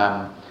như là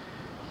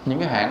những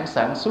cái hãng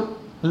sản xuất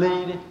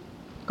ly đi,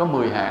 có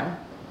 10 hãng,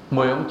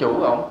 10 ông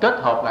chủ ông kết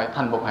hợp lại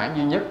thành một hãng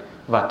duy nhất,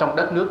 và trong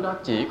đất nước đó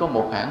chỉ có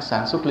một hãng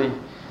sản xuất ly.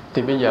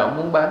 Thì bây giờ ông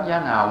muốn bán giá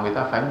nào người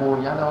ta phải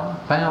mua giá đó,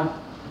 phải không?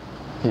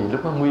 Thì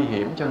lúc đó nguy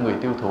hiểm cho người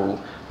tiêu thụ,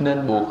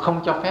 nên buộc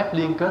không cho phép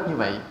liên kết như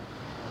vậy,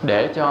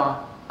 để cho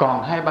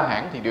còn 2-3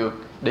 hãng thì được,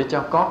 để cho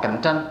có cạnh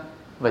tranh.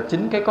 Và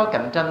chính cái có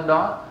cạnh tranh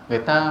đó, người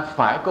ta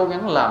phải cố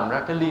gắng làm ra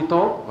cái ly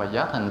tốt và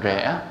giá thành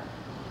rẻ,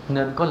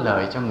 nên có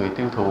lợi cho người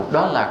tiêu thụ.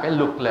 Đó là cái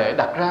luật lệ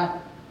đặt ra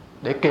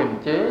để kiềm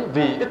chế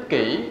vì ích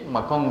kỷ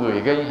mà con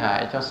người gây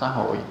hại cho xã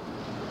hội.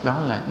 Đó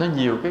là nó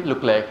nhiều cái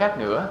luật lệ khác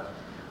nữa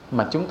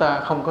mà chúng ta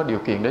không có điều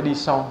kiện để đi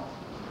sâu.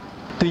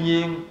 Tuy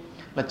nhiên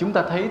là chúng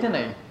ta thấy thế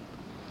này,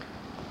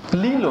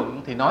 lý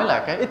luận thì nói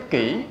là cái ích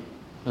kỷ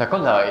là có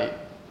lợi,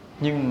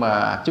 nhưng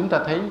mà chúng ta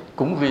thấy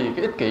cũng vì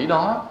cái ích kỷ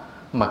đó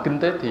mà kinh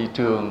tế thị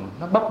trường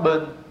nó bấp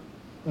bênh,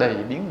 đầy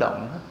biến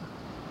động hết.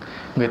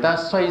 Người ta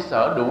xoay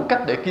sở đủ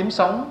cách để kiếm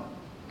sống,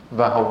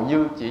 và hầu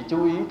như chỉ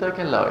chú ý tới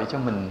cái lợi cho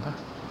mình thôi.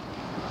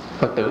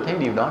 Phật tử thấy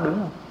điều đó đúng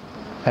không?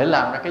 Hãy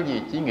làm ra cái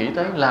gì chỉ nghĩ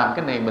tới làm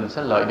cái này mình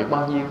sẽ lợi được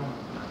bao nhiêu.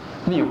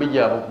 Ví dụ bây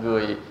giờ một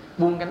người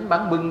buôn gánh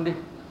bán bưng đi,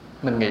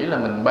 mình nghĩ là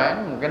mình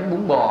bán một gánh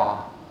bún bò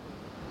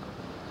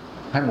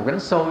hay một gánh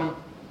xôi,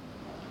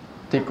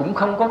 thì cũng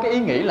không có cái ý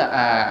nghĩ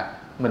là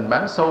mình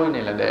bán xôi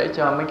này là để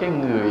cho mấy cái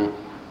người,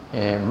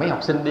 mấy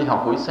học sinh đi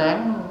học buổi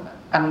sáng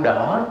ăn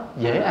đỡ,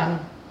 dễ ăn,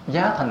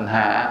 giá thành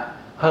hạ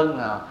hơn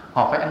là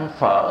họ phải ăn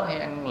phở hay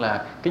ăn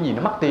là cái gì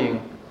nó mắc tiền.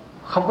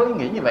 Không có ý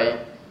nghĩ như vậy,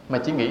 mà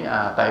chỉ nghĩ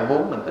tại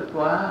vốn mình ít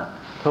quá,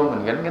 thôi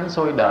mình gánh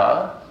xôi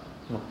đỡ,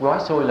 một gói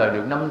xôi lời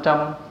được 500,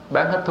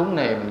 bán hết thúng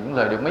này mình cũng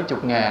lời được mấy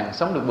chục ngàn,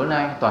 sống được bữa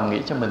nay. Toàn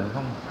nghĩ cho mình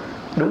không?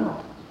 Đúng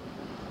không?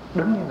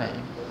 Đúng như vậy.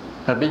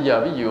 Rồi bây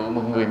giờ ví dụ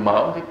một người mở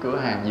một cái cửa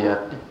hàng dệt,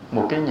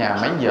 một cái nhà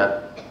máy dệt,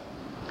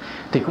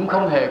 thì cũng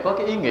không hề có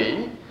cái ý nghĩ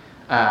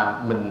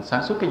mình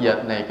sản xuất cái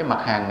dệt này, cái mặt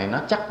hàng này nó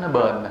chắc, nó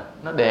bền,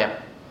 nó đẹp,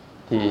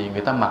 thì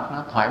người ta mặc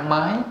nó thoải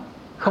mái,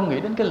 không nghĩ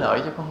đến cái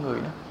lợi cho con người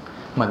đó,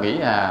 mà nghĩ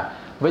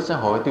với xã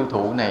hội tiêu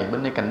thụ này,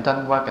 bên đây cạnh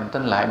tranh qua cạnh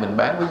tranh lại, mình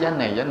bán với giá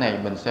này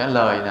mình sẽ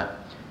lời nè,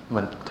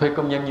 mình thuê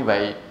công nhân như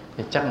vậy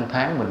thì chắc một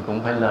tháng mình cũng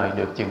phải lời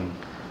được chừng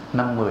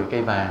 5-10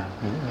 cây vàng.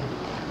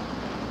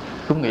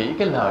 Cũng nghĩ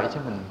cái lợi cho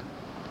mình.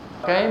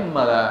 Cái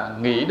mà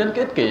nghĩ đến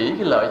cái ích kỷ,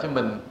 cái lợi cho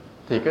mình,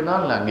 thì cái đó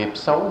là nghiệp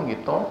xấu, nghiệp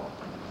tốt?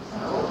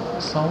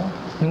 Xấu.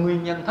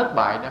 Nguyên nhân thất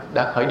bại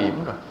đã khởi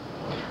điểm rồi.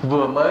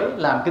 Vừa mới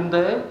làm kinh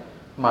tế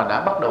mà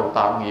đã bắt đầu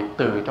tạo nghiệp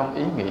từ trong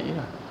ý nghĩ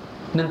rồi.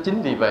 Nên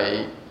chính vì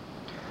vậy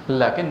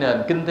là cái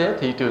nền kinh tế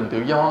thị trường tự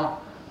do,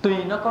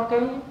 tuy nó có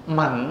cái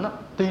mạnh,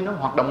 tuy nó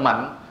hoạt động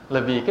mạnh là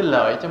vì cái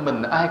lợi cho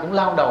mình, ai cũng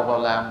lao đầu vào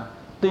làm,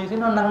 tuy thấy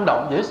nó năng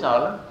động dễ sợ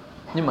lắm,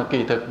 nhưng mà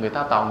kỳ thực người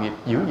ta tạo nghiệp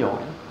dữ dội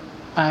lắm.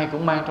 Ai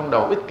cũng mang trong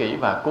đầu ích kỷ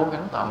và cố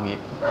gắng tạo nghiệp,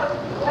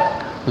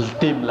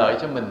 tìm lợi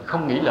cho mình,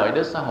 không nghĩ lợi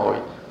đến xã hội,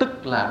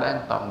 tức là đang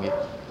tạo nghiệp.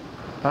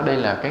 Đó, đây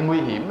là cái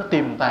nguy hiểm, nó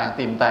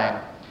tiềm tàng.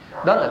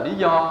 Đó là lý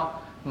do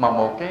mà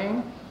một cái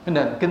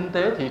nền kinh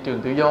tế thị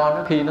trường tự do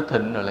nó khi nó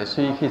thịnh rồi lại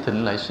suy, khi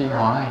thịnh lại suy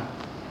hoài.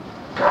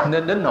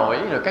 Nên đến nỗi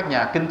rồi các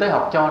nhà kinh tế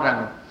học cho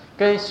rằng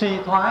cái suy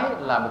thoái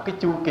là một cái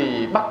chu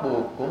kỳ bắt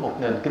buộc của một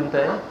nền kinh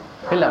tế,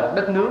 hay là một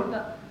đất nước đó,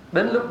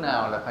 đến lúc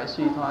nào là phải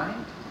suy thoái.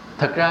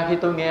 Thật ra khi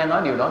tôi nghe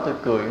nói điều đó tôi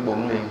cười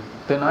bụng liền.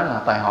 Tôi nói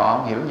là tại họ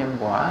không hiểu nhân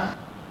quả.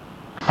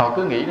 Họ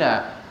cứ nghĩ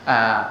là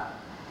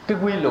cái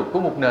quy luật của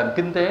một nền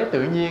kinh tế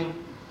tự nhiên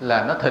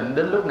là nó thịnh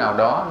đến lúc nào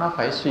đó nó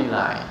phải suy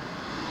lại.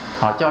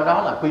 Họ cho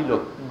đó là quy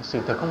luật, sự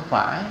thật không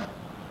phải.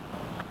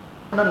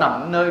 Nó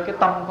nằm nơi cái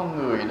tâm con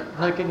người đó,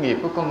 nơi cái nghiệp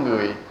của con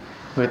người.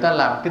 Người ta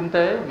làm kinh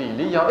tế vì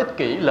lý do ích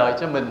kỷ lợi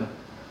cho mình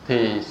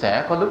thì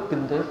sẽ có lúc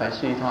kinh tế phải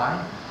suy thoái.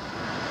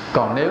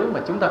 Còn nếu mà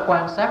chúng ta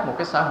quan sát một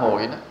cái xã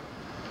hội đó,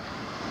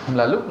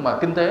 là lúc mà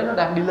kinh tế nó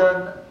đang đi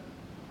lên đó,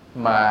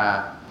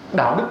 mà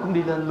đạo đức cũng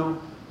đi lên luôn,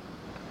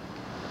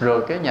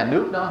 rồi cái nhà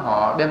nước đó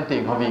họ đem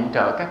tiền họ viện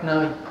trợ các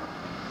nơi,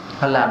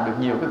 họ làm được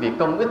nhiều cái việc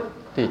công ích,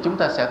 thì chúng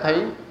ta sẽ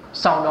thấy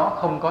sau đó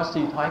không có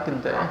suy thoái kinh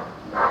tế,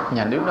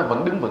 nhà nước nó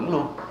vẫn đứng vững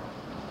luôn.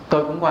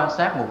 Tôi cũng quan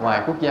sát một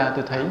vài quốc gia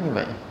tôi thấy như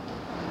vậy.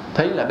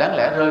 thấy là đáng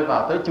lẽ rơi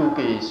vào tới chu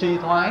kỳ suy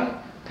thoái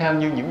theo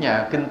như những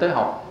nhà kinh tế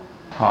học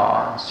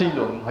họ suy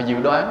luận, họ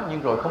dự đoán,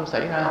 nhưng rồi không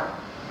xảy ra,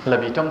 là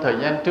vì trong thời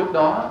gian trước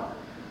đó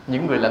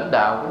những người lãnh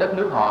đạo của đất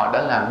nước họ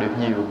đã làm được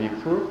nhiều việc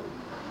phước.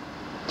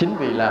 Chính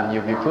vì làm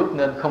nhiều việc phước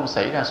nên không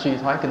xảy ra suy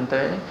thoái kinh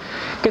tế.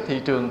 Cái thị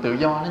trường tự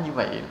do nó như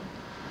vậy,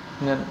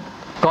 nên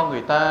con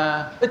người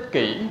ta ích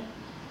kỷ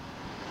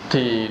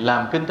thì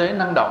làm kinh tế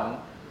năng động,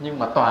 nhưng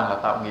mà toàn là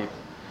tạo nghiệp.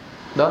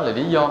 Đó là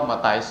lý do mà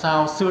tại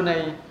sao xưa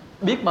nay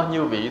biết bao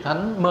nhiêu vị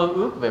thánh mơ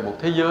ước về một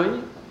thế giới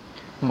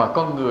mà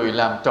con người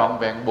làm trọn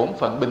vẹn bổn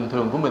phận bình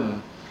thường của mình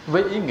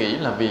với ý nghĩ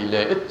là vì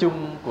lợi ích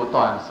chung của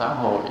toàn xã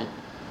hội.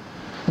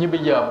 Như bây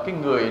giờ một cái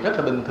người rất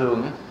là bình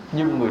thường,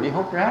 như một người đi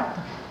hút rác,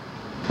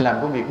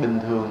 làm công việc bình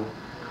thường,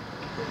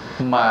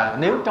 mà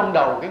nếu trong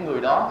đầu cái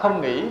người đó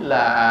không nghĩ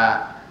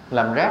là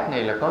làm rác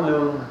này là có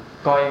lương,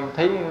 coi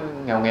thấy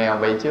nghèo nghèo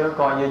vậy chứ,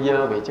 coi dơ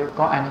dơ vậy chứ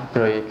có ăn.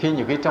 Rồi khi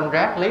nhiều khi trong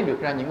rác lấy được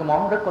ra những cái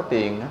món rất có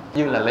tiền đó,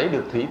 như là lấy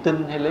được thủy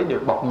tinh, hay lấy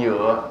được bọc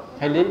nhựa,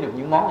 hay lấy được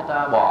những món người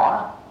ta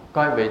bỏ,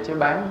 coi về chứ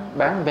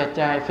bán ve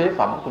chai phế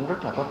phẩm cũng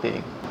rất là có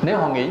tiền. Nếu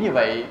họ nghĩ như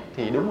vậy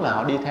thì đúng là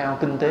họ đi theo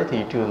kinh tế thị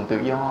trường tự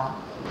do.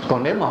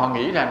 Còn nếu mà họ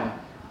nghĩ rằng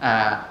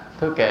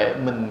thôi kệ,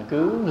 mình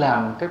cứ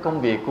làm cái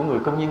công việc của người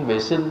công nhân vệ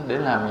sinh để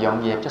làm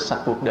dọn dẹp cho sạch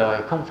cuộc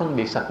đời, không phân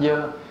biệt sạch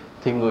dơ,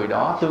 thì người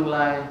đó tương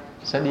lai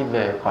sẽ đi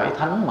về cõi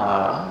thánh mà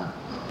ở.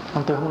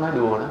 Tôi không nói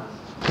đùa đó.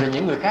 Rồi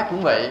những người khác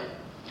cũng vậy.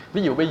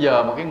 Ví dụ bây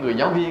giờ một cái người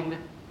giáo viên đấy,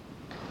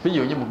 ví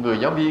dụ như một người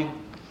giáo viên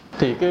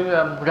thì cứ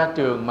ra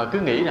trường mà cứ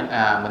nghĩ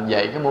rằng mình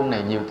dạy cái môn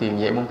này nhiều tiền,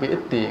 dạy môn kia ít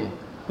tiền,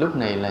 lúc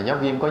này là giáo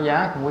viên có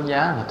giá không có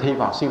giá, mà thi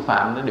vào sư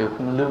phạm nó được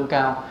lương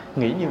cao.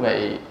 Nghĩ như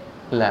vậy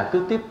là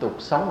cứ tiếp tục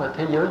sống ở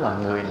thế giới loài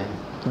người này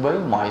với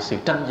mọi sự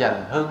tranh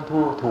giành, hơn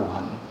thua, thù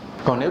hận.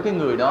 Còn nếu cái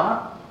người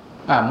đó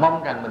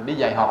mong rằng mình đi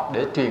dạy học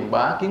để truyền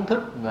bá kiến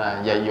thức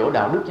và dạy dỗ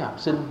đạo đức cho học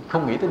sinh,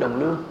 không nghĩ tới đồng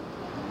lương,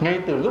 ngay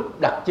từ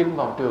lúc đặt chân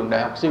vào trường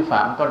đại học sư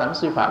phạm, cao đẳng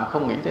sư phạm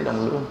không nghĩ tới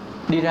đồng lương,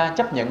 đi ra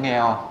chấp nhận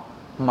nghèo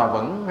mà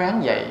vẫn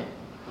ráng dạy,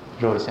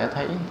 rồi sẽ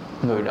thấy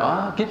người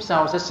đó kiếp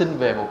sau sẽ sinh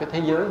về một cái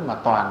thế giới mà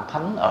toàn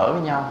thánh ở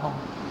với nhau không.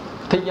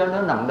 Thế giới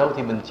nó nằm đâu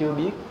thì mình chưa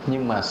biết,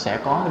 nhưng mà sẽ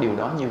có cái điều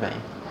đó như vậy.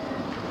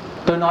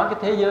 Tôi nói cái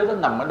thế giới đó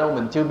nằm ở đâu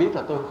mình chưa biết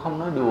là tôi không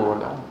nói đùa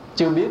đâu.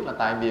 Chưa biết là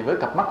tại vì với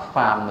cặp mắt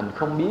phàm mình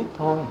không biết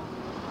thôi.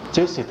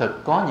 Chứ sự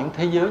thực có những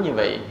thế giới như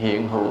vậy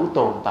hiện hữu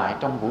tồn tại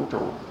trong vũ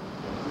trụ.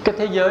 Cái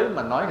thế giới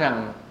mà nói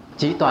rằng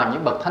chỉ toàn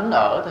những bậc thánh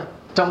ở thôi.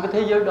 Trong cái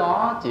thế giới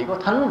đó chỉ có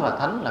thánh và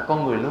thánh, là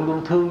con người luôn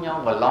luôn thương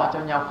nhau và lo cho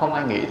nhau, không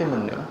ai nghĩ tới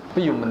mình nữa.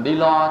 Ví dụ mình đi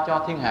lo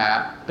cho thiên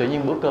hạ, tự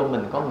nhiên bữa cơm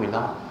mình có người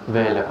lo,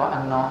 về là có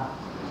ăn no.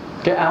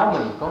 Cái áo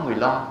mình có người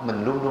lo,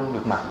 mình luôn luôn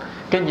được mặc.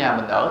 Cái nhà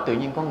mình ở tự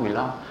nhiên có người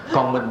lo.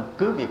 Còn mình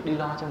cứ việc đi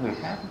lo cho người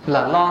khác,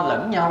 là lo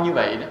lẫn nhau như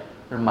vậy đó.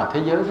 Mà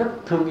thế giới rất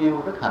thương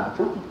yêu, rất hạnh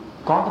phúc.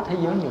 Có cái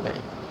thế giới như vậy.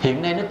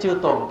 Hiện nay nó chưa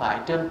tồn tại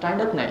trên trái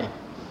đất này,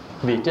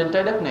 vì trên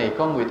trái đất này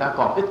con người ta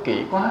còn ích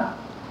kỷ quá.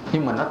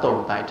 Nhưng mà nó tồn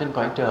tại trên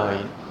cõi trời.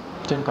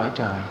 Trên cõi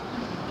trời.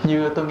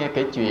 Như tôi nghe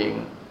kể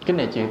chuyện, cái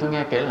này chuyện tôi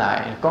nghe kể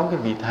lại, có cái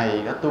vị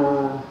thầy đã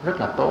tu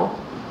rất là tốt,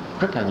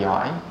 rất là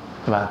giỏi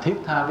và thiết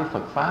tha với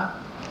Phật Pháp.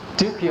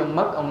 Trước khi ông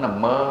mất, ông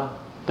nằm mơ,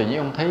 tự nhiên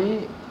ông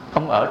thấy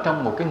ông ở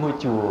trong một cái ngôi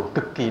chùa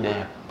cực kỳ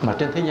đẹp mà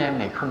trên thế gian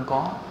này không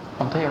có.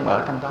 Ông thấy ông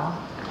ở trong đó.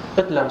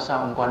 Ít lâu sau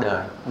ông qua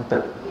đời, ông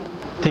tịch.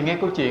 Thì nghe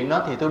câu chuyện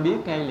đó thì tôi biết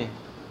ngay liền,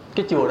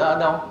 cái chùa đó ở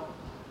đâu?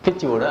 Cái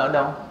chùa đó ở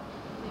đâu?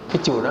 Cái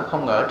chùa đó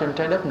không ở trên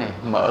trái đất này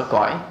mà ở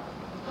cõi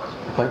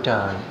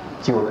trời.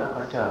 Chùa đó ở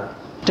cõi trời.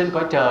 Trên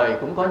cõi trời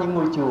cũng có những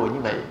ngôi chùa như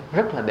vậy,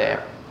 rất là đẹp,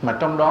 mà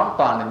trong đó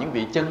toàn là những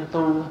vị chân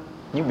tu,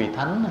 những vị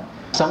thánh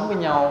sống với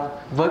nhau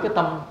với cái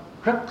tâm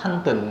rất thanh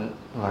tịnh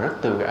và rất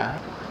từ ái.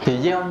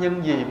 Thì gieo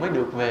nhân gì mới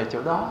được về chỗ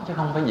đó, chứ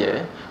không phải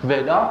dễ.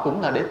 Về đó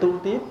cũng là để tu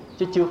tiếp,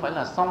 chứ chưa phải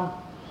là xong.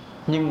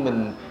 Nhưng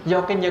mình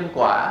do cái nhân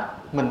quả,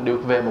 mình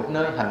được về một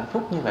nơi hạnh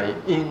phúc như vậy,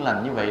 yên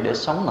lành như vậy để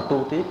sống mà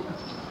tu tiếp.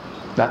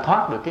 Đã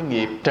thoát được cái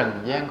nghiệp trần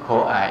gian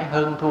khổ ải,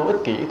 hơn thua ích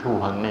kỷ thù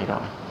hận này rồi.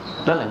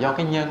 Đó là do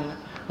cái nhân,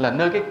 là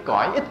nơi cái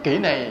cõi ích kỷ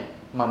này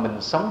mà mình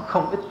sống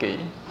không ích kỷ,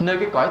 nơi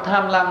cái cõi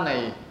tham lam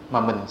này mà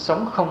mình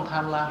sống không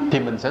tham lam, thì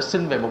mình sẽ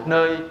sinh về một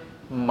nơi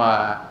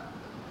mà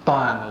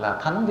toàn là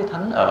thánh với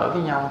thánh ở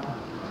với nhau thôi,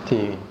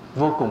 thì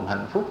vô cùng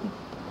hạnh phúc.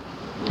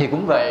 Thì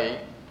cũng vậy,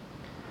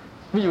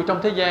 ví dụ trong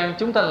thế gian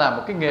chúng ta làm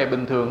một cái nghề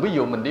bình thường, ví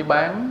dụ mình đi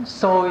bán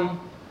xôi,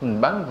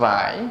 mình bán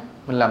vải,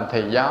 mình làm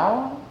thầy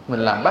giáo, mình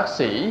làm bác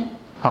sĩ,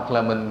 hoặc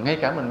là mình ngay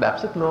cả mình đạp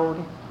xích lô đi,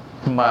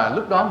 mà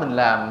lúc đó mình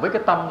làm với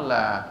cái tâm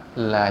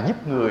là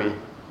giúp người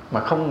mà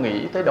không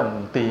nghĩ tới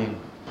đồng tiền,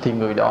 thì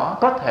người đó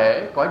có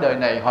thể cõi đời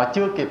này họ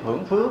chưa kịp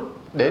hưởng phước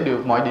để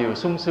được mọi điều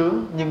sung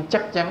sướng, nhưng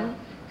chắc chắn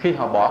khi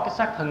họ bỏ cái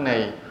xác thân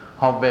này,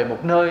 họ về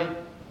một nơi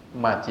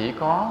mà chỉ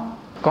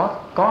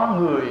có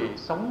người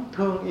sống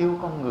thương yêu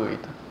con người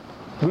thôi.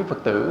 Quý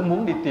Phật tử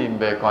muốn đi tìm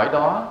về cõi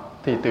đó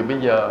thì từ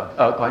bây giờ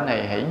ở cõi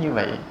này hãy như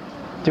vậy.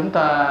 Chúng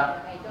ta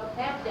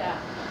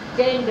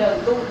trên đường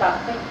tu tập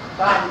ấy,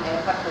 toàn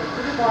thể Phật tử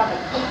chúng con là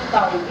không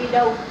tàu đi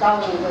đâu,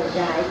 tàu rồi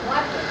giải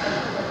thoát rồi.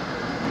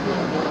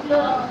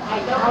 Xưa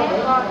thầy cho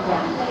phép con,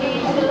 khi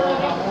xưa đấy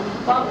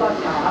con còn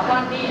nhỏ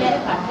con đi lễ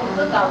Phật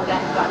cứ cầu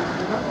lại Phật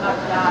Phật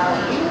là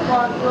cứu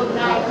con tương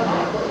lai con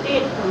phải vợ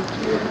tiên,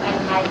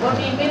 ngày con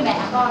đi với mẹ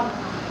con.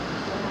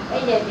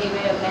 Bây giờ thì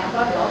mẹ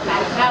con bảo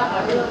tại sao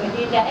mà đưa mình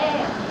đi trễ,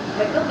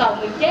 mình cứ cầu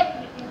mình chết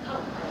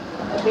không,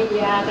 vì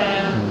mẹ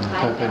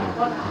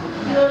con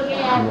chưa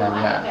nghe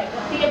nói về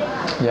con tiên,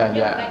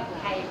 nhưng mà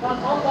thầy con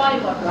có coi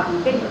một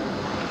đoạn kinh,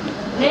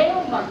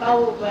 nếu mà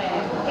cầu về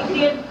cái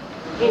tiên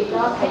thì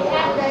nó sẽ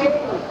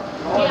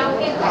theo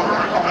cái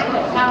khoản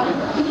về sau.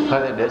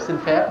 Thôi thì để xin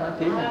phép nói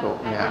tiếng một cuộc.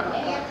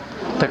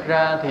 Thực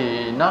ra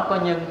thì nó có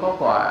nhân có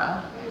quả.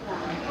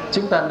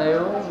 Chúng ta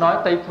nếu nói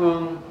Tây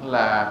Phương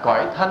là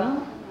cõi thánh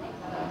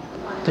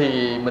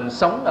thì mình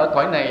sống ở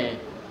cõi này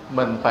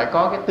mình phải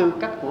có cái tư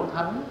cách của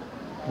thánh,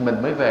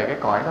 mình mới về cái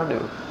cõi đó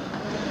được,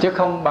 chứ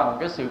không bằng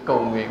cái sự cầu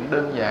nguyện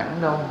đơn giản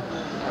đâu.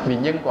 Vì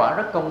nhân quả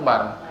rất công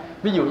bằng.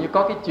 Ví dụ như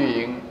có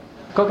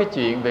cái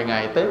chuyện về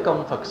ngày Tế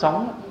Công Phật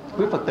sống.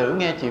 Quý Phật tử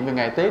nghe chuyện về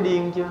ngày Tế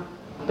Điên chưa?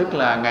 Tức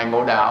là ngày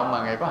ngộ đạo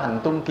mà ngày có hành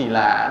tung kỳ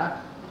lạ đó.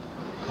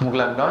 Một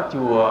lần đó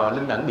chùa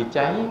Linh Ẩn bị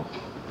cháy,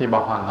 thì bà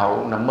hoàng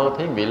hậu nằm mơ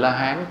thấy vị La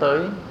Hán tới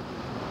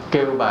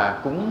kêu bà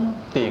cúng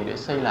tiền để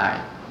xây lại.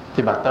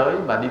 Thì bà tới,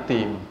 bà đi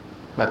tìm,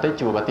 bà tới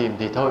chùa bà tìm,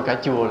 thì thôi cả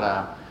chùa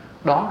là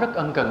đón rất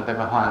ân cần, tại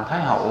bà Hoàng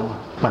Thái Hậu mà.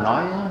 Bà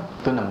nói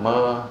tôi nằm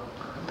mơ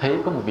thấy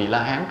có một vị La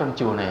Hán trong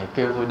chùa này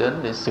kêu tôi đến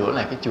để sửa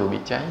lại cái chùa bị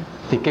cháy.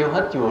 Thì kêu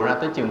hết chùa ra,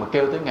 tới chừng mà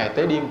kêu tới ngày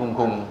Tế Điên khùng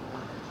khùng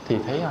thì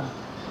thấy không,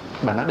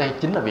 bà nói đây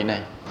chính là vị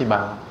này. Thì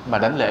bà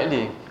đánh lễ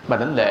liền. Bà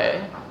đánh lễ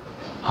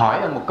hỏi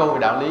ông một câu về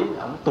đạo lý,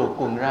 ông tuột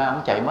quần ra,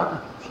 ông chạy mất.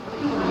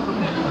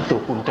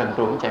 Tuột quần trần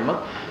truồng, ông chạy mất.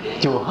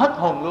 Chùa hết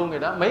hồn luôn rồi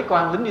đó. Mấy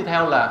quan lính đi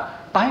theo là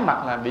tái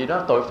mặt là bị đó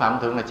tội phạm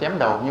thượng là chém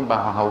đầu. Nhưng bà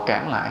hoàng hậu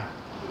cản lại.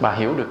 Bà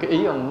hiểu được cái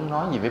ý ông muốn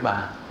nói gì với bà.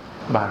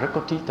 Bà rất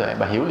có trí tuệ,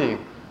 bà hiểu liền.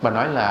 Bà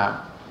nói là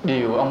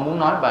điều ông muốn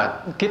nói bà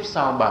kiếp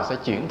sau bà sẽ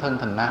chuyển thân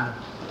thành nam.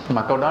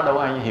 Mà câu đó đâu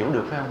ai hiểu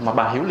được phải không? Mà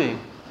bà hiểu liền.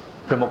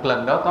 Rồi một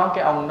lần đó có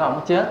cái ông đó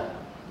ông chết.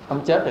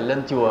 Ông chết rồi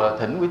lên chùa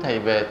thỉnh quý thầy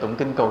về tụng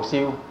kinh cầu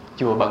siêu.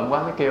 Chùa bận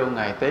quá mới kêu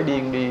ngày Tế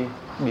Điên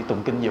đi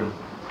tụng kinh giùm.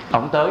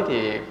 Ông tới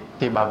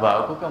thì bà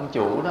vợ của cái ông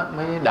chủ đó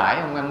mới đãi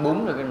ông ăn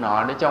bún rồi cái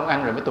nọ để cho ông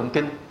ăn rồi mới tụng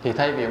kinh. Thì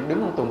thay vì ông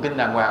đứng ông tụng kinh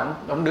đàng hoàng,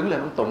 ông đứng lên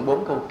ông tụng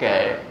 4 câu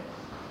kệ.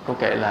 Câu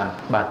kệ là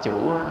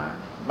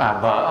bà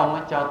vợ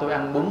ông cho tôi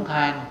ăn bún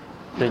than,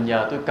 rồi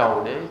nhờ tôi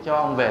cầu để cho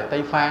ông về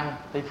Tây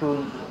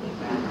Phương.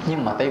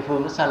 Nhưng mà Tây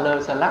Phương nó xa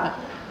lơ xa lắc.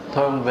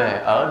 Thôi ông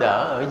về ở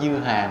đỡ ở Dư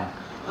Hàng,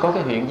 có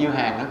cái huyện Dư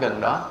Hàng ở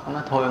gần đó. Ông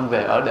nói thôi ông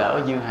về ở đỡ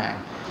ở Dư Hàng.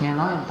 Nghe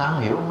nói ông ta không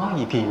hiểu, ông nói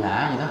gì kỳ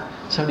lạ gì đó,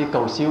 sao đi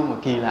cầu siêu mà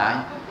kỳ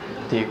lạ.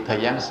 Thì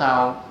thời gian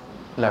sau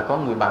là có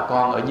người bà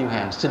con ở Dư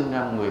Hàng sinh ra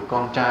một người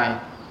con trai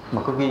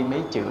mà có ghi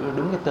mấy chữ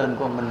đúng cái tên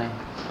của ông bên này,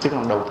 tức là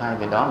đầu thai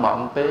về đó. Mà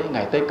ông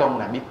ngày Tế Công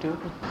là biết trước,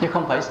 chứ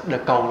không phải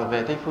được cầu là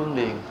về Tây Phương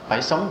liền,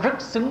 phải sống rất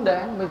xứng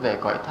đáng mới về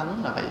cõi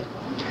thánh là vậy.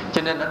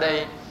 Cho nên ở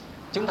đây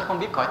chúng ta không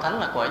biết cõi thánh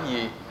là cõi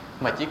gì,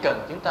 mà chỉ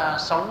cần chúng ta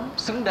sống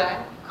xứng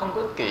đáng, không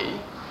có ích kỷ.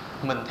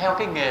 Mình theo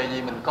cái nghề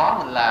gì mình có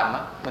mình làm á,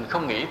 mình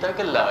không nghĩ tới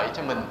cái lợi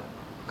cho mình,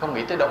 không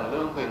nghĩ tới đồng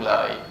lương quyền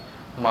lợi,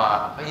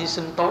 mà phải hy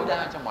sinh tối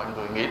đa cho mọi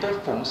người, nghĩ tới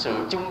phụng sự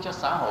chung cho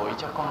xã hội,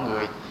 cho con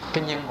người,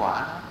 cái nhân quả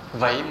đó.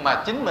 Vậy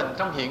mà chính mình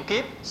trong hiện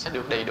kiếp sẽ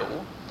được đầy đủ.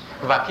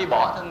 Và khi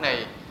bỏ thân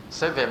này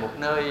sẽ về một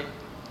nơi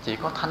chỉ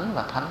có thánh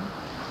và thánh.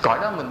 Cõi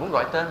đó mình muốn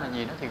gọi tên là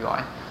gì đó thì gọi,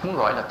 muốn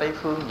gọi là Tây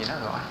Phương gì đó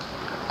gọi,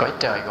 cõi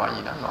trời gọi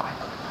gì đó gọi.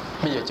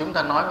 Bây giờ chúng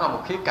ta nói qua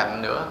một khía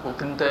cạnh nữa của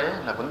kinh tế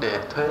là vấn đề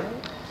thuế.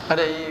 Ở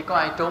đây có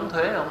ai trốn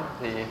thuế không?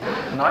 Thì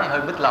nói hơi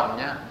mít lòng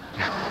nha.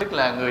 Tức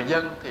là người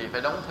dân thì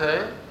phải đóng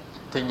thuế,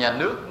 thì nhà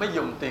nước mới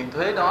dùng tiền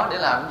thuế đó để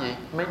làm cái gì?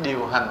 Mới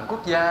điều hành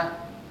quốc gia.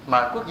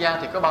 Mà quốc gia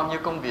thì có bao nhiêu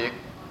công việc?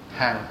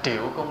 Hàng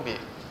triệu công việc.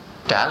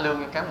 Trả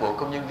lương cho cán bộ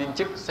công nhân viên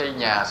chức, xây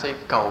nhà, xây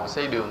cầu,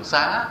 xây đường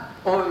xá.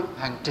 Ôi,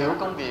 hàng triệu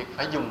công việc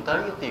phải dùng tới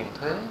cái tiền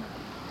thuế.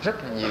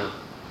 Rất là nhiều.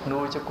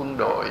 Nuôi cho quân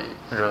đội,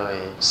 rồi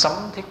sắm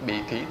thiết bị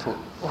kỹ thuật.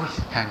 Ôi,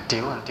 hàng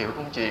triệu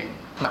công chuyện.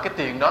 Mà cái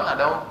tiền đó là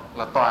đâu?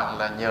 Là toàn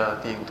là nhờ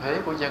tiền thuế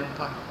của dân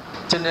thôi.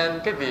 Cho nên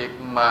cái việc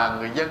mà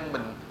người dân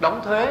mình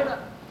đóng thuế đó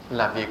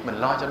là việc mình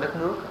lo cho đất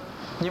nước.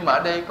 Nhưng mà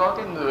ở đây có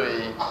cái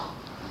người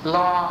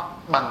lo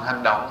bằng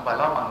hành động và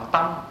lo bằng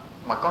tâm,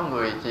 mà có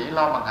người chỉ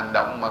lo bằng hành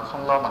động mà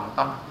không lo bằng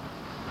tâm.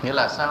 Nghĩa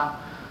là sao?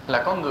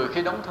 Là có người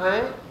khi đóng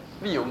thuế,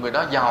 ví dụ người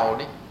đó giàu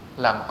đi,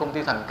 làm một công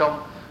ty thành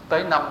công,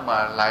 tới năm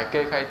mà lại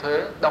kê khai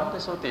thuế, đóng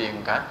tới số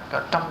tiền cả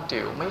trăm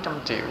triệu, mấy trăm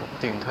triệu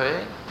tiền thuế.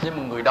 Nhưng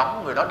mà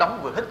người đó đóng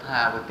vừa hít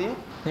hà vừa tiếc.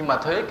 Nhưng mà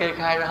thuế kê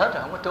khai ra hết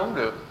rồi không có trốn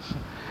được.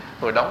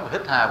 Vừa đóng vừa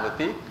hít hà vừa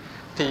tiếc.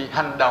 Thì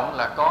hành động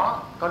là có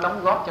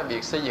đóng góp cho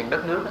việc xây dựng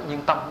đất nước đó,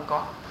 nhưng tâm không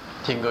có.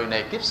 Thì người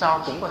này kiếp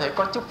sau cũng có thể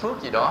có chút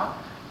phước gì đó,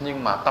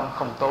 nhưng mà tâm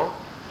không tốt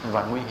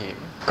và nguy hiểm.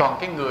 Còn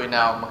cái người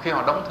nào mà khi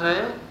họ đóng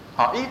thuế,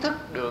 họ ý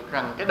thức được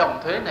rằng cái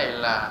đồng thuế này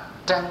là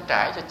trang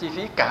trải cho chi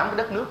phí cả một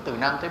đất nước từ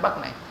Nam tới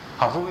Bắc này,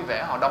 họ vui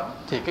vẻ họ đóng,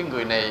 thì cái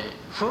người này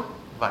phước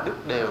và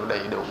đức đều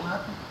đầy đủ hết.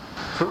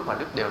 Phước và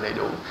đức đều đầy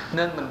đủ.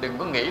 Nên mình đừng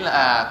có nghĩ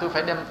là tôi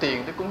phải đem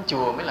tiền tới cúng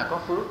chùa mới là có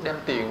phước, đem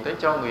tiền tới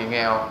cho người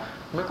nghèo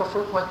mới có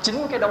phước. Qua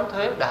chính cái đóng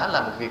thuế đã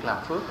là một việc làm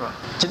phước rồi.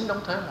 Chính đóng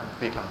thuế là một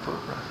việc làm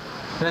phước rồi.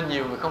 Nên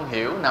nhiều người không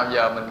hiểu, nào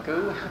giờ mình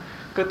cứ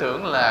Cứ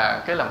tưởng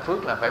là cái làm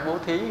phước là phải bố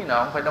thí nó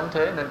không phải đóng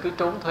thuế, nên cứ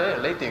trốn thuế là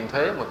lấy tiền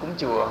thuế mà cúng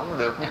chùa không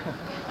được nha.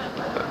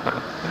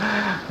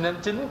 Nên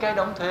chính cái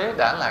đóng thuế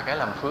đã là cái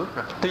làm phước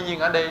rồi. Tuy nhiên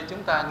ở đây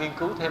chúng ta nghiên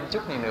cứu thêm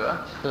chút này nữa,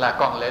 là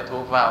còn lệ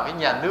thuộc vào cái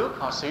nhà nước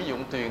họ sử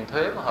dụng tiền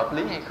thuế có hợp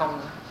lý hay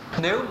không.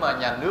 Nếu mà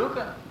nhà nước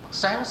á,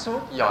 sáng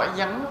suốt, giỏi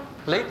giắng,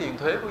 lấy tiền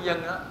thuế của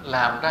dân á,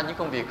 làm ra những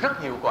công việc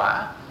rất hiệu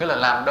quả, nghĩa là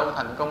làm đâu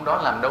thành công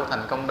đó, làm đâu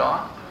thành công đó,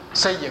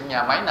 xây dựng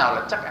nhà máy nào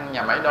là chắc ăn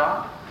nhà máy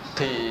đó,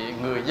 thì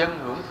người dân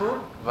hưởng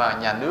phước và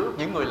nhà nước,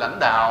 những người lãnh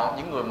đạo,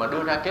 những người mà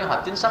đưa ra kế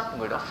hoạch chính sách,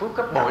 người đó phước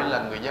gấp bội là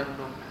người dân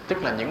luôn.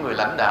 Tức là những người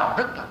lãnh đạo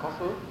rất là có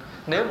phước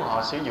nếu mà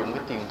họ sử dụng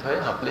cái tiền thuế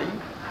hợp lý.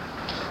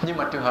 Nhưng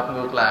mà trường hợp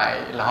ngược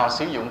lại là họ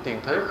sử dụng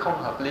tiền thuế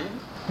không hợp lý.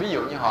 Ví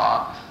dụ như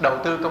họ đầu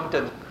tư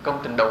công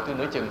trình đầu tư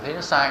nửa chừng thấy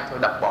nó sai thôi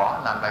đập bỏ,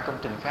 làm lại công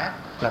trình khác,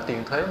 là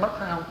tiền thuế mất,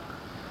 phải không?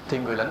 Thì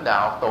người lãnh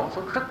đạo tổn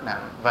phước rất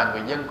nặng và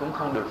người dân cũng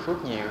không được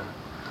phước nhiều.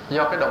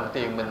 Do cái đồng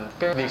tiền mình,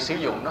 cái việc sử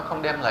dụng nó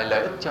không đem lại lợi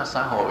ích cho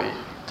xã hội,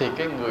 thì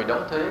cái người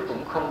đóng thuế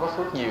cũng không có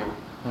phước nhiều,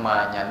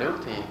 mà nhà nước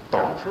thì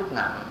tổn phước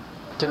nặng.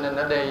 Cho nên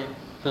ở đây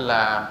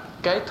là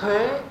cái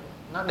thuế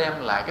nó đem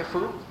lại cái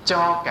phước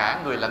cho cả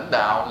người lãnh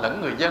đạo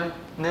lẫn người dân,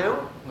 nếu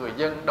người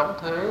dân đóng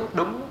thuế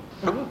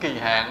đúng kỳ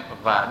hạn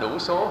và đủ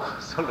số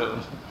lượng.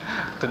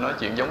 Tôi nói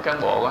chuyện giống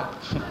cán bộ quá.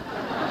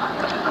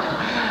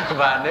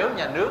 Và nếu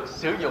nhà nước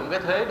sử dụng cái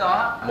thuế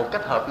đó một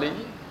cách hợp lý.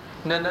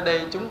 Nên ở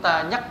đây chúng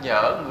ta nhắc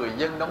nhở người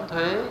dân đóng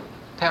thuế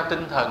theo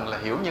tinh thần là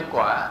hiểu nhân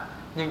quả,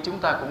 nhưng chúng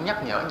ta cũng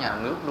nhắc nhở nhà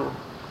nước luôn,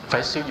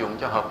 phải sử dụng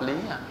cho hợp lý.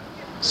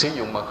 Sử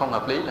dụng mà không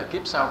hợp lý là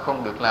kiếp sau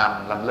không được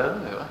làm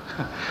lớn nữa.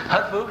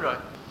 Hết phước rồi.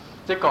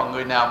 Chứ còn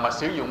người nào mà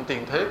sử dụng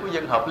tiền thuế của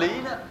dân hợp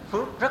lý đó,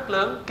 phước rất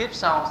lớn, kiếp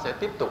sau sẽ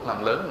tiếp tục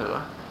làm lớn nữa.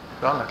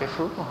 Đó là cái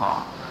phước của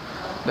họ.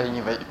 Đây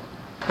như vậy.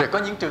 Rồi có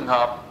những trường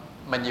hợp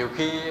mà nhiều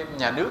khi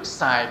nhà nước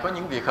xài có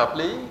những việc hợp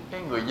lý,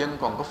 cái người dân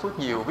còn có phước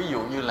nhiều. Ví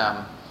dụ như là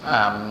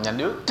nhà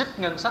nước trích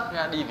ngân sách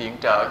ra đi viện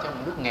trợ cho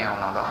một nước nghèo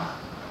nào đó,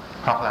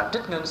 hoặc là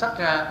trích ngân sách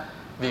ra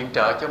viện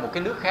trợ cho một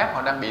cái nước khác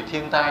họ đang bị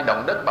thiên tai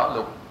động đất bão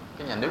lụt,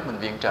 cái nhà nước mình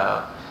viện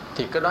trợ,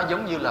 thì cái đó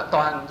giống như là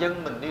toàn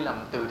dân mình đi làm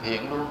từ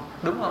thiện luôn,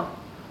 đúng không?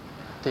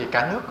 Thì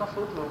cả nước có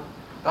phước luôn.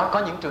 Đó, có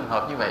những trường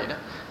hợp như vậy đó.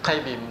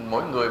 Thay vì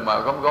mỗi người mà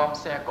gom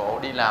xe cộ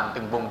đi làm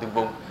từng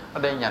vùng, ở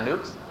đây nhà nước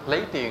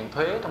lấy tiền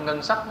thuế trong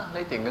ngân sách đó,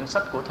 lấy tiền ngân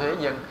sách của thuế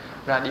dân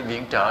ra đi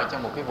viện trợ cho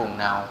một cái vùng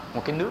nào,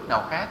 một cái nước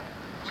nào khác.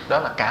 Đó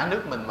là cả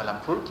nước mình mà làm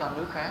phước cho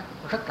nước khác,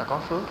 rất là có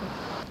phước.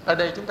 Ở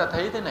đây chúng ta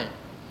thấy thế này,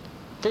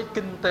 cái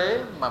kinh tế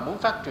mà muốn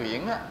phát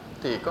triển á,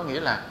 thì có nghĩa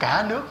là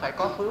cả nước phải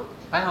có phước,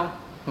 phải không?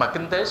 Mà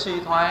kinh tế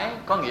suy thoái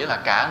có nghĩa là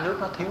cả nước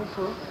nó thiếu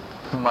phước.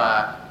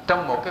 Mà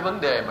trong một cái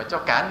vấn đề mà cho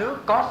cả nước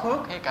có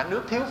phước hay cả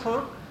nước thiếu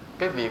phước,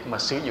 cái việc mà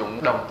sử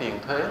dụng đồng tiền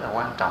thuế là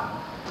quan trọng.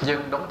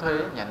 Dân đóng thuế,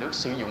 nhà nước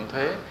sử dụng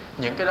thuế,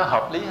 những cái đó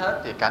hợp lý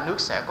hết thì cả nước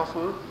sẽ có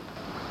phước.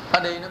 Ở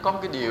đây nó có một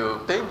cái điều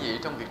tế nhị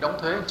trong việc đóng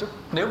thuế một chút.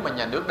 Nếu mà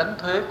nhà nước đánh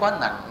thuế quá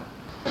nặng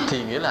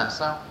thì nghĩa là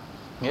sao?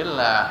 Nghĩa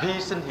là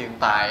hy sinh hiện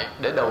tại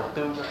để đầu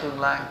tư cho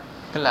tương lai.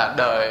 Nghĩa là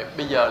đời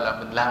bây giờ là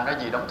mình làm ra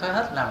gì đóng thuế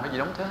hết, làm ra gì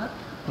đóng thuế hết,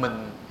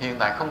 mình hiện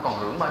tại không còn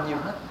hưởng bao nhiêu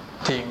hết,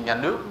 thì nhà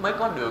nước mới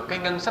có được cái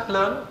ngân sách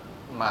lớn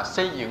mà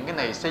xây dựng cái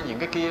này, xây dựng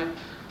cái kia.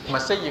 Mà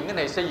xây dựng cái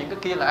này, xây dựng cái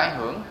kia là ai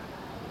hưởng?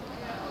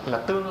 Là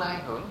tương lai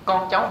hưởng,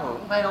 con cháu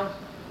hưởng, phải không?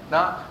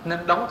 Đó,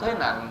 nên đóng thuế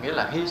nặng nghĩa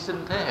là hy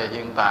sinh thế hệ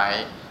hiện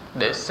tại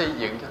để xây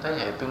dựng cho thế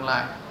hệ tương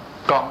lai.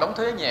 Còn đóng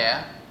thuế nhẹ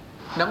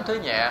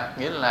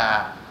nghĩa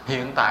là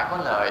hiện tại có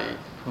lợi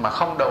mà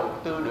không đầu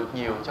tư được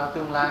nhiều cho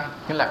tương lai,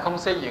 nghĩa là không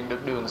xây dựng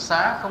được đường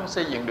xá, không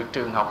xây dựng được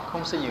trường học,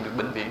 không xây dựng được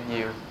bệnh viện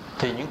nhiều,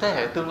 thì những thế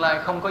hệ tương lai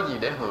không có gì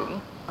để hưởng.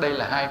 Đây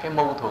là hai cái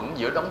mâu thuẫn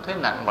giữa đóng thuế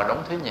nặng và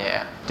đóng thuế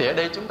nhẹ. Thì ở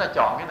đây chúng ta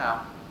chọn cái nào?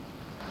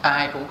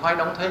 Ai cũng khoái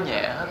đóng thuế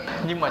nhẹ hết,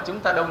 nhưng mà chúng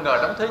ta đâu ngờ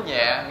đóng thuế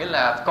nhẹ nghĩa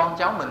là con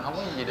cháu mình không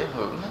có gì để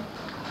hưởng hết,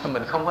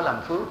 mình không có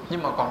làm phước.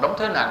 Nhưng mà còn đóng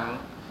thuế nặng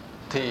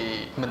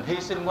thì mình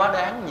hy sinh quá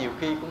đáng, nhiều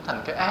khi cũng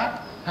thành cái ác,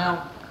 phải không?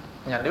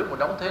 Nhà nước mà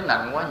đóng thuế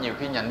nặng quá, nhiều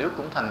khi nhà nước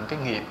cũng thành cái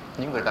nghiệp,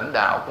 những người lãnh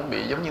đạo cũng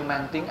bị giống như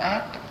mang tiếng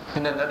ác.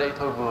 Cho nên ở đây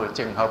thôi vừa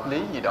chừng hợp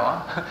lý gì đó.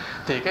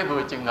 Thì cái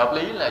vừa chừng hợp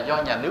lý là do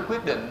nhà nước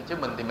quyết định, chứ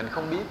mình thì mình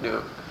không biết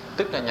được.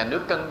 Tức là nhà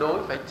nước cân đối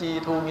phải chi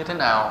thu như thế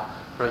nào,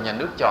 rồi nhà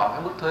nước chọn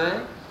cái mức thuế.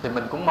 Thì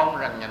mình cũng mong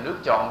rằng nhà nước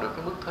chọn được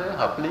cái mức thuế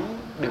hợp lý,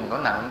 đừng có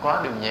nặng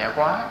quá, đừng nhẹ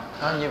quá.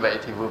 Đó, như vậy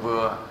thì vừa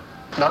vừa,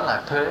 đó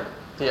là thuế.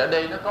 Thì ở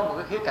đây nó có một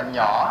cái khía cạnh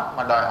nhỏ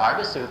mà đòi hỏi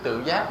cái sự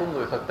tự giác của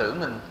người Phật tử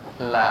mình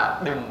là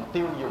đừng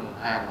tiêu dùng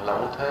hàng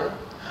lậu thuế.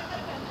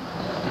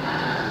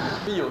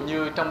 Ví dụ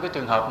như trong cái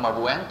trường hợp mà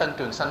vụ án Tân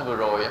Trường Xanh vừa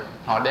rồi,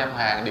 họ đem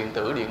hàng điện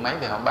tử, điện máy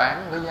về họ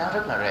bán với giá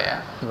rất là rẻ,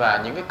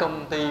 và những cái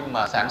công ty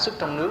mà sản xuất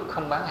trong nước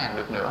không bán hàng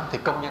được nữa thì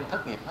công nhân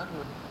thất nghiệp hết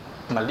luôn.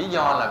 Mà lý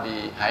do là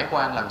vì hải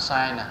quan làm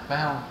sai nè, phải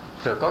không?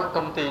 Rồi có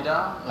công ty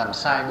đó làm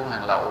sai buôn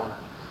hàng lậu nè.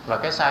 Và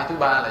cái sai thứ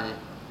ba là gì?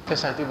 Cái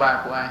sai thứ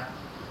ba của ai?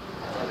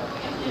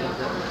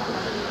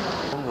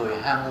 Của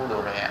người ham mua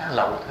đồ rẻ,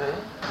 lậu thuế.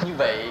 Như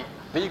vậy,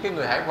 ví dụ cái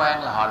người hải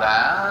quan là họ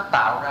đã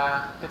tạo ra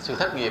cái sự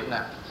thất nghiệp nè.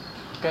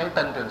 Cái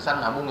Tân Trường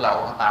Xanh họ buôn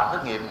lậu, họ tạo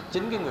thất nghiệp.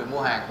 Chính cái người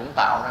mua hàng cũng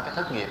tạo ra cái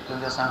thất nghiệp luôn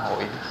cho xã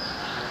hội.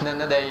 Nên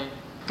ở đây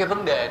cái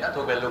vấn đề nó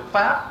thuộc về luật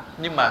pháp,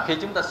 nhưng mà khi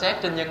chúng ta xét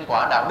trên nhân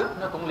quả đạo đức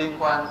nó cũng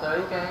liên quan tới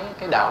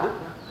cái đạo đức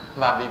nữa.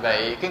 Và vì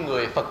vậy cái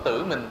người Phật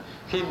tử mình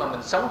khi mà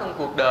mình sống trong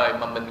cuộc đời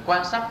mà mình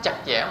quan sát chặt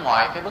chẽ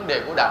mọi cái vấn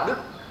đề của đạo đức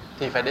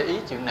thì phải để ý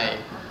chuyện này.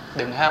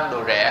 Đừng ham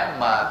đồ rẻ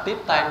mà tiếp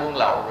tay buôn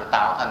lậu rồi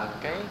tạo thành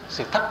cái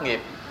sự thất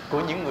nghiệp của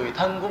những người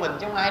thân của mình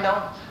chứ không ai đâu.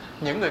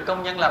 Những người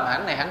công nhân làm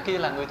hãng này hãng kia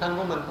là người thân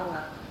của mình không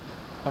nè.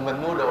 Mà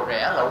mình mua đồ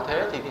rẻ lậu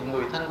thế thì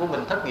người thân của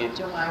mình thất nghiệp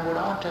chứ không ai mua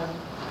đó hết trơn.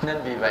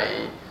 Nên vì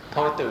vậy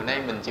thôi từ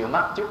nay mình chịu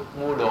mắc chút,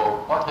 mua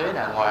đồ có thuế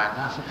đàng hoàng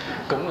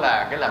cũng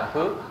là cái làm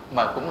phước,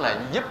 mà cũng là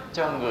giúp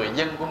cho người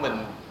dân của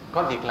mình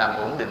có việc làm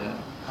ổn định,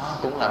 đó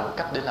cũng là một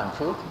cách để làm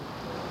phước.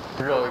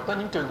 Rồi có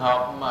những trường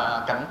hợp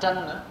mà cạnh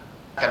tranh nữa.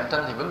 Cạnh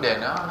tranh thì vấn đề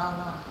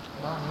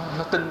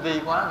nó tinh vi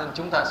quá nên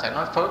chúng ta sẽ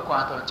nói phớt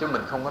qua thôi chứ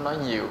mình không có nói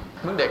nhiều.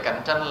 Vấn đề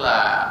cạnh tranh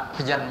là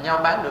giành nhau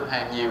bán được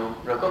hàng nhiều,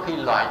 rồi có khi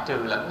loại trừ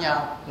lẫn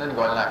nhau, nên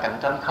gọi là cạnh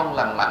tranh không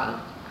lành mạnh.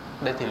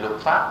 Đây thì luật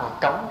pháp còn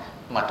cấm,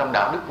 mà trong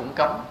đạo đức cũng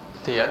cấm.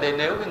 Thì ở đây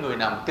nếu cái người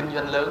nào kinh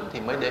doanh lớn thì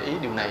mới để ý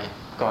điều này,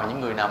 còn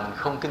những người nào mình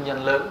không kinh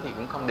doanh lớn thì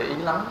cũng không để ý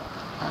lắm.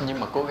 Nhưng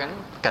mà cố gắng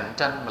cạnh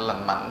tranh mà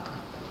lành mạnh thôi.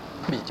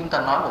 Vì chúng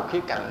ta nói một khía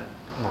cạnh,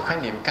 một khái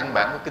niệm căn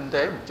bản của kinh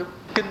tế một chút.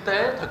 Kinh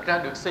tế thực ra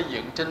được xây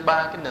dựng trên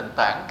 3 cái nền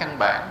tảng căn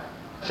bản,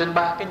 trên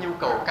 3 cái nhu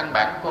cầu căn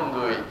bản của con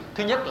người.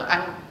 Thứ nhất là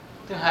ăn,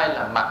 thứ hai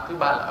là mặc, thứ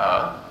ba là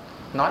ở.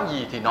 Nói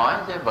gì thì nói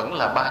chứ vẫn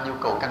là 3 nhu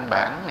cầu căn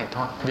bản này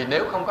thôi. Vì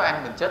nếu không có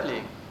ăn mình chết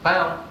liền, phải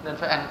không? Nên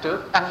phải ăn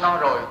trước. Ăn no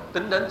rồi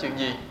tính đến chuyện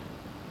gì?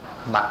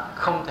 Mặc,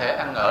 không thể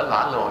ăn ở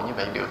lõa lồ như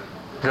vậy được.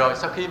 Rồi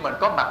sau khi mình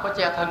có mặt có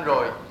che thân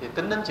rồi thì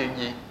tính đến chuyện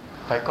gì?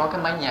 Phải có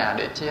cái mái nhà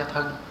để che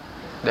thân,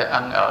 để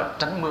ăn ở,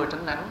 tránh mưa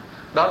tránh nắng.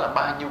 Đó là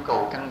 3 nhu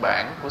cầu căn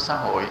bản của xã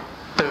hội.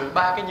 Từ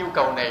 3 cái nhu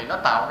cầu này nó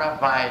tạo ra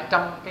vài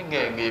trăm cái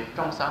nghề nghiệp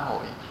trong xã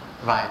hội,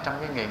 vài trăm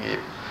cái nghề nghiệp.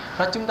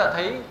 Và chúng ta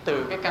thấy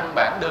từ cái căn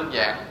bản đơn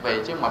giản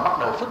vậy chứ mà bắt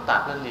đầu phức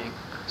tạp lên liền.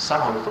 Xã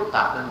hội phức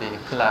tạp lên liền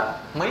là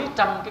mấy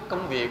trăm cái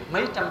công việc,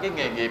 mấy trăm cái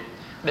nghề nghiệp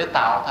để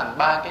tạo thành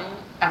 3 cái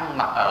ăn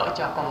mặc ở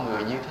cho con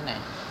người như thế này.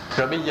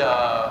 Rồi bây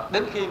giờ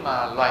đến khi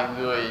mà loài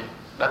người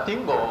đã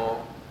tiến bộ,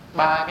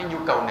 3 cái nhu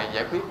cầu này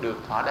giải quyết được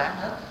thỏa đáng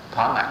hết,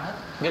 thỏa mãn hết,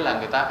 nghĩa là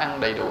người ta ăn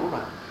đầy đủ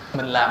rồi.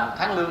 Mình làm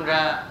tháng lương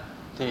ra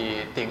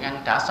thì tiền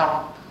ăn trả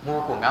xong,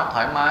 mua quần áo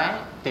thoải mái,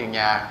 tiền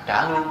nhà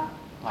trả luôn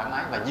thoải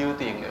mái và dư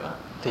tiền nữa.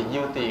 Thì dư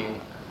tiền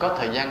có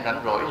thời gian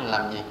rảnh rỗi là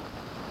làm gì?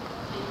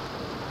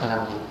 Làm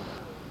gì?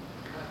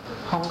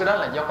 Không, cái đó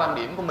là do quan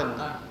điểm của mình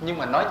thôi. Nhưng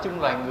mà nói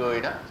chung loài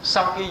người đó,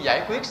 sau khi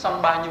giải quyết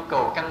xong 3 nhu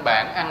cầu căn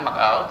bản ăn mặc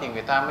ở thì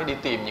người ta mới đi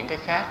tìm những cái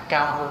khác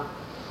cao hơn,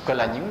 gọi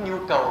là những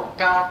nhu cầu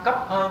cao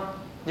cấp hơn.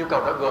 Nhu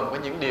cầu đó gồm có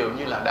những điều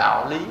như là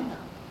đạo lý,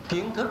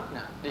 kiến thức,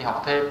 đi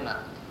học thêm,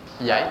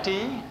 giải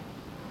trí,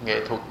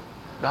 nghệ thuật.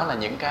 Đó là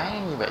những cái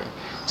như vậy.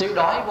 Chứ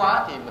đói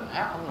quá thì mình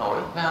hát không nổi,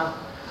 phải không?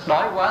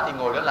 Đói quá thì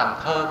ngồi đó làm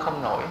thơ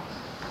không nổi.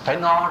 Phải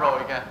no rồi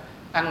kìa,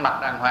 ăn mặc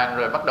đàng hoàng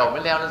rồi bắt đầu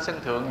mới leo lên sân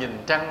thượng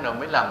nhìn trăng rồi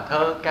mới làm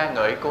thơ ca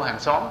ngợi cô hàng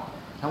xóm.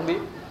 Không biết.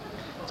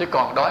 Chứ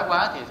còn đói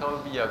quá thì thôi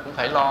bây giờ cũng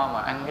phải lo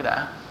mà ăn cái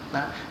đã. Đó.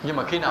 Nhưng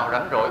mà khi nào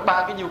rảnh rỗi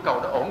 3 cái nhu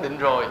cầu đó ổn định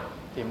rồi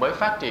thì mới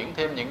phát triển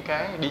thêm những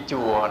cái đi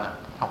chùa nè,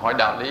 học hỏi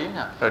đạo lý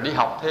nè, rồi đi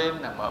học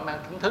thêm nè, mở mang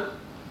kiến thức,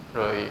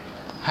 rồi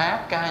hát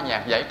ca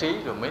nhạc giải trí,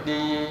 rồi mới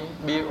đi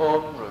bia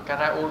ôm, rồi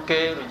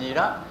karaoke rồi gì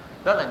đó.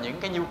 Đó là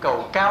những cái nhu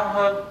cầu cao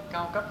hơn,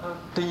 cao cấp hơn.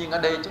 Tuy nhiên ở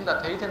đây chúng ta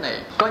thấy thế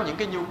này, có những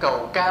cái nhu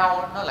cầu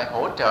cao nó lại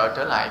hỗ trợ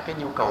trở lại cái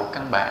nhu cầu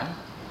căn bản.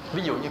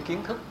 Ví dụ như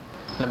kiến thức,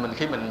 là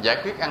khi mình giải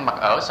quyết ăn mặc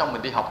ở xong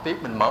mình đi học tiếp,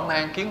 mình mở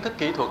mang kiến thức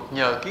kỹ thuật,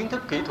 nhờ kiến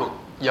thức kỹ thuật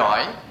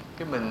giỏi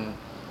cái mình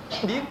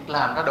biết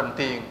làm ra đồng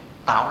tiền,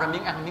 tạo ra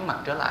miếng ăn miếng mặc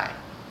trở lại.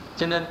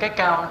 Cho nên cái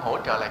cao nó hỗ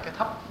trợ lại cái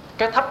thấp.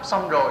 Cái thấp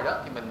xong rồi đó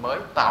thì mình mới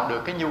tạo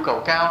được cái nhu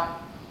cầu cao.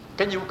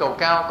 Cái nhu cầu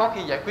cao có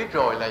khi giải quyết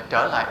rồi lại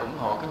trở lại ủng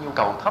hộ cái nhu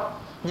cầu thấp.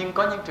 Nhưng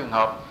có những trường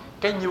hợp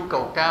cái nhu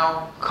cầu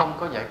cao không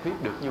có giải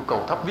quyết được nhu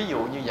cầu thấp. Ví dụ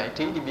như giải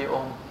trí đi bia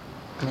ôm,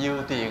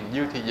 dư tiền,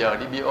 dư thì giờ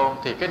đi bia ôm,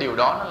 thì cái điều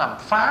đó nó làm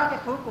phá cái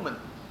phước của mình.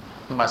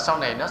 Mà sau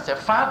này nó sẽ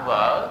phá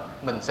vỡ,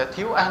 mình sẽ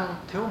thiếu ăn,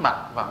 thiếu mặc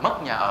và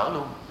mất nhà ở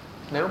luôn.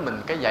 Nếu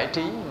mình cái giải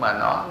trí mà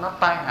nó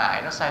tai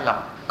hại, nó sai lầm.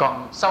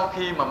 Còn sau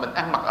khi mà mình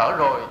ăn mặc ở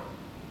rồi,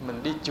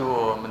 mình đi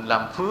chùa, mình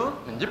làm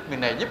phước, mình giúp người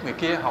này giúp người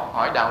kia, học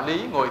hỏi đạo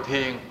lý, ngồi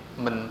thiền,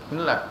 mình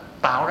là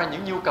tạo ra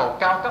những nhu cầu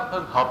cao cấp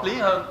hơn, hợp lý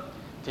hơn,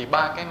 thì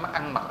 3 cái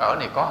ăn mặc ở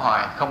này có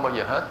hoài, không bao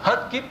giờ hết.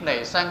 Hết kiếp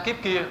này sang kiếp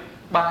kia,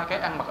 3 cái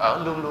ăn mặc ở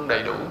luôn luôn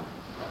đầy đủ.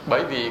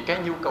 Bởi vì cái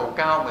nhu cầu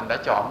cao mình đã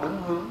chọn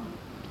đúng hướng.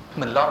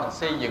 Mình lo mình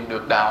xây dựng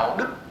được đạo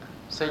đức,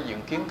 xây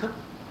dựng kiến thức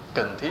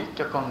cần thiết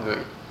cho con người.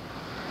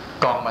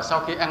 Còn mà sau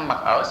khi ăn mặc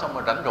ở xong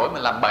rồi rảnh rỗi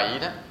mình làm bậy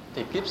đó,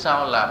 thì kiếp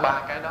sau là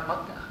 3 cái đó mất.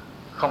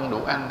 Không đủ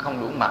ăn,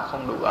 không đủ mặc,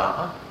 không đủ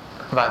ở.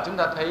 Và chúng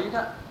ta thấy đó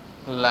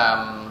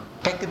là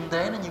cái kinh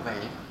tế nó như vậy.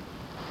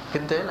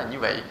 Kinh tế là như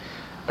vậy.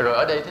 Rồi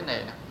ở đây thế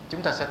này nè,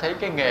 chúng ta sẽ thấy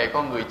cái nghề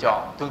con người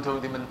chọn. Thường thường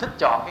thì mình thích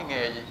chọn cái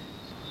nghề gì?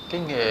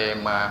 Cái nghề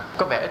mà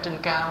có vẻ trên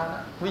cao đó.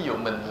 Ví dụ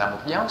mình là một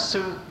giáo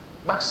sư,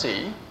 bác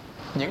sĩ.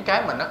 Những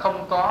cái mà nó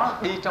không có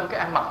đi trong cái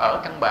ăn mặc ở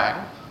căn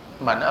bản,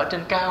 mà nó ở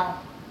trên cao,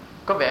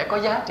 có vẻ có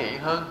giá trị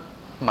hơn,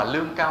 mà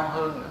lương cao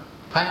hơn nữa,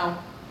 phải không?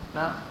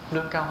 đó,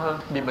 lương cao hơn.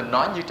 Vì mình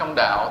nói như trong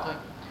đạo thôi,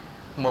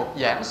 một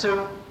giảng sư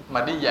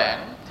mà đi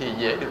giảng thì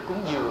dễ được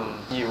cúng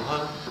dường nhiều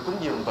hơn, cúng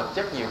dường vật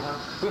chất nhiều hơn.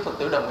 Quý Phật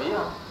tử đồng ý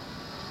không?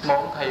 Một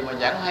ông thầy mà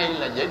giảng hay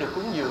là dễ được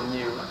cúng dường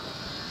nhiều lắm.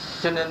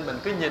 Cho nên mình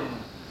cứ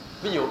nhìn,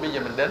 ví dụ bây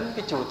giờ mình đến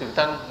cái chùa Từ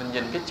Tân, mình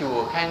nhìn cái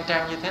chùa khang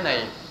trang như thế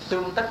này,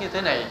 tương tất như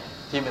thế này,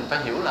 thì mình phải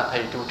hiểu là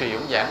thầy trụ trì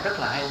ông giảng rất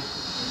là hay,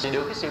 thì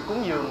được cái sự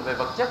cúng dường về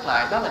vật chất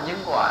lại, đó là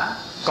nhân quả.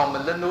 Còn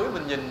mình lên núi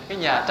mình nhìn cái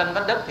nhà tranh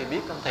vách đất thì biết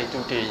ông thầy trụ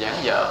trì giảng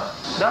dở,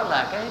 đó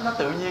là cái nó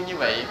tự nhiên như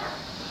vậy.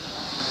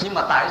 Nhưng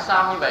mà tại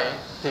sao như vậy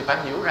thì phải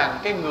hiểu rằng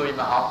cái người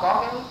mà họ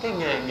có cái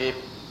nghề nghiệp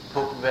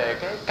thuộc về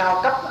cái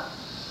cao cấp đó,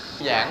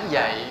 giảng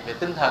dạy về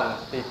tinh thần,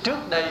 thì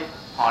trước đây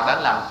họ đã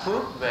làm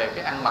phước về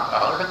cái ăn mặc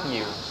ở rất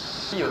nhiều.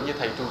 Ví dụ như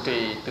thầy trụ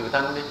trì Từ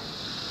Tân đi,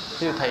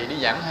 như thầy đi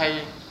giảng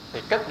hay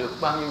thì cất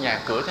được bao nhiêu nhà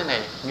cửa thế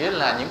này, nghĩa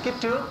là những kiếp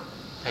trước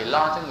thầy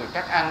lo cho người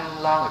khác ăn,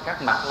 lo người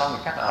khác mặc, lo người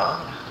khác ở,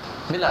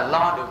 nghĩa là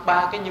lo được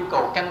 3 cái nhu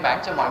cầu căn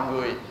bản cho mọi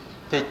người,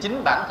 thì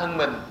chính bản thân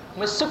mình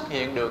mới xuất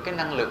hiện được cái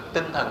năng lực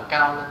tinh thần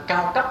cao lên,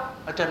 cao cấp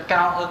ở trên,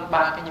 cao hơn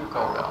 3 cái nhu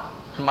cầu đó.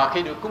 Mà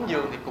khi được cúng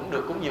dường thì cũng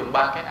được cúng dường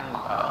 3 cái ăn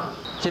mặc ở.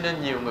 Cho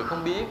nên nhiều người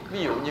không biết, ví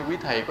dụ như quý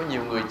thầy có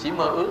nhiều người chỉ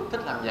mơ ước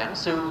thích làm giảng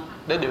sư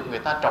để được người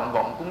ta trọng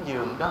vọng cúng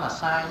dường, đó là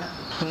sai đó.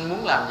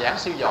 Muốn làm giảng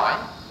sư giỏi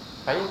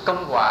phải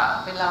công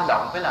quả, phải lao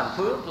động, phải làm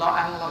phước, lo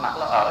ăn, lo mặc,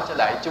 lo ở cho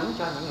đại chúng,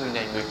 cho những người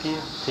này người kia,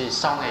 thì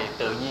sau này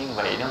tự nhiên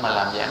vậy đó mà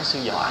làm giảng sư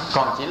giỏi.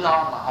 Còn chỉ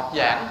lo mà học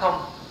giảng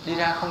không, đi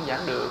ra không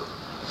giảng được,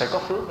 phải có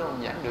phước đâu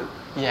mà giảng được.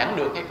 Giảng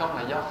được hay không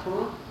là do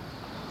phước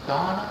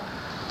đó.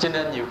 Cho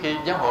nên nhiều khi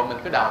giáo hội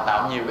mình cứ đào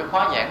tạo nhiều cái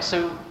khóa giảng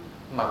sư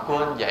mà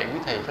quên dạy quý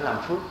thầy phải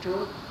làm phước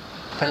trước,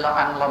 phải lo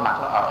ăn, lo mặc,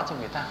 lo ở cho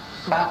người ta.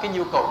 3 cái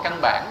nhu cầu căn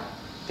bản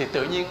thì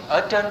tự nhiên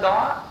ở trên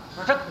đó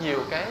nó rất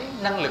nhiều cái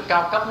năng lực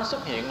cao cấp nó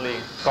xuất hiện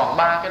liền. Còn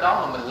 3 cái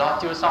đó mà mình lo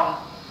chưa xong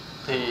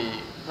thì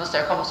nó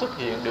sẽ không xuất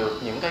hiện được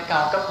những cái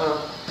cao cấp hơn.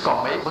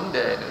 Còn mấy vấn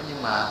đề nữa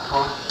nhưng mà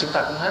thôi, chúng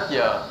ta cũng hết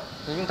giờ.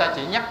 Nhưng chúng ta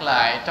chỉ nhắc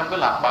lại trong cái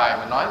loạt bài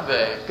mà nói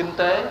về kinh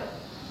tế,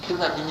 chúng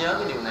ta chỉ nhớ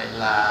cái điều này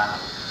là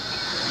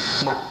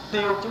mục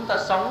tiêu chúng ta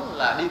sống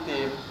là đi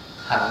tìm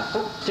hạnh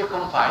phúc, chứ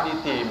không phải đi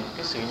tìm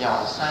cái sự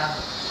giàu sang.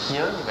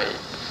 Nhớ như vậy.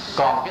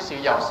 Còn cái sự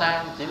giàu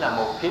sang chỉ là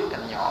một khía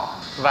cạnh nhỏ.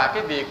 Và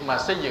cái việc mà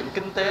xây dựng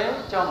kinh tế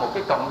cho một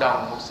cái cộng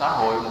đồng, một xã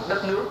hội, một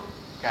đất nước,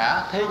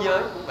 cả thế giới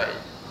cũng vậy,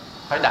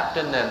 phải đặt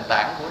trên nền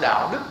tảng của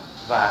đạo đức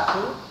và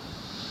phước.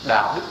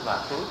 Đạo đức và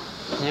phước,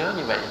 nhớ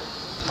như vậy.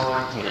 Thôi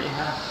nghỉ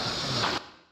ha.